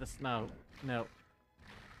 At the snow. No.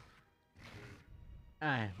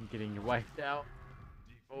 I'm getting wiped out.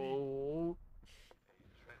 Oh.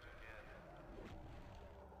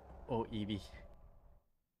 Oh, Evie.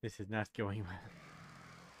 This is not going well.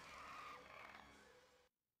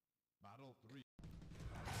 Battle 3.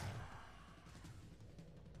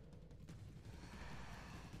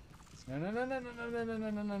 No, no, no, no, no, no, no,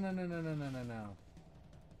 no, no, no, no, no, no, no, no, no, no.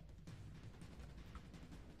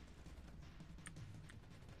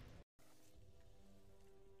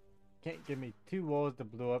 Can't give me 2 walls to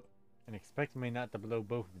blow up and expect me not to blow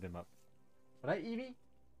both of them up. Right, Evie?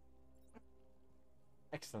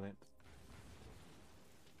 Excellent.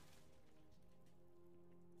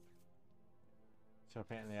 So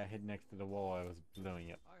apparently I hid next to the wall I was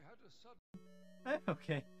blowing up.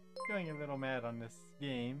 Okay, going a little mad on this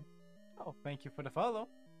game. Oh, thank you for the follow.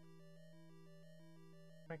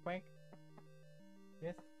 Quack quack.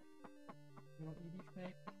 Yes? You want Evie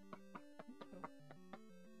snack? Oh.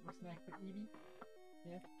 No snack for Evie?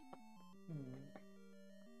 Yes?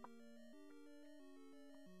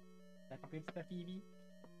 That's good stuff, Evie?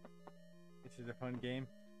 This is a fun game.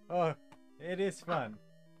 Oh, it is fun.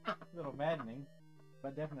 A little maddening,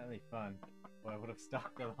 but definitely fun. Well, I would have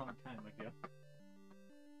stopped a long time ago.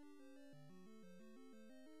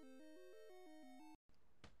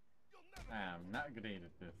 I'm not great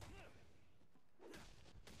at this.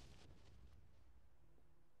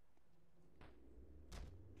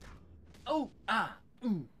 Oh! Ah!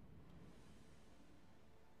 Ooh!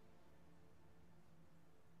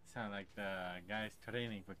 Sound like the guys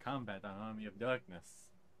training for combat on Army of Darkness.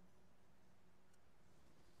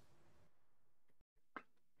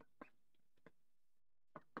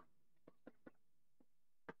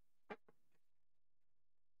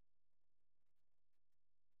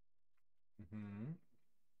 Mm-hmm.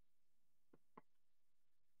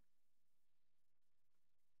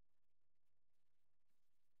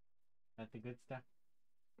 That the good stuff?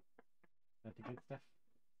 That the good stuff?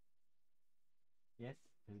 Yes?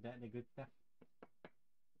 Is that the good stuff?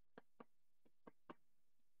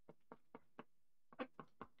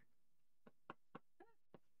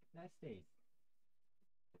 That stays.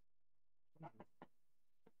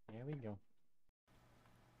 There we go.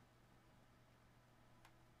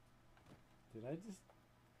 Did I just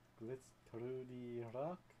glitch through the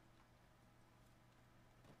rock?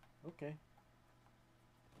 Okay.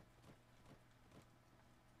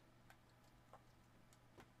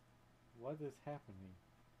 What is happening?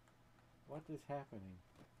 What is happening?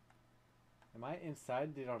 Am I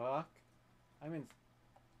inside the rock? I'm in...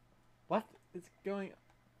 What is going...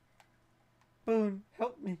 Boone,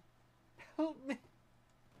 help me! Help me!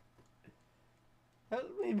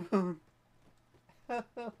 Help me, Boone! Help!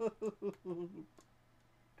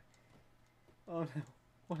 Oh no,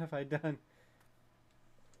 what have I done?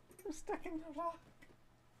 I'm stuck in the rock!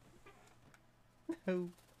 No!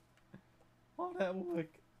 All that work!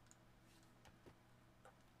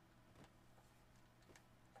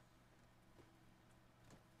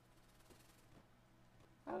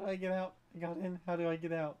 How do I get out? I got in. How do I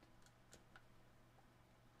get out?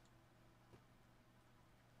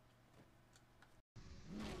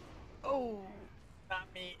 Oh! Not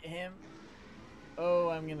me, him. Oh,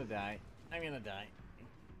 I'm gonna die. I'm gonna die.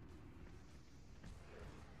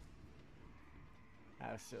 I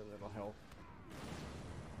have so little health.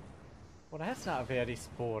 Well, that's not very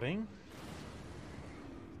sporting.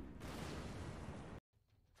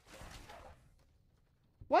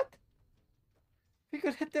 What? If you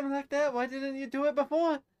could hit them like that, why didn't you do it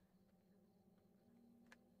before?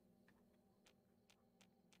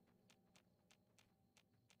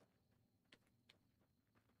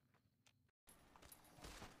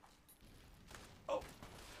 Oh!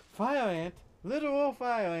 Fire ant! Literal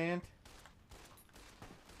fire ant!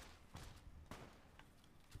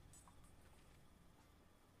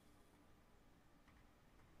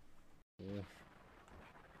 Yeah.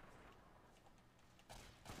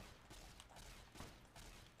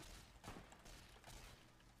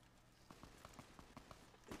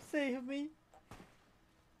 Save me!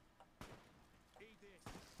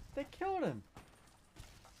 They killed him!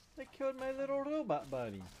 They killed my little robot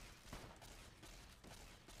buddy.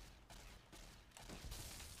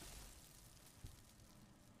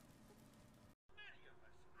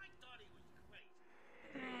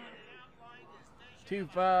 Too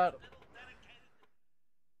far.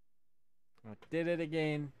 I did it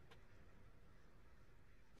again.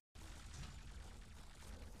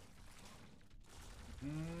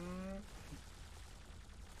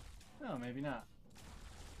 No, maybe not.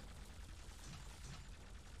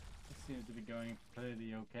 This seems to be going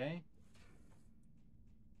pretty okay.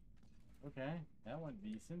 Okay, that went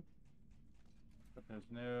decent. But there's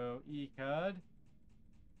no E card.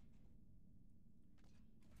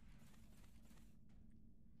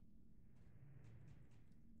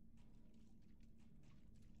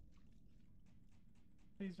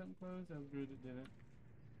 Please don't close. Oh, good, it didn't.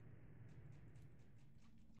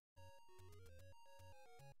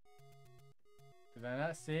 Did I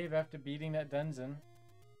not save after beating that dungeon?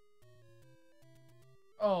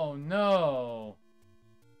 Oh no!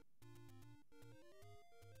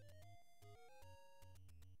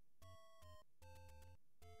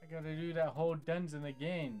 I gotta do that whole dungeon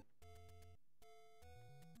again.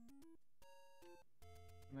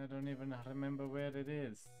 And I don't even remember where it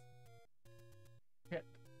is. Shit.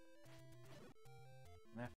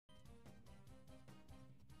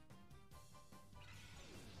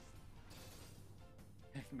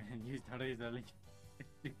 Man used her razor leaf. It's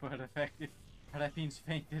super effective. Paraffins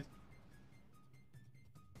fainted.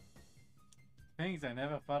 Things I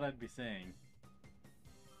never thought I'd be saying.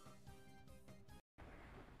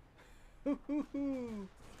 Hoo-hoo-hoo!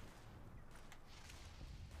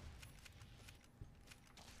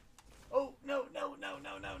 Oh, no, no, no,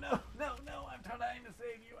 no, no, no, no, no, I'm trying to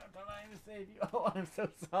save you, I'm trying to save you. Oh, I'm so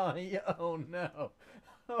sorry. Oh, no.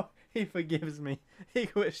 Oh, he forgives me. He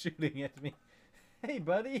quit shooting at me. Hey,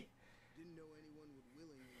 buddy. Didn't know anyone would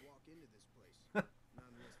willingly walk into this place. Not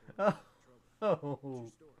unless they were in trouble. What's your Oh,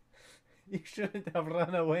 story? you shouldn't have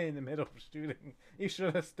run away in the middle of shooting. You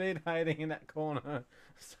should have stayed hiding in that corner.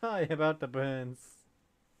 Sorry about the burns.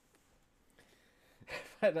 If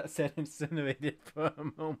I had not said incinerated for a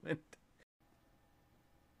moment.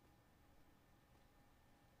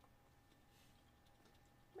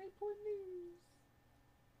 My poor news.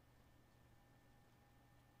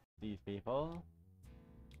 These people.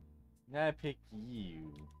 I pick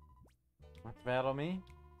you. Want to battle me?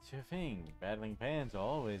 Sure thing. Battling fans are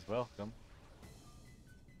always welcome.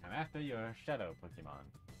 I'm after your shadow Pokemon.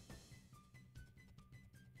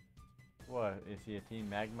 What, is he a Team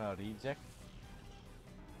Magma reject?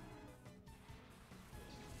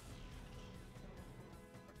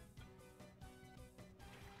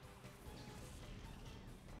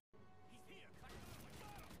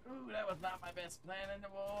 Ooh, that was not my best plan in the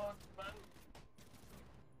world, but...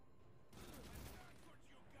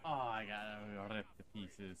 Oh, I gotta rip to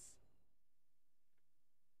pieces.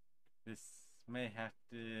 This may have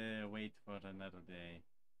to wait for another day.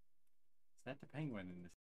 Is that the penguin in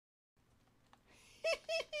this?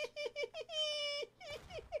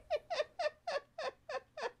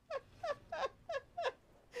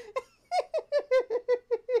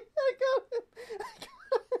 I got him! I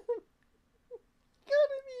got him! Got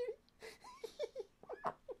him, you!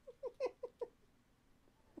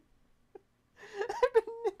 I've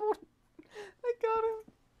been nibbled! I got him!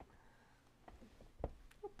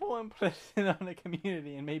 Poor impression on the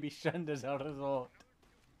community and maybe shunned as a result.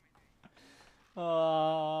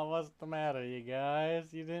 Oh, what's the matter, you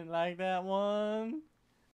guys? You didn't like that one?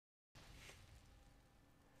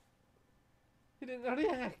 He didn't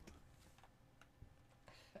react.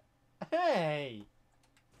 Hey!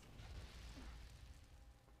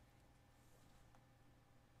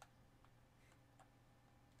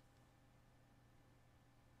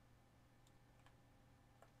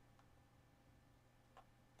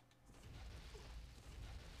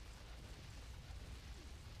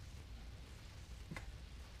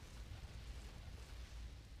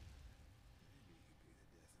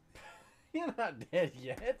 You're not dead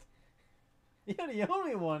yet. You're the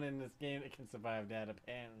only one in this game that can survive that,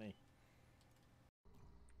 apparently.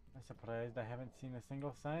 I'm surprised I haven't seen a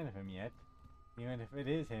single sign of him yet. Even if it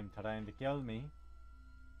is him trying to kill me.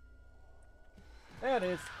 There it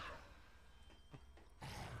is!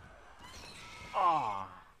 Ah!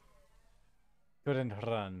 Couldn't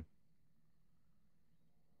run.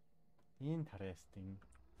 Interesting.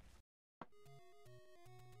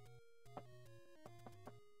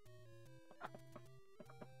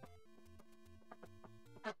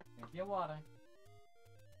 Here's your water.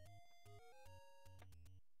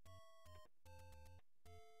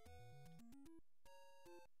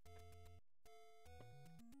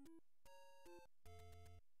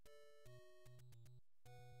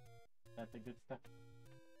 That's the good stuff.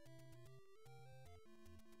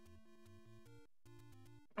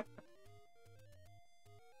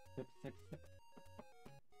 Sip, sip, sip.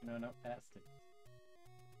 No, no, that sticks.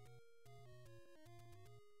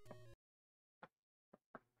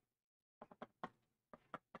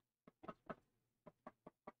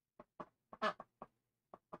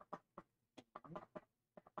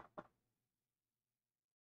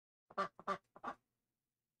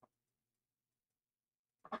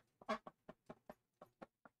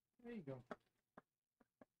 There you go.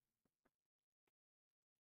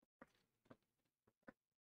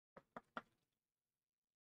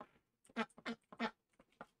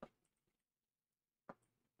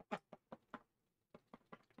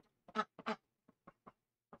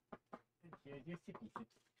 And here's your sippy sips.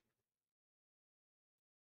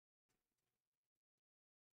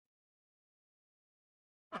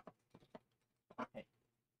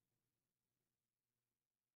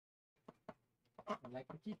 I'd like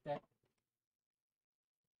to keep that.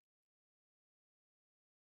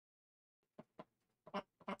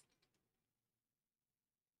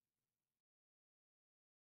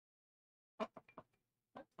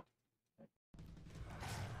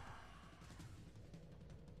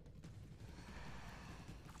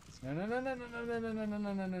 No, no, no, no, no, no, no, no, no, no,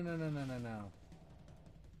 no, no, no, no, no, no, no.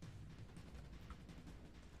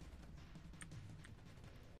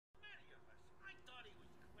 Many of us. I thought he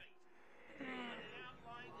was crazy. When he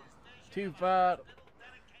outlined his vision Too of a far. hospital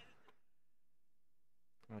dedicated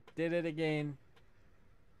to I did it again.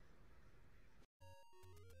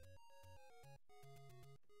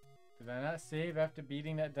 Did I not save after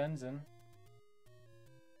beating that dungeon?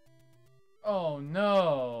 Oh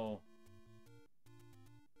no!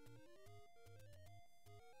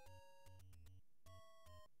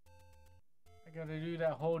 I gotta do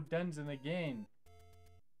that whole dungeon again.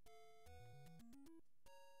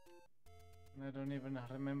 And I don't even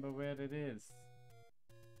remember where it is.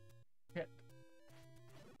 Shit.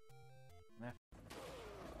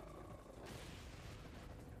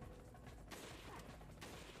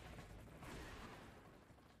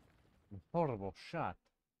 Horrible shot.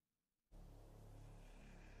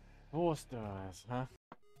 4 stars, huh?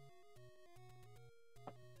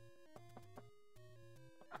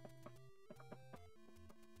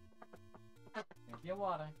 Get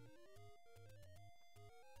water.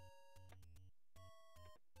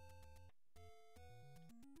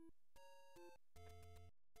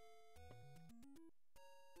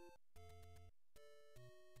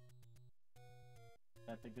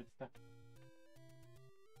 That's the good stuff.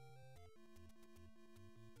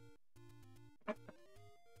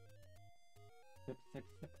 Sip, sip,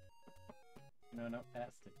 sip. No, no,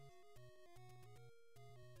 that sticks.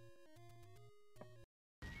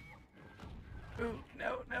 Ooh,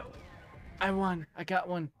 no, no. I won. I got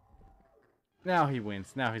one. Now he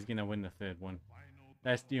wins. Now he's gonna win the 3rd one.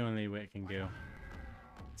 That's the only way it can go.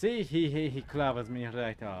 See, he clovers me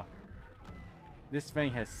right off. This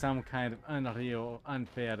thing has some kind of unreal,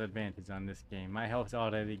 unfair advantage on this game. My health's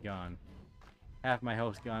already gone. Half my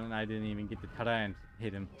health's gone and I didn't even get to try and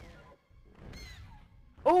hit him.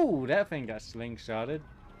 Oh, that thing got slingshotted.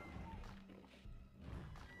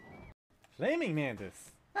 Flaming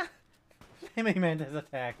Mantis! Flaming Mantis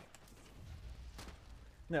attack!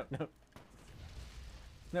 No, no.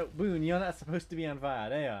 No, Boone, you're not supposed to be on fire.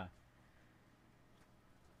 There you are.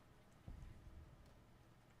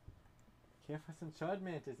 Care for some Shard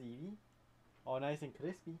Mantis, Evie? All nice and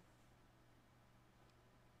crispy.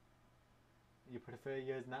 You prefer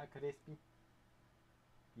yours not crispy?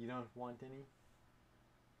 You don't want any?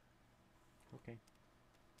 Okay.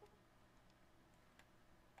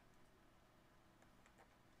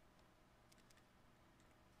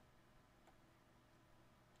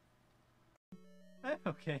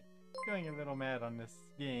 Okay. Going a little mad on this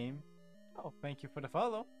game. Oh, thank you for the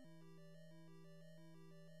follow.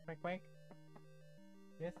 Quack quack.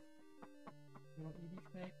 Yes? You want Evie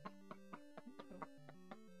snack?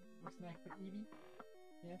 No snack for Evie?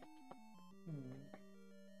 Yes?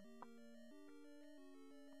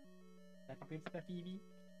 That's good stuff, Evie.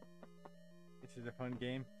 This is a fun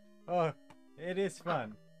game. Oh, it is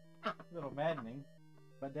fun. A little maddening,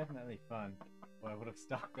 but definitely fun. Well, I would have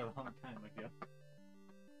stopped a long time ago.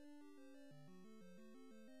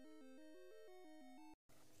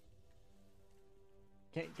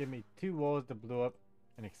 Can't give me 2 walls to blow up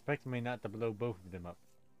and expect me not to blow both of them up.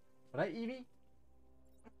 Right, Evie?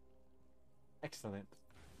 Excellent.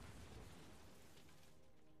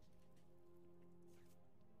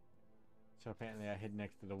 So apparently I hid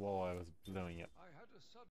next to the wall I was blowing up.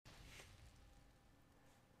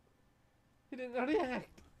 He didn't react!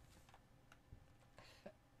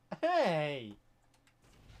 Hey!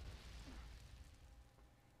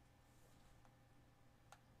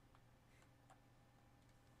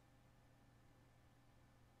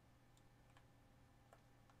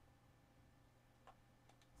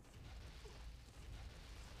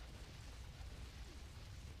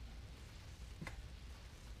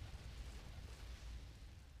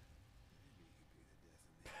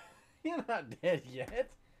 You're not dead yet.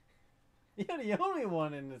 You're the only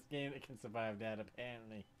one in this game that can survive that,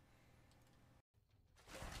 apparently.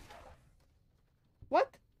 What?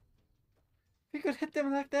 If you could hit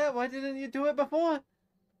them like that, why didn't you do it before?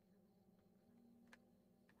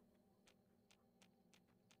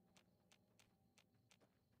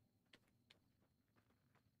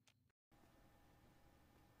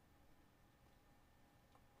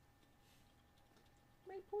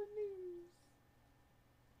 My poor knees.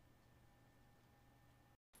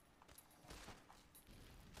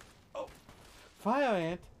 Oh! Fire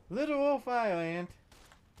ant! Literal fire ant!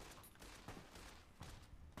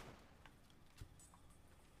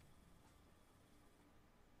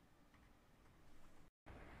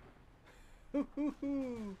 Oh,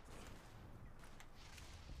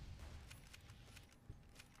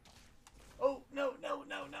 no, no,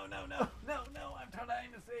 no, no, no, no, no, no, I'm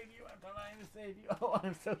trying to save you, I'm trying to save you. Oh,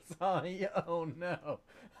 I'm so sorry. Oh, no.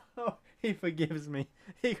 Oh, he forgives me.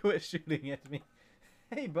 He quit shooting at me.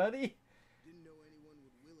 Hey, buddy. Didn't know anyone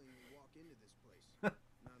would willingly walk into this place.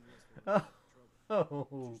 Not unless they were in trouble.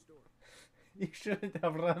 What's Oh, your story? you shouldn't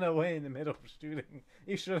have run away in the middle of shooting.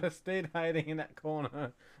 You should have stayed hiding in that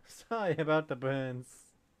corner. Sorry about the burns.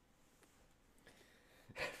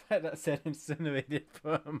 If I had said incinerated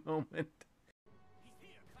for a moment.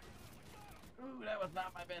 Ooh, that was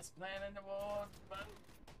not my best plan in the world, but...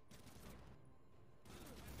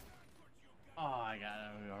 Oh, I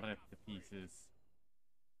got ripped to pieces.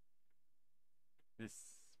 This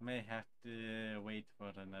may have to wait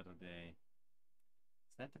for another day.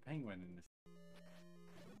 Is that the penguin in this?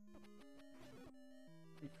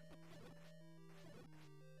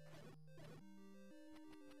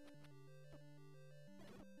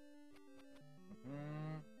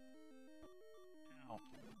 Ow.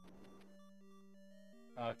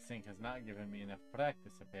 Arksync has not given me enough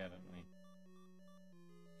practice, apparently.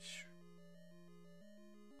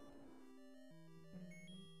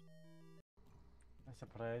 I'm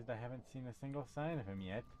surprised I haven't seen a single sign of him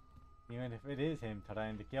yet. Even if it is him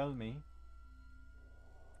trying to kill me.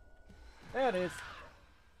 There it is!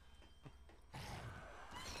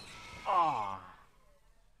 Ah!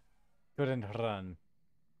 Couldn't run.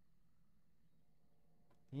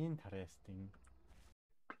 Interesting.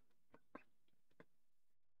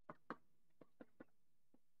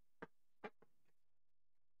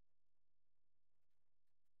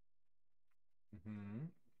 Mm-hmm.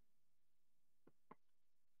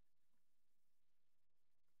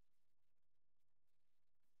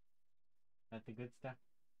 That the good stuff?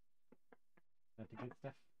 That the good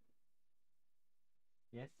stuff?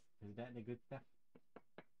 Yes? Is that the good stuff?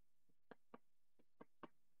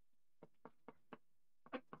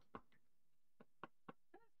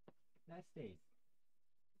 That stays.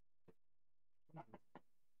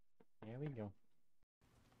 There we go.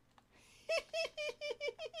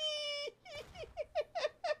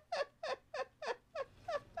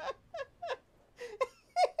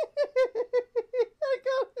 I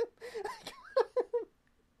got him!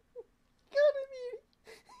 Got him!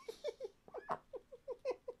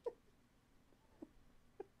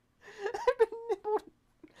 I've been nibbled!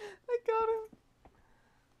 I got him!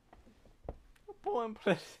 Poor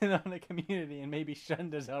impression on the community and maybe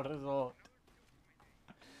shunned as a result.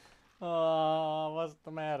 Oh, what's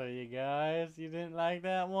the matter, you guys? You didn't like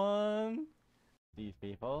that one? These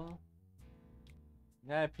people?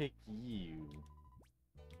 I pick you.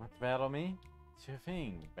 Want to battle me? Sure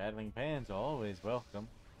thing. Battling fans are always welcome.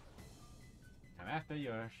 I'm after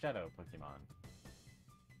your shadow Pokemon.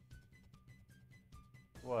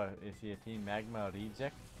 What, is he a Team Magma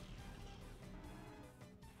reject?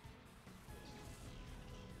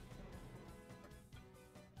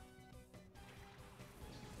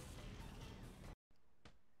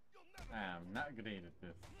 I'm not great at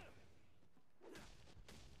this.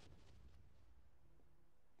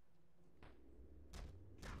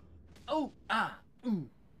 Oh! Ah! Ooh!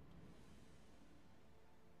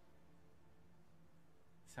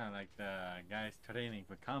 Sound like the guys training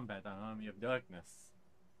for combat on Army of Darkness.